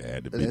 It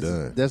had to be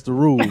done. That's the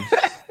rules.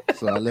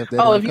 So I left that.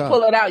 Oh, if you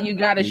pull it out, you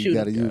gotta shoot. You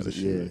gotta use it.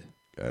 Yeah.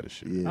 Gotta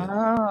shoot. Yeah.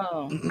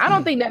 Oh, I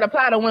don't think that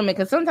apply to women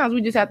because sometimes we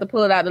just have to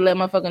pull it out to let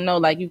motherfucker know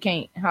like you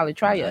can't hardly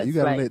try us. You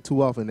gotta like, let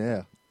two off in the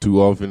air. Two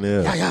off in the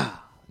air. Yeah.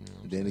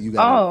 Then you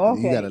got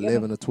okay, you got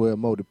 11 or 12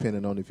 more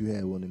depending on if you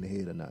had one in the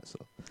head or not. So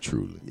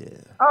Truly. yeah.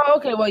 Oh,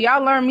 okay. Well,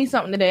 y'all learned me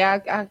something today.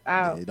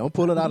 Yeah, don't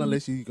pull it out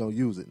unless you gonna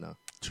use it now.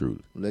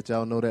 Truly. Let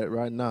y'all know that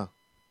right now.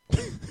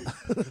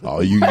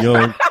 All you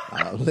young,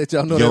 I'll let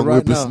y'all know young that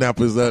right now.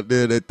 whippersnappers out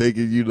there that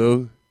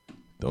thinking,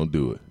 don't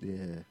do it.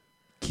 Yeah.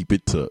 Keep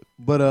it tucked.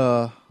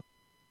 But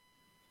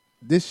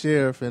this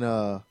sheriff in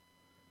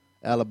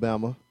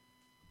Alabama,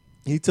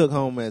 he took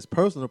home as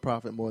personal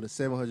profit more than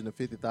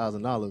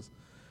 $750,000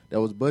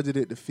 that was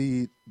budgeted to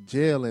feed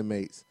jail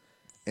inmates,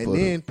 and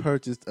then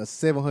purchased a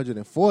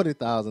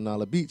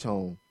 $740,000 beach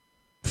home.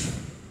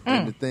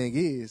 And the thing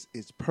is,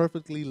 it's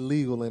perfectly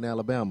legal in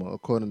Alabama,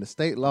 according to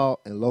state law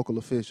and local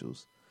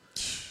officials.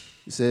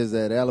 It says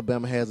that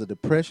Alabama has a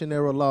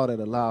Depression-era law that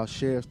allows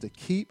sheriffs to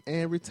keep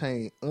and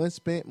retain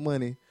unspent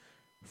money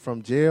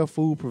from jail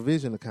food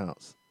provision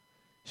accounts.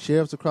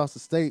 Sheriffs across the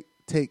state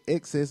take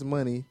excess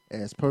money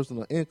as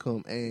personal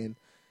income and,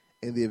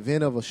 in the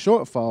event of a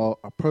shortfall,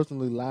 are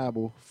personally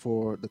liable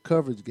for the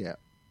covering the gap.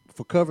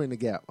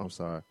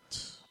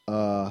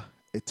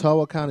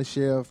 Etowah County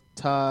Sheriff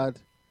Todd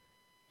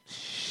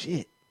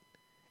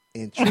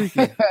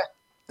Intrigue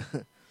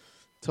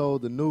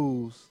told the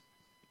news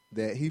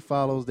that he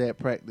follows that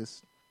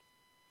practice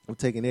of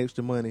taking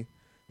extra money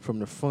from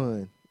the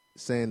fund,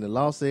 saying the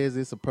law says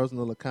it's a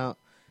personal account,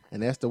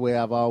 and that's the way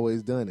I've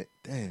always done it.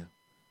 Damn.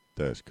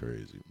 That's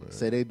crazy, man.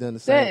 Say they've done the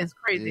same. That is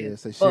crazy. Yeah,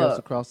 say sheriffs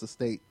across the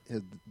state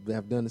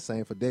have done the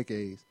same for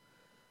decades.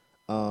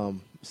 But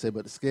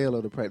the scale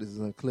of the practice is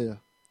unclear.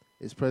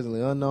 It's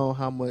presently unknown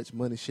how much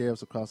money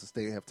sheriffs across the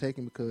state have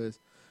taken because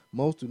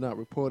most do not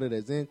report it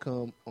as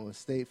income on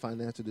state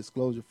financial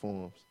disclosure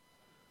forms.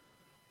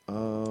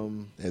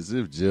 As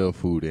if jail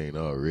food ain't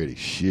already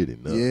shit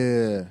enough.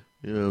 Yeah.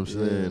 You know what I'm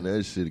saying?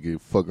 That shit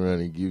get fuck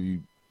around and give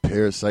you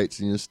parasites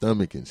in your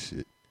stomach and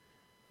shit.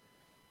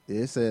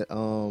 Yeah, it said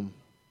the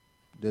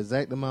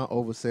exact amount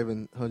over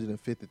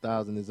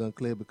 $750,000 is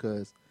unclear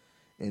because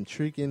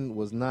Intriguing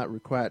was not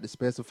required to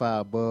specify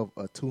above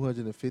a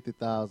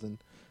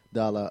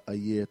 $250,000 a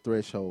year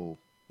threshold.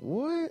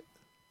 What?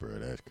 Bro,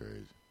 that's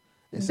crazy.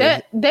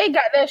 They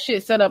got that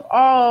shit set up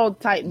all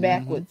tight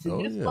backwards.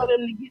 Oh, Just yeah. for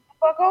them to get the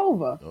fuck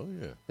over. Oh,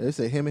 yeah. They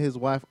say him and his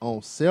wife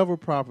own several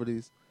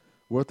properties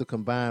worth a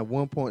combined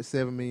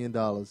 $1.7 million,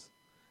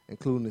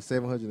 including the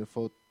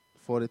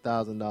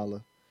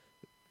 $740,000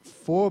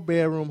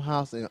 four-bedroom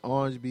house in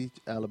Orange Beach,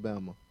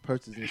 Alabama,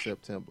 purchased in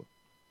September.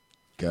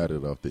 Got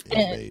it off the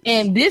inmates.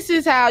 And this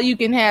is how you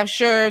can have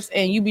sheriffs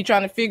and you be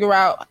trying to figure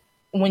out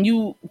when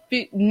you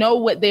know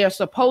what they are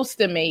supposed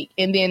to make,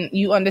 and then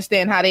you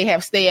understand how they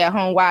have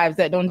stay-at-home wives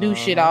that don't do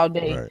shit all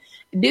day. Right.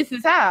 This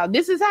is how,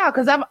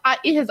 because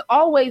it has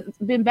always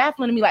been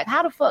baffling to me. Like,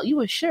 how the fuck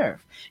you a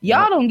sheriff?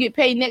 Y'all don't get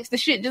paid next to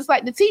shit just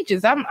like the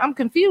teachers. I'm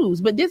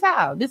confused. But this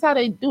how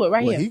they do it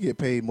right here. He get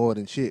paid more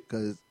than shit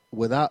because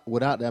without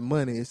that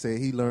money, it said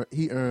he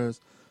earns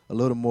a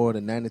little more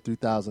than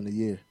 $93,000 a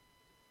year.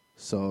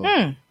 So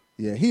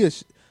yeah, he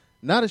is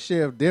not a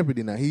sheriff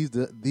deputy now. He's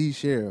the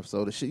sheriff.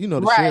 So the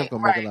sheriff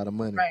gonna make a lot of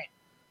money. Right.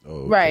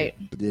 Oh, okay. Right.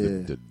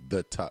 The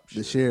top sheriff.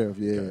 The sheriff,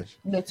 yeah. Gotcha.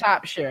 The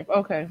top sheriff.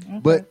 Okay.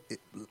 But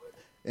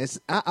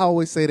I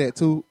always say that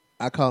too.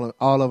 I call them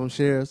all of them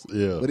sheriffs.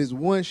 Yeah. But it's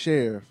one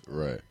sheriff.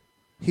 Right.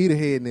 He the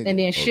head nigga. And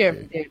then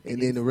sheriff.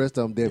 And then the rest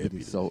of them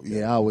deputies. So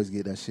yeah, I always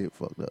get that shit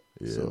fucked up.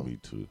 Yeah, so, me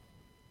too.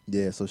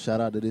 Yeah, so shout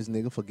out to this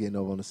nigga for getting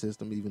over on the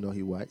system, even though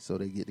he white, so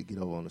they get to get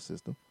over on the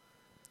system.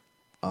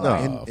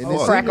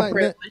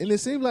 It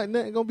seems like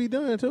nothing gonna be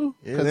done too.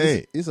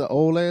 It It's an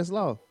old ass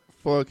law.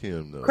 Fuck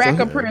him though.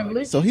 Cracker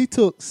privilege. So he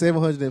took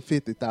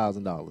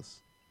 $750,000,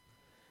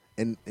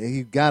 and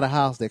he got a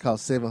house that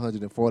cost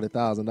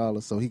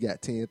 $740,000. So he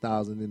got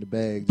 $10,000 in the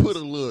bag. Put a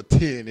little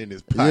 10 in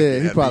his pocket. Yeah,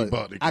 he after probably.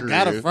 bought the I crib.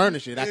 gotta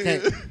furnish it.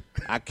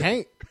 I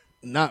can't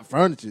not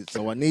furnish it.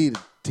 So I need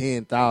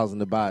 $10,000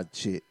 to buy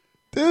shit.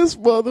 This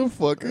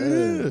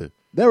motherfucker. Yeah.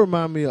 That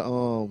remind me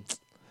of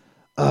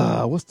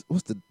what's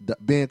the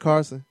Ben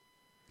Carson?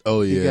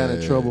 Oh yeah, he got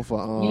in trouble for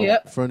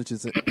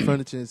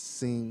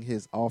furnishing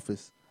his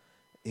office.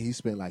 And he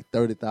spent like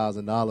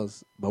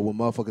 $30,000, but when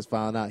motherfuckers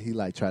found out, he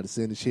like tried to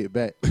send the shit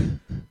back.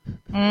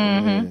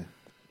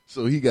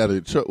 So he got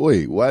in trouble.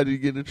 Wait, why did he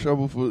get in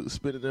trouble for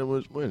spending that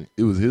much money?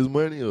 It was his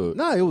money, or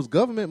No, it was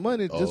government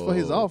money just for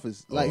his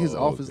office, like his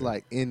office, okay.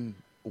 like in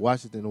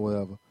Washington or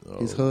whatever.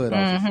 His Oh. HUD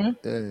office.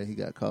 Yeah, he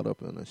got caught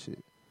up in that shit.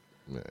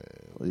 man?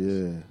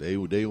 Yeah,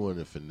 They want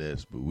to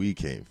finesse, but we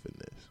can't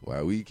finesse.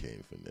 Why we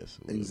can't finesse?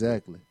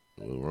 exactly.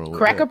 What's wrong with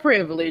Cracker that?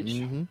 privilege.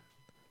 Mm-hmm.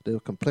 The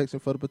complexion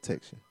for the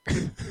protection.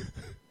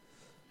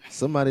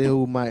 Somebody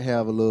who might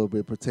have a little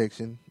bit of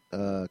protection,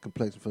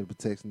 complexion for the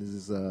protection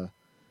is this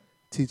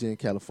teacher in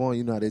California.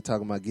 You know how they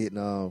talking about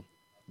getting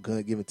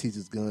giving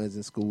teachers guns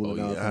in school. Oh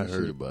and all yeah, I kind of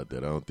heard shit. about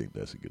that. I don't think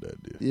that's a good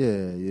idea.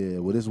 Yeah.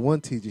 Well, this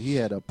one teacher, he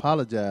had to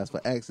apologize for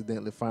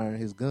accidentally firing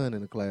his gun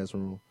in the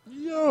classroom.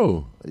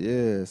 Yo,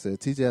 Yeah, said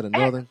teacher at a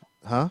northern,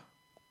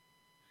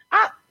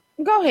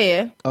 Go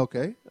ahead.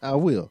 Okay, I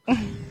will.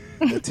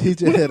 The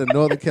teacher at a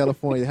Northern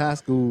California high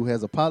school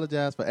has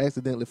apologized for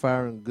accidentally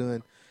firing a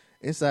gun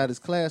inside his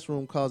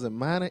classroom, causing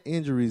minor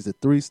injuries to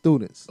 3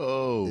 students.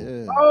 Oh.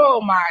 Yeah.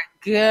 Oh my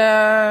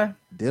God.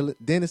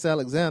 Dennis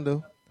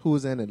Alexander, who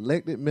is an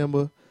elected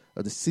member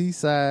of the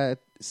Seaside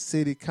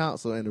City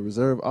Council and a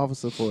reserve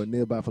officer for a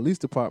nearby police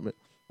department,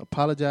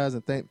 apologized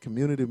and thanked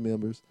community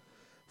members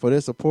for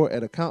their support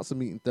at a council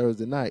meeting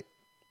Thursday night.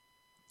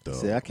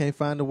 Say, I can't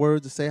find the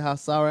words to say how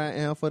sorry I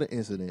am for the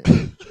incident.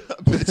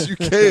 I bet you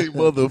can't,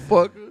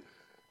 motherfucker.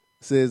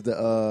 Says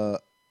the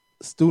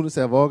students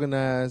have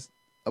organized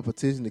a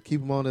petition to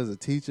keep him on as a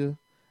teacher,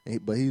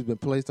 but he's been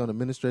placed on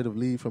administrative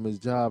leave from his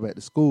job at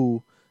the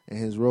school and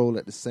his role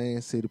at the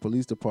Sand City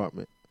Police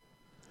Department.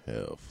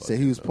 Hell, Said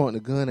he was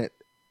pointing a gun at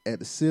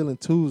the ceiling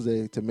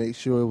Tuesday to make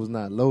sure it was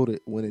not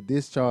loaded when it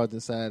discharged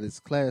inside his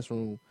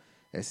classroom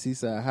at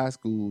Seaside High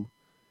School.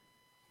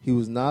 He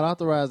was not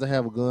authorized to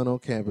have a gun on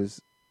campus.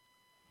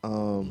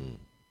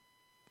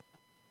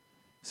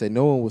 Say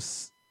no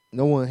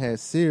one had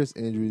serious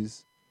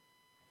injuries.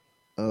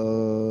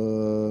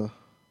 So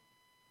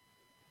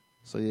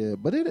yeah,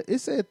 but it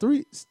said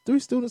three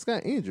students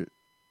got injured,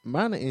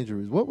 minor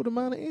injuries. What were the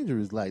minor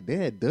injuries like? They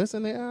had dust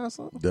in their eye or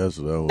something. That's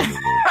what I want to know.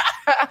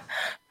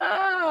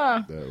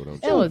 That's what I'm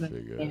trying to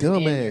figure out.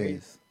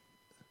 Dumbass.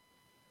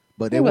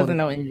 But There wasn't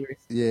no injuries.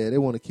 Yeah, they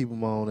want to keep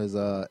him on as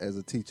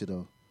a teacher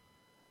though.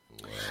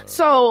 Wow.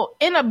 So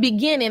in the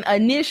beginning,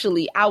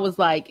 initially, I was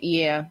like,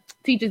 yeah,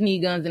 teachers need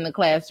guns in the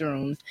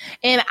classrooms.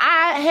 And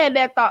I had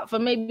that thought for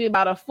maybe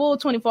about a full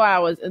 24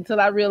 hours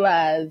until I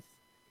realized,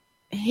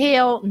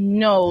 hell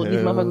no, these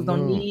motherfuckers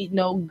don't need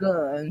no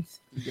guns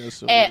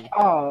at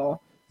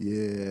all.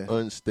 Yeah.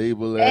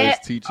 Unstable ass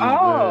teachers,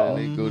 man.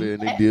 They go there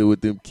and they deal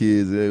with them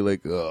kids. They're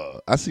like,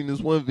 I seen this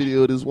one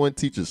video of this one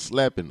teacher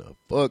slapping the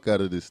fuck out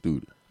of this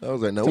student. I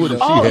was like, now what if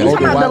she had a gun? You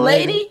talking about the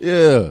lady?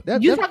 Yeah.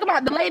 You talking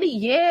about the lady?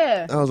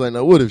 Yeah. I was like,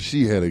 now what if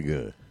she had a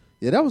gun?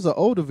 Yeah, that was an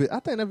older video. I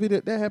think that video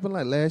that happened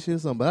like last year or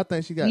something. But I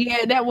think she got.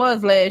 Yeah, that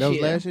was last year. That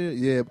was last year.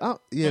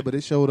 Yeah, but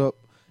it showed up.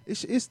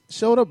 It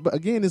showed up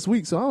again this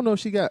week. So I don't know if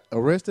she got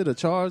arrested or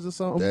charged or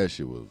something. That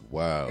shit was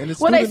wild. And the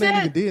student ain't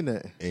even did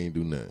that. Ain't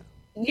do nothing.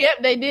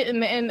 Yep, they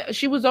didn't, and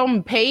she was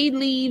on paid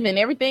leave and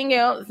everything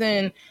else.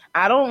 And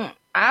I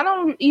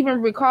don't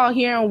even recall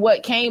hearing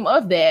what came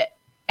of that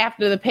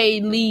after the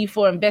paid leave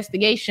for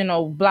investigation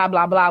or blah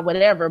blah blah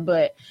whatever.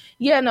 But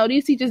yeah, no,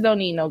 these teachers don't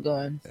need no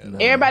guns. No.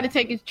 Everybody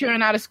take his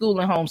children out of school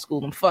and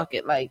homeschool them. Fuck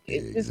it, like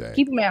just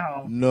keep them at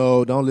home.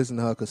 No, don't listen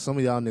to her because some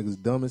of y'all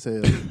niggas dumb as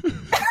hell.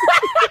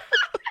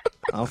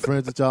 I'm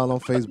friends with y'all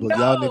on Facebook. No,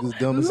 y'all niggas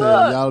dumb as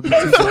hell.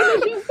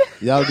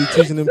 Y'all be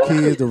teaching them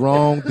kids the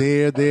wrong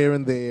there,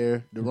 and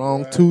there. The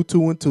wrong two,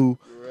 and two.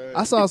 Right.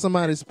 I saw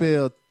somebody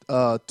spell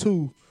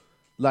two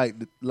like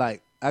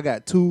I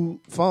got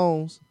 2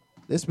 phones.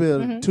 They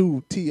spelled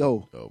 2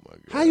 T-O. Oh my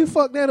God. How you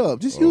fuck that up?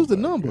 Just use the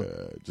number.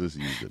 God. Just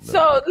use the number.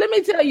 So let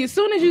me tell you, as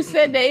soon as you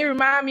said that, it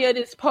reminded me of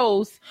this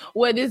post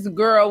where this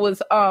girl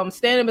was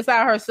standing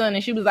beside her son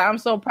and she was like, I'm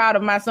so proud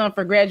of my son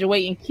for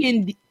graduating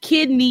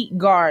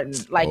kindergarten.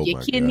 Like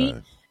your kidney.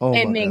 God.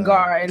 And then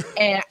garden,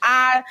 and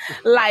I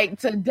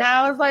like to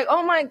die. I was like,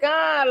 "Oh my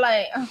God!"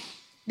 Like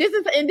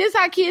this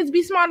how kids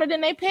be smarter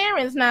than their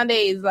parents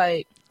nowadays.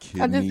 Like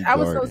I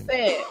was so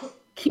sad.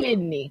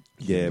 Kidney,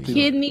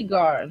 kidney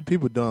garden.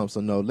 People dumb, so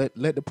no. Let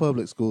the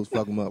public schools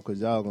fuck them up because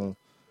y'all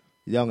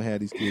gonna have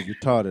these kids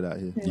retarded out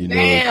here. You know,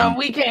 damn,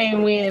 we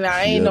can't win.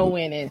 I ain't no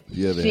winning.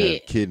 You ever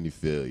had kidney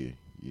failure?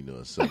 You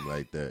know, something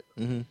like that.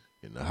 In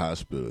the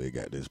hospital, they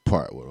got this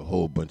part with a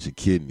whole bunch of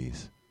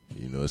kidneys.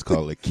 You know, it's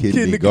called a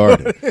kidney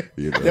garden.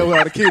 You know? That's where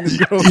all the kidneys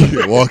go.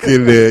 You walk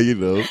in there, you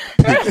know,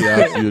 pick you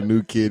out your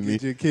new kidney.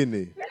 Get your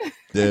kidney.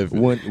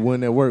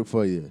 One that work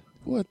for you.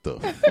 What the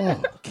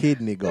fuck?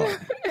 Kidney garden.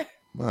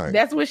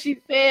 That's what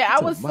she said.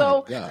 I was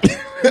so.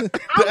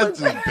 That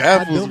just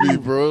baffles me,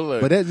 bro.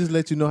 Like, but that just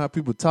lets you know how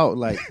people talk.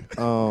 Like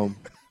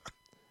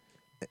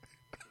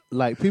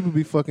people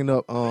be fucking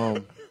up.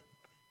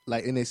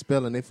 Like in their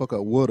spelling, they fuck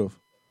up would've.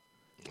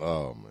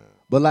 Oh man.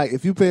 But like,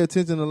 if you pay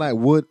attention to like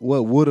what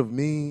would've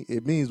mean,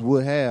 it means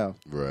would have.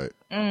 Right.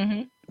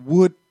 Mm-hmm.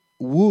 Would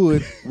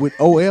with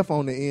OF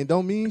on the end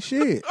don't mean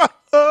shit.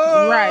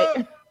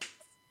 Right.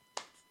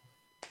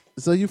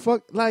 So you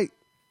fuck like.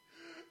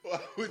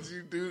 Why would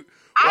you do?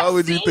 Why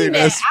would you think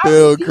that's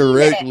spelled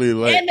correctly?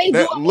 Like and they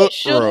that do it look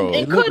with wrong.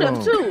 And could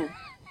have too.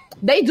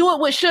 They do it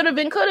with should have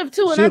and could have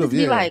too, and I just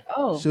be like,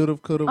 oh, should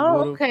have, could have.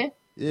 Oh, okay.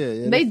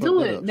 Yeah. They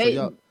do it.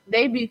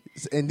 They be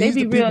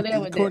real there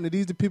with according to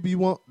these the people you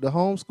want the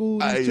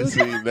homeschool. I ain't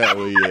seen that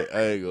one yet.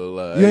 I ain't gonna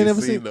lie. You ain't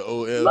never seen the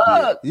OF.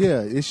 Look.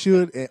 Yeah, it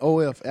should and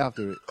OF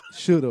after it.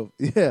 Should have.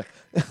 Yeah.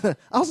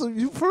 Also,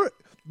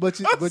 but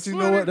you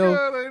know what though?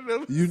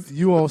 God,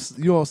 you on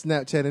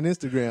Snapchat and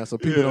Instagram, so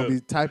people don't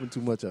be typing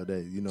too much all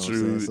day. You know what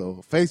I'm saying?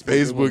 So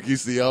Facebook, you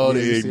see all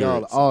the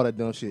ignorance, all that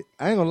dumb shit.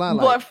 I ain't gonna lie.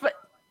 Like,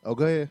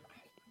 go ahead.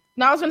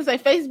 No, I was gonna say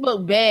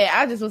Facebook bad.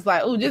 I just was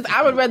like,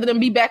 I would rather them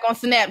be back on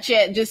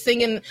Snapchat, just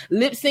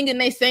lip singing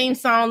their same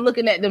song,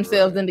 looking at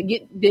themselves, than to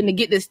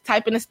get this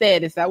typing of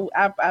status. I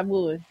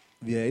would.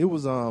 Yeah, it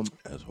was. I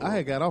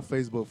had got off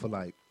Facebook for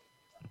like,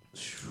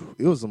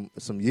 it was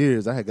some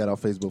years. I had got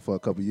off Facebook for a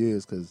couple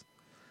years because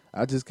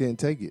I just couldn't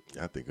take it.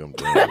 I think I'm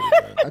done with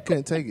it, man. I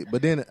couldn't take it.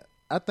 But then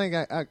I think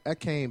I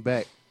came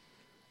back.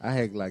 I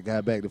had like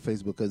got back to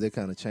Facebook because they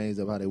kind of changed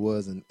up how they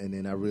was, and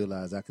then I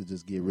realized I could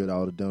just get rid of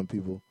all the dumb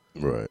people.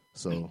 Right.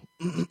 So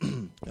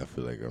I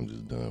feel like I'm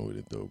just done with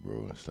it though,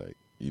 bro. It's like,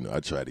 I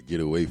tried to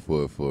get away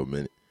for a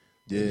minute.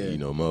 Yeah.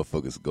 And,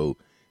 motherfuckers go.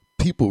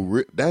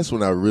 That's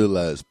when I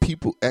realized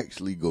people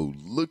actually go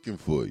looking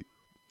for you.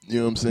 You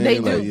know what I'm saying? They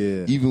like, do.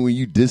 Yeah. Even when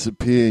you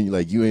disappear and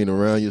you ain't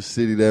around your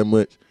city that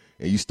much,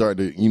 and you start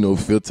to,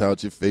 filter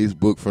out your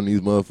Facebook from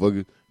these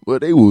motherfuckers, well,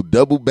 they will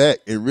double back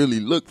and really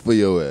look for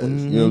your ass. Mm-hmm.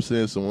 You know what I'm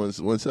saying?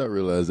 So once I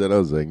realized that, I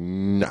was like,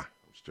 nah, I'm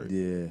straight.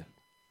 yeah.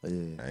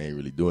 Yeah. I ain't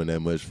really doing that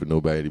much for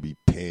nobody to be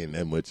paying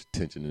that much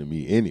attention to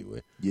me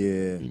anyway.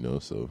 Yeah.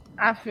 So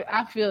I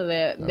feel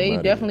that I'm they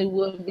outta definitely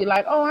would be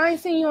like, oh, I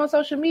ain't seen you on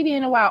social media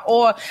in a while,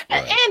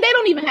 and they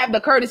don't even have the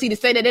courtesy to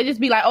say that. They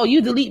just be like, oh,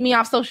 you delete me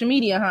off social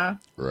media, huh?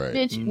 right.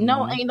 Bitch,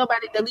 no, ain't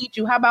nobody delete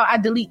you. How about I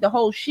delete the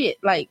whole shit?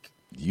 Like,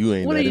 You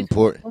ain't what that are you-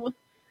 important.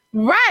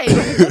 right?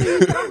 Like, what are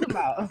you talking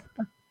about?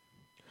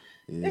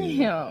 Yeah.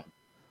 Damn.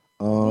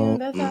 Yeah,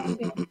 that's how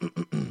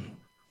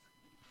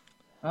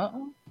I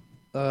feel.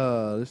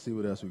 Let's see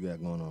what else we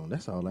got going on.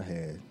 That's all I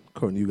had.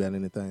 Courtney, you got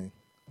anything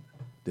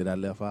that I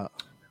left out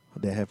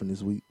that happened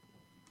this week?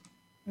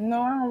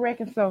 No, I don't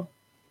reckon so.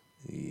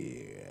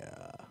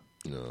 Yeah.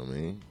 You know what I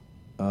mean?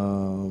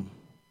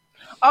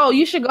 Oh,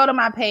 you should go to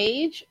my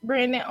page,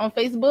 Brandon, on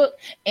Facebook,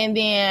 and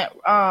then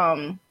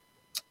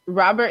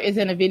Robert is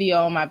in a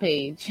video on my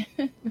page.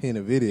 In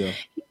a video.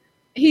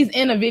 He's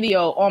in a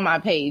video on my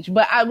page,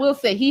 but I will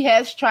say he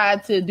has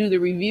tried to do the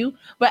review,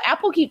 but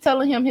Apple keep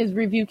telling him his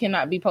review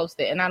cannot be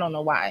posted, and I don't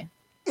know why.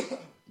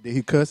 Did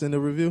he cuss in the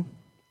review?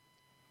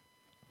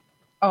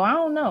 Oh, I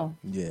don't know.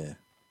 Yeah.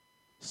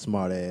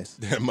 Smart ass.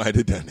 That might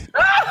have done it. No,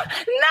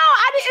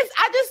 I didn't.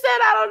 I just said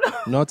I don't know.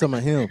 No, I'm talking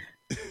about him.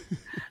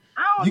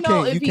 I don't You know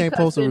can't if you he can't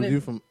post a cussed in review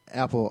it. from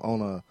Apple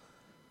on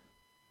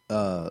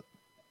a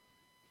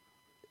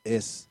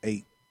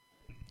S8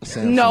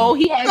 Samsung. No,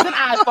 he has an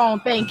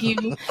iPhone. Thank you,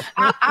 Robert.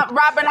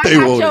 I They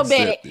got won't your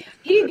accept back.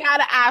 He got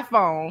an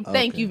iPhone.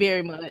 Thank Okay. you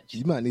very much.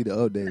 You might need to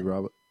update,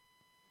 Robert.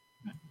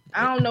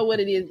 I don't know what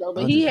it is though,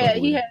 but I'm he just had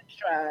fucking with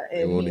tried.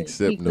 They And won't he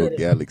accept no couldn't.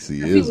 Galaxy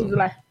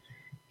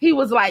He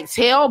was like,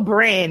 tell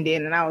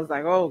Brandon, and I was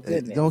like, oh Hey,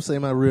 goodness. don't say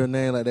my real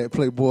name like that,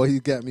 Playboy. You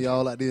got me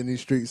all out there in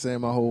these streets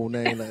saying my whole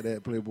name like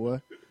that, Playboy.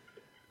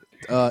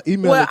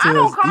 Email Well, it to I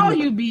don't us. call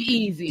email, you Be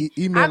Easy.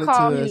 email I it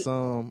call to you.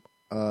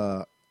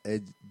 us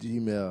at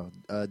Gmail,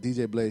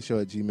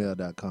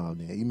 djbladeshow@gmail.com.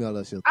 Then email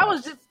us your I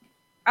was thoughts.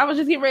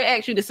 just getting ready to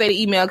ask you to say the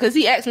email because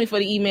he asked me for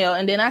the email,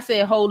 and then I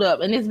said, hold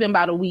up, and it's been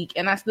about a week,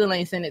 and I still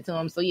ain't sent it to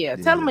him. So yeah,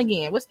 tell him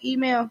again. What's the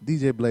email?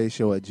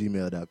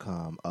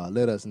 djbladeshow@gmail.com.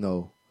 Let us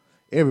know.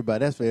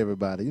 Everybody, that's for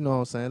everybody. You know what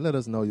I'm saying? Let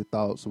us know your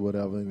thoughts or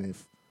whatever. And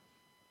if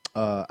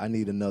I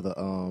need another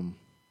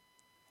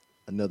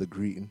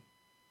greeting.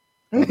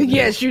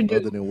 Yes, you do.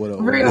 Other than what up,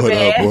 Real What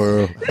bad. up,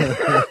 world?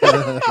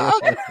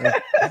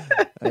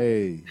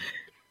 Hey.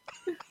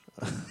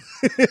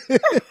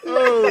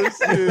 Oh,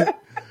 shit.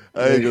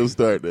 I ain't going to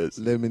start that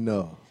shit. Let me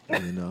know. You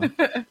know what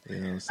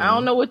I'm saying? I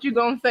don't know what you're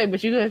gonna say,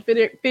 but you're gonna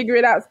figure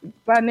it out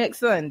by next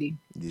Sunday.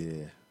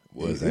 Yeah.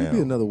 What's It'll be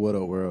down? another what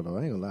up world though.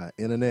 I ain't gonna lie.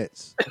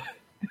 Internets.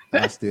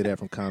 I steal that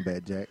from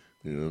Combat Jack.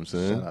 You know what I'm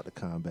saying? Shout out to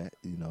Combat,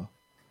 you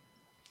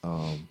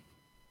know.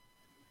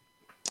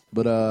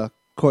 But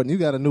Courtney, you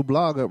got a new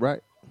blog up, right?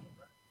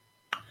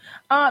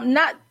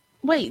 Not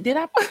wait, did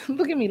I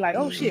look at me like,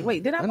 oh shit,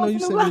 wait, did I I know post you a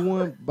new sent blog? me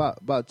one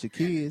about your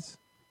kids.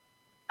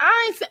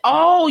 I ain't say,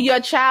 oh, your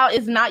child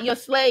is not your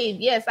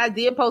slave. Yes, I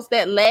did post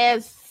that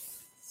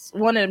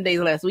one of them days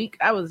last week.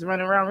 I was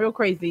running around real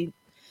crazy,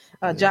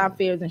 job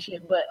fairs and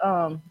shit. But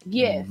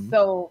yes,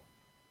 so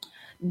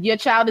your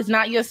child is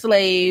not your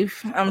slave.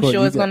 I'm Courtney,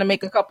 sure you it's got- going to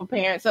make a couple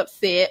parents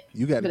upset.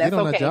 You got to but get that's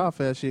on that okay. job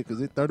fair shit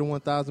because it's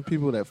 31,000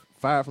 people that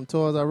fired from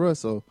Toys R Us,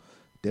 so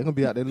they're gonna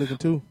be out there looking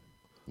too.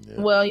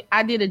 Well,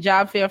 I did a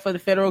job fair for the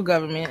federal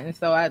government, and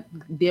so I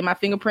did my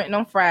fingerprinting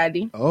on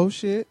Friday. Oh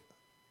shit!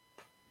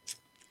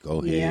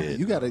 Go Yeah. ahead.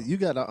 You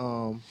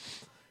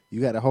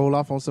gotta hold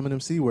off on some of them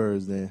C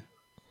words then.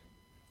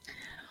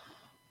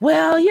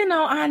 Well,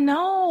 I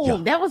know Yeah,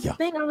 that was the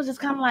thing. I was just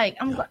kind of like,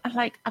 I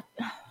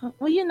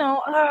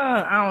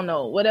don't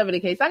know. Whatever the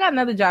case, I got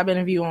another job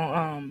interview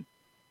on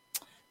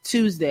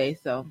Tuesday,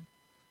 so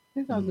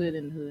it's all good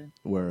in the hood.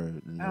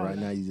 Word. And Oh, right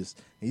no. now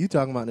you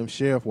talking about them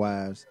sheriff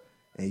wives,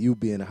 and you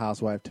being a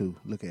housewife too.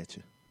 Look at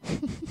you.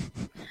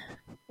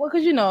 Well,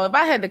 because if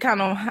I had to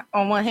count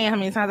on one hand how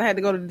many times I had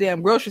to go to the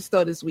damn grocery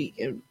store this week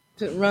and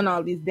to run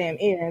all these damn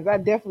errands, I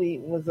definitely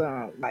was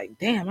like,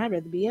 damn, I'd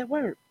rather be at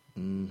work.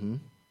 Mm-hmm.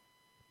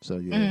 So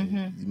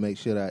yeah, you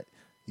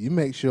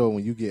make sure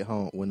when you get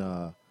home,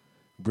 when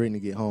Brittany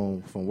get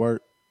home from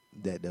work,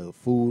 that the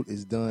food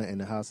is done and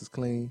the house is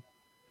clean,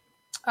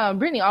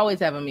 Brittany always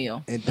have a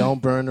meal. and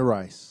don't burn the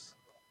rice,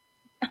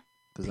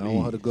 because I don't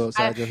want her to go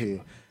upside your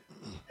head.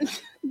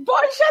 Boy,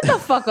 shut the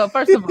fuck up,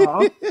 first of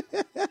all.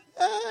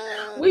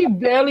 We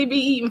barely be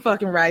eating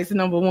fucking rice,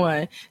 number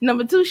one.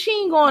 Number two, she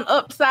ain't going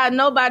upside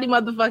nobody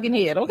motherfucking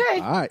head, okay?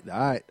 All right.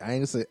 I ain't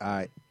gonna say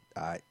all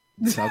right.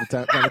 Talking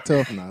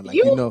tough now. Like,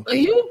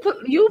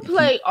 you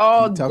play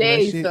all you talking that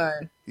day, shit.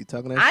 son. You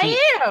talking that shit.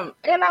 I am,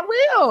 and I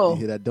will. You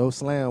hear that dope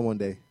slam one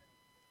day.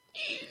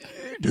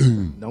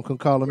 Don't come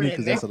calling me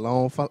because that's a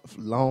long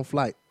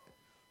flight.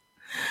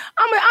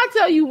 I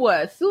tell you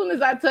what, as soon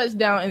as I touch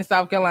down in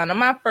South Carolina,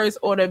 my first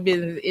order of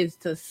business is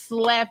to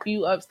slap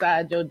you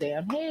upside your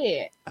damn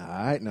head. All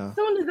right, now. As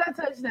soon as I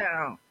touch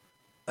down.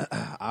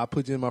 I'll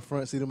put you in my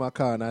front seat of my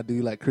car and I'll do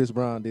you like Chris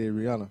Brown did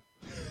Rihanna.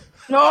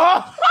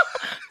 No.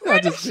 I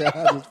just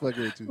fucking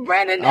with you.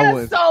 Brandon,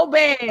 that's so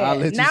bad. Now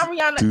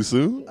Rihanna. Too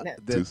soon?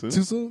 Too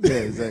soon? Yeah,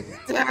 exactly.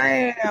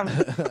 Damn.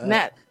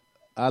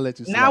 I'll let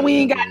you slide. Now we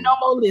ain't got no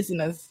more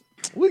listeners.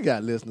 We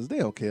got listeners. They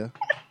don't care.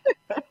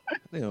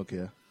 They don't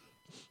care.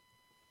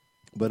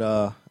 But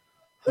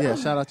yeah,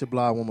 shout out your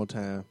blog one more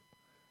time.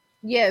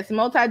 Yes,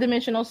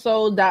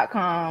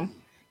 multidimensionalsoul.com.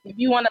 If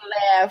you want to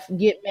laugh,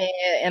 get mad,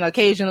 and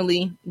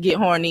occasionally get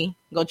horny,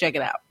 go check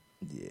it out.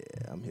 Yeah,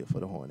 I'm here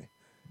for the horny.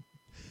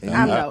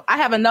 I know. I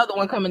have another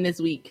one coming this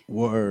week.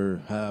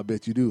 Word. I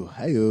bet you do.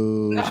 Hey,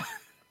 You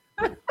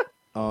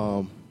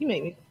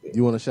make me sick.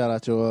 you want to shout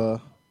out your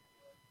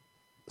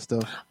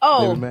stuff?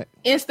 Oh, Baby Mac?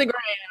 Instagram,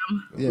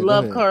 Yeah, go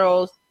love ahead.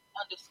 curls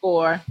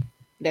 _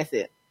 That's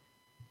it.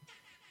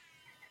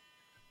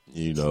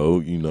 You know,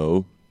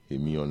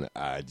 hit me on the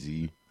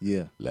IG.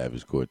 Yeah.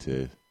 Lavish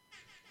Cortez.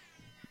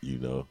 You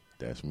know,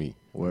 that's me.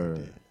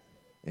 Word.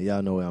 And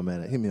y'all know where I'm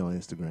at. Hit me on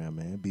Instagram,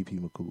 man. BP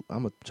McCool.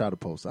 I'm going to try to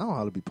post. I don't know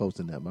how to be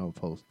posting that, but I'm going to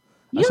post.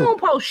 You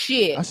don't post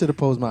shit. I should have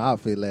posted my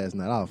outfit last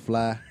night. I was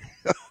fly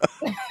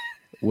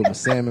with my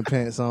salmon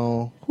pants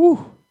on.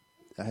 Whew.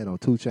 I had on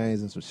 2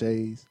 chains and some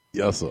shades.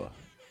 Yes, sir.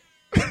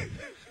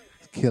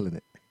 Killing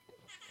it.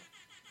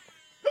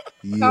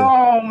 Yeah.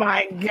 Oh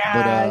my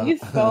God. But, You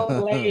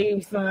so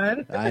lame,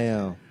 son. I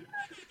am.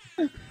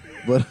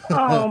 But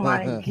Oh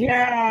my but God.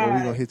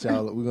 we're gonna hit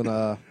y'all. We're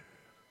gonna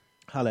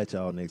holler at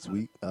y'all next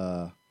week.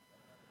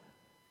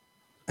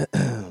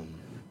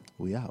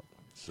 We out.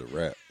 It's a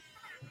wrap.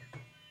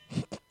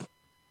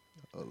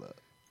 Hold up.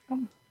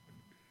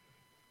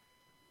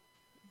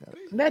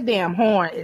 That damn horn is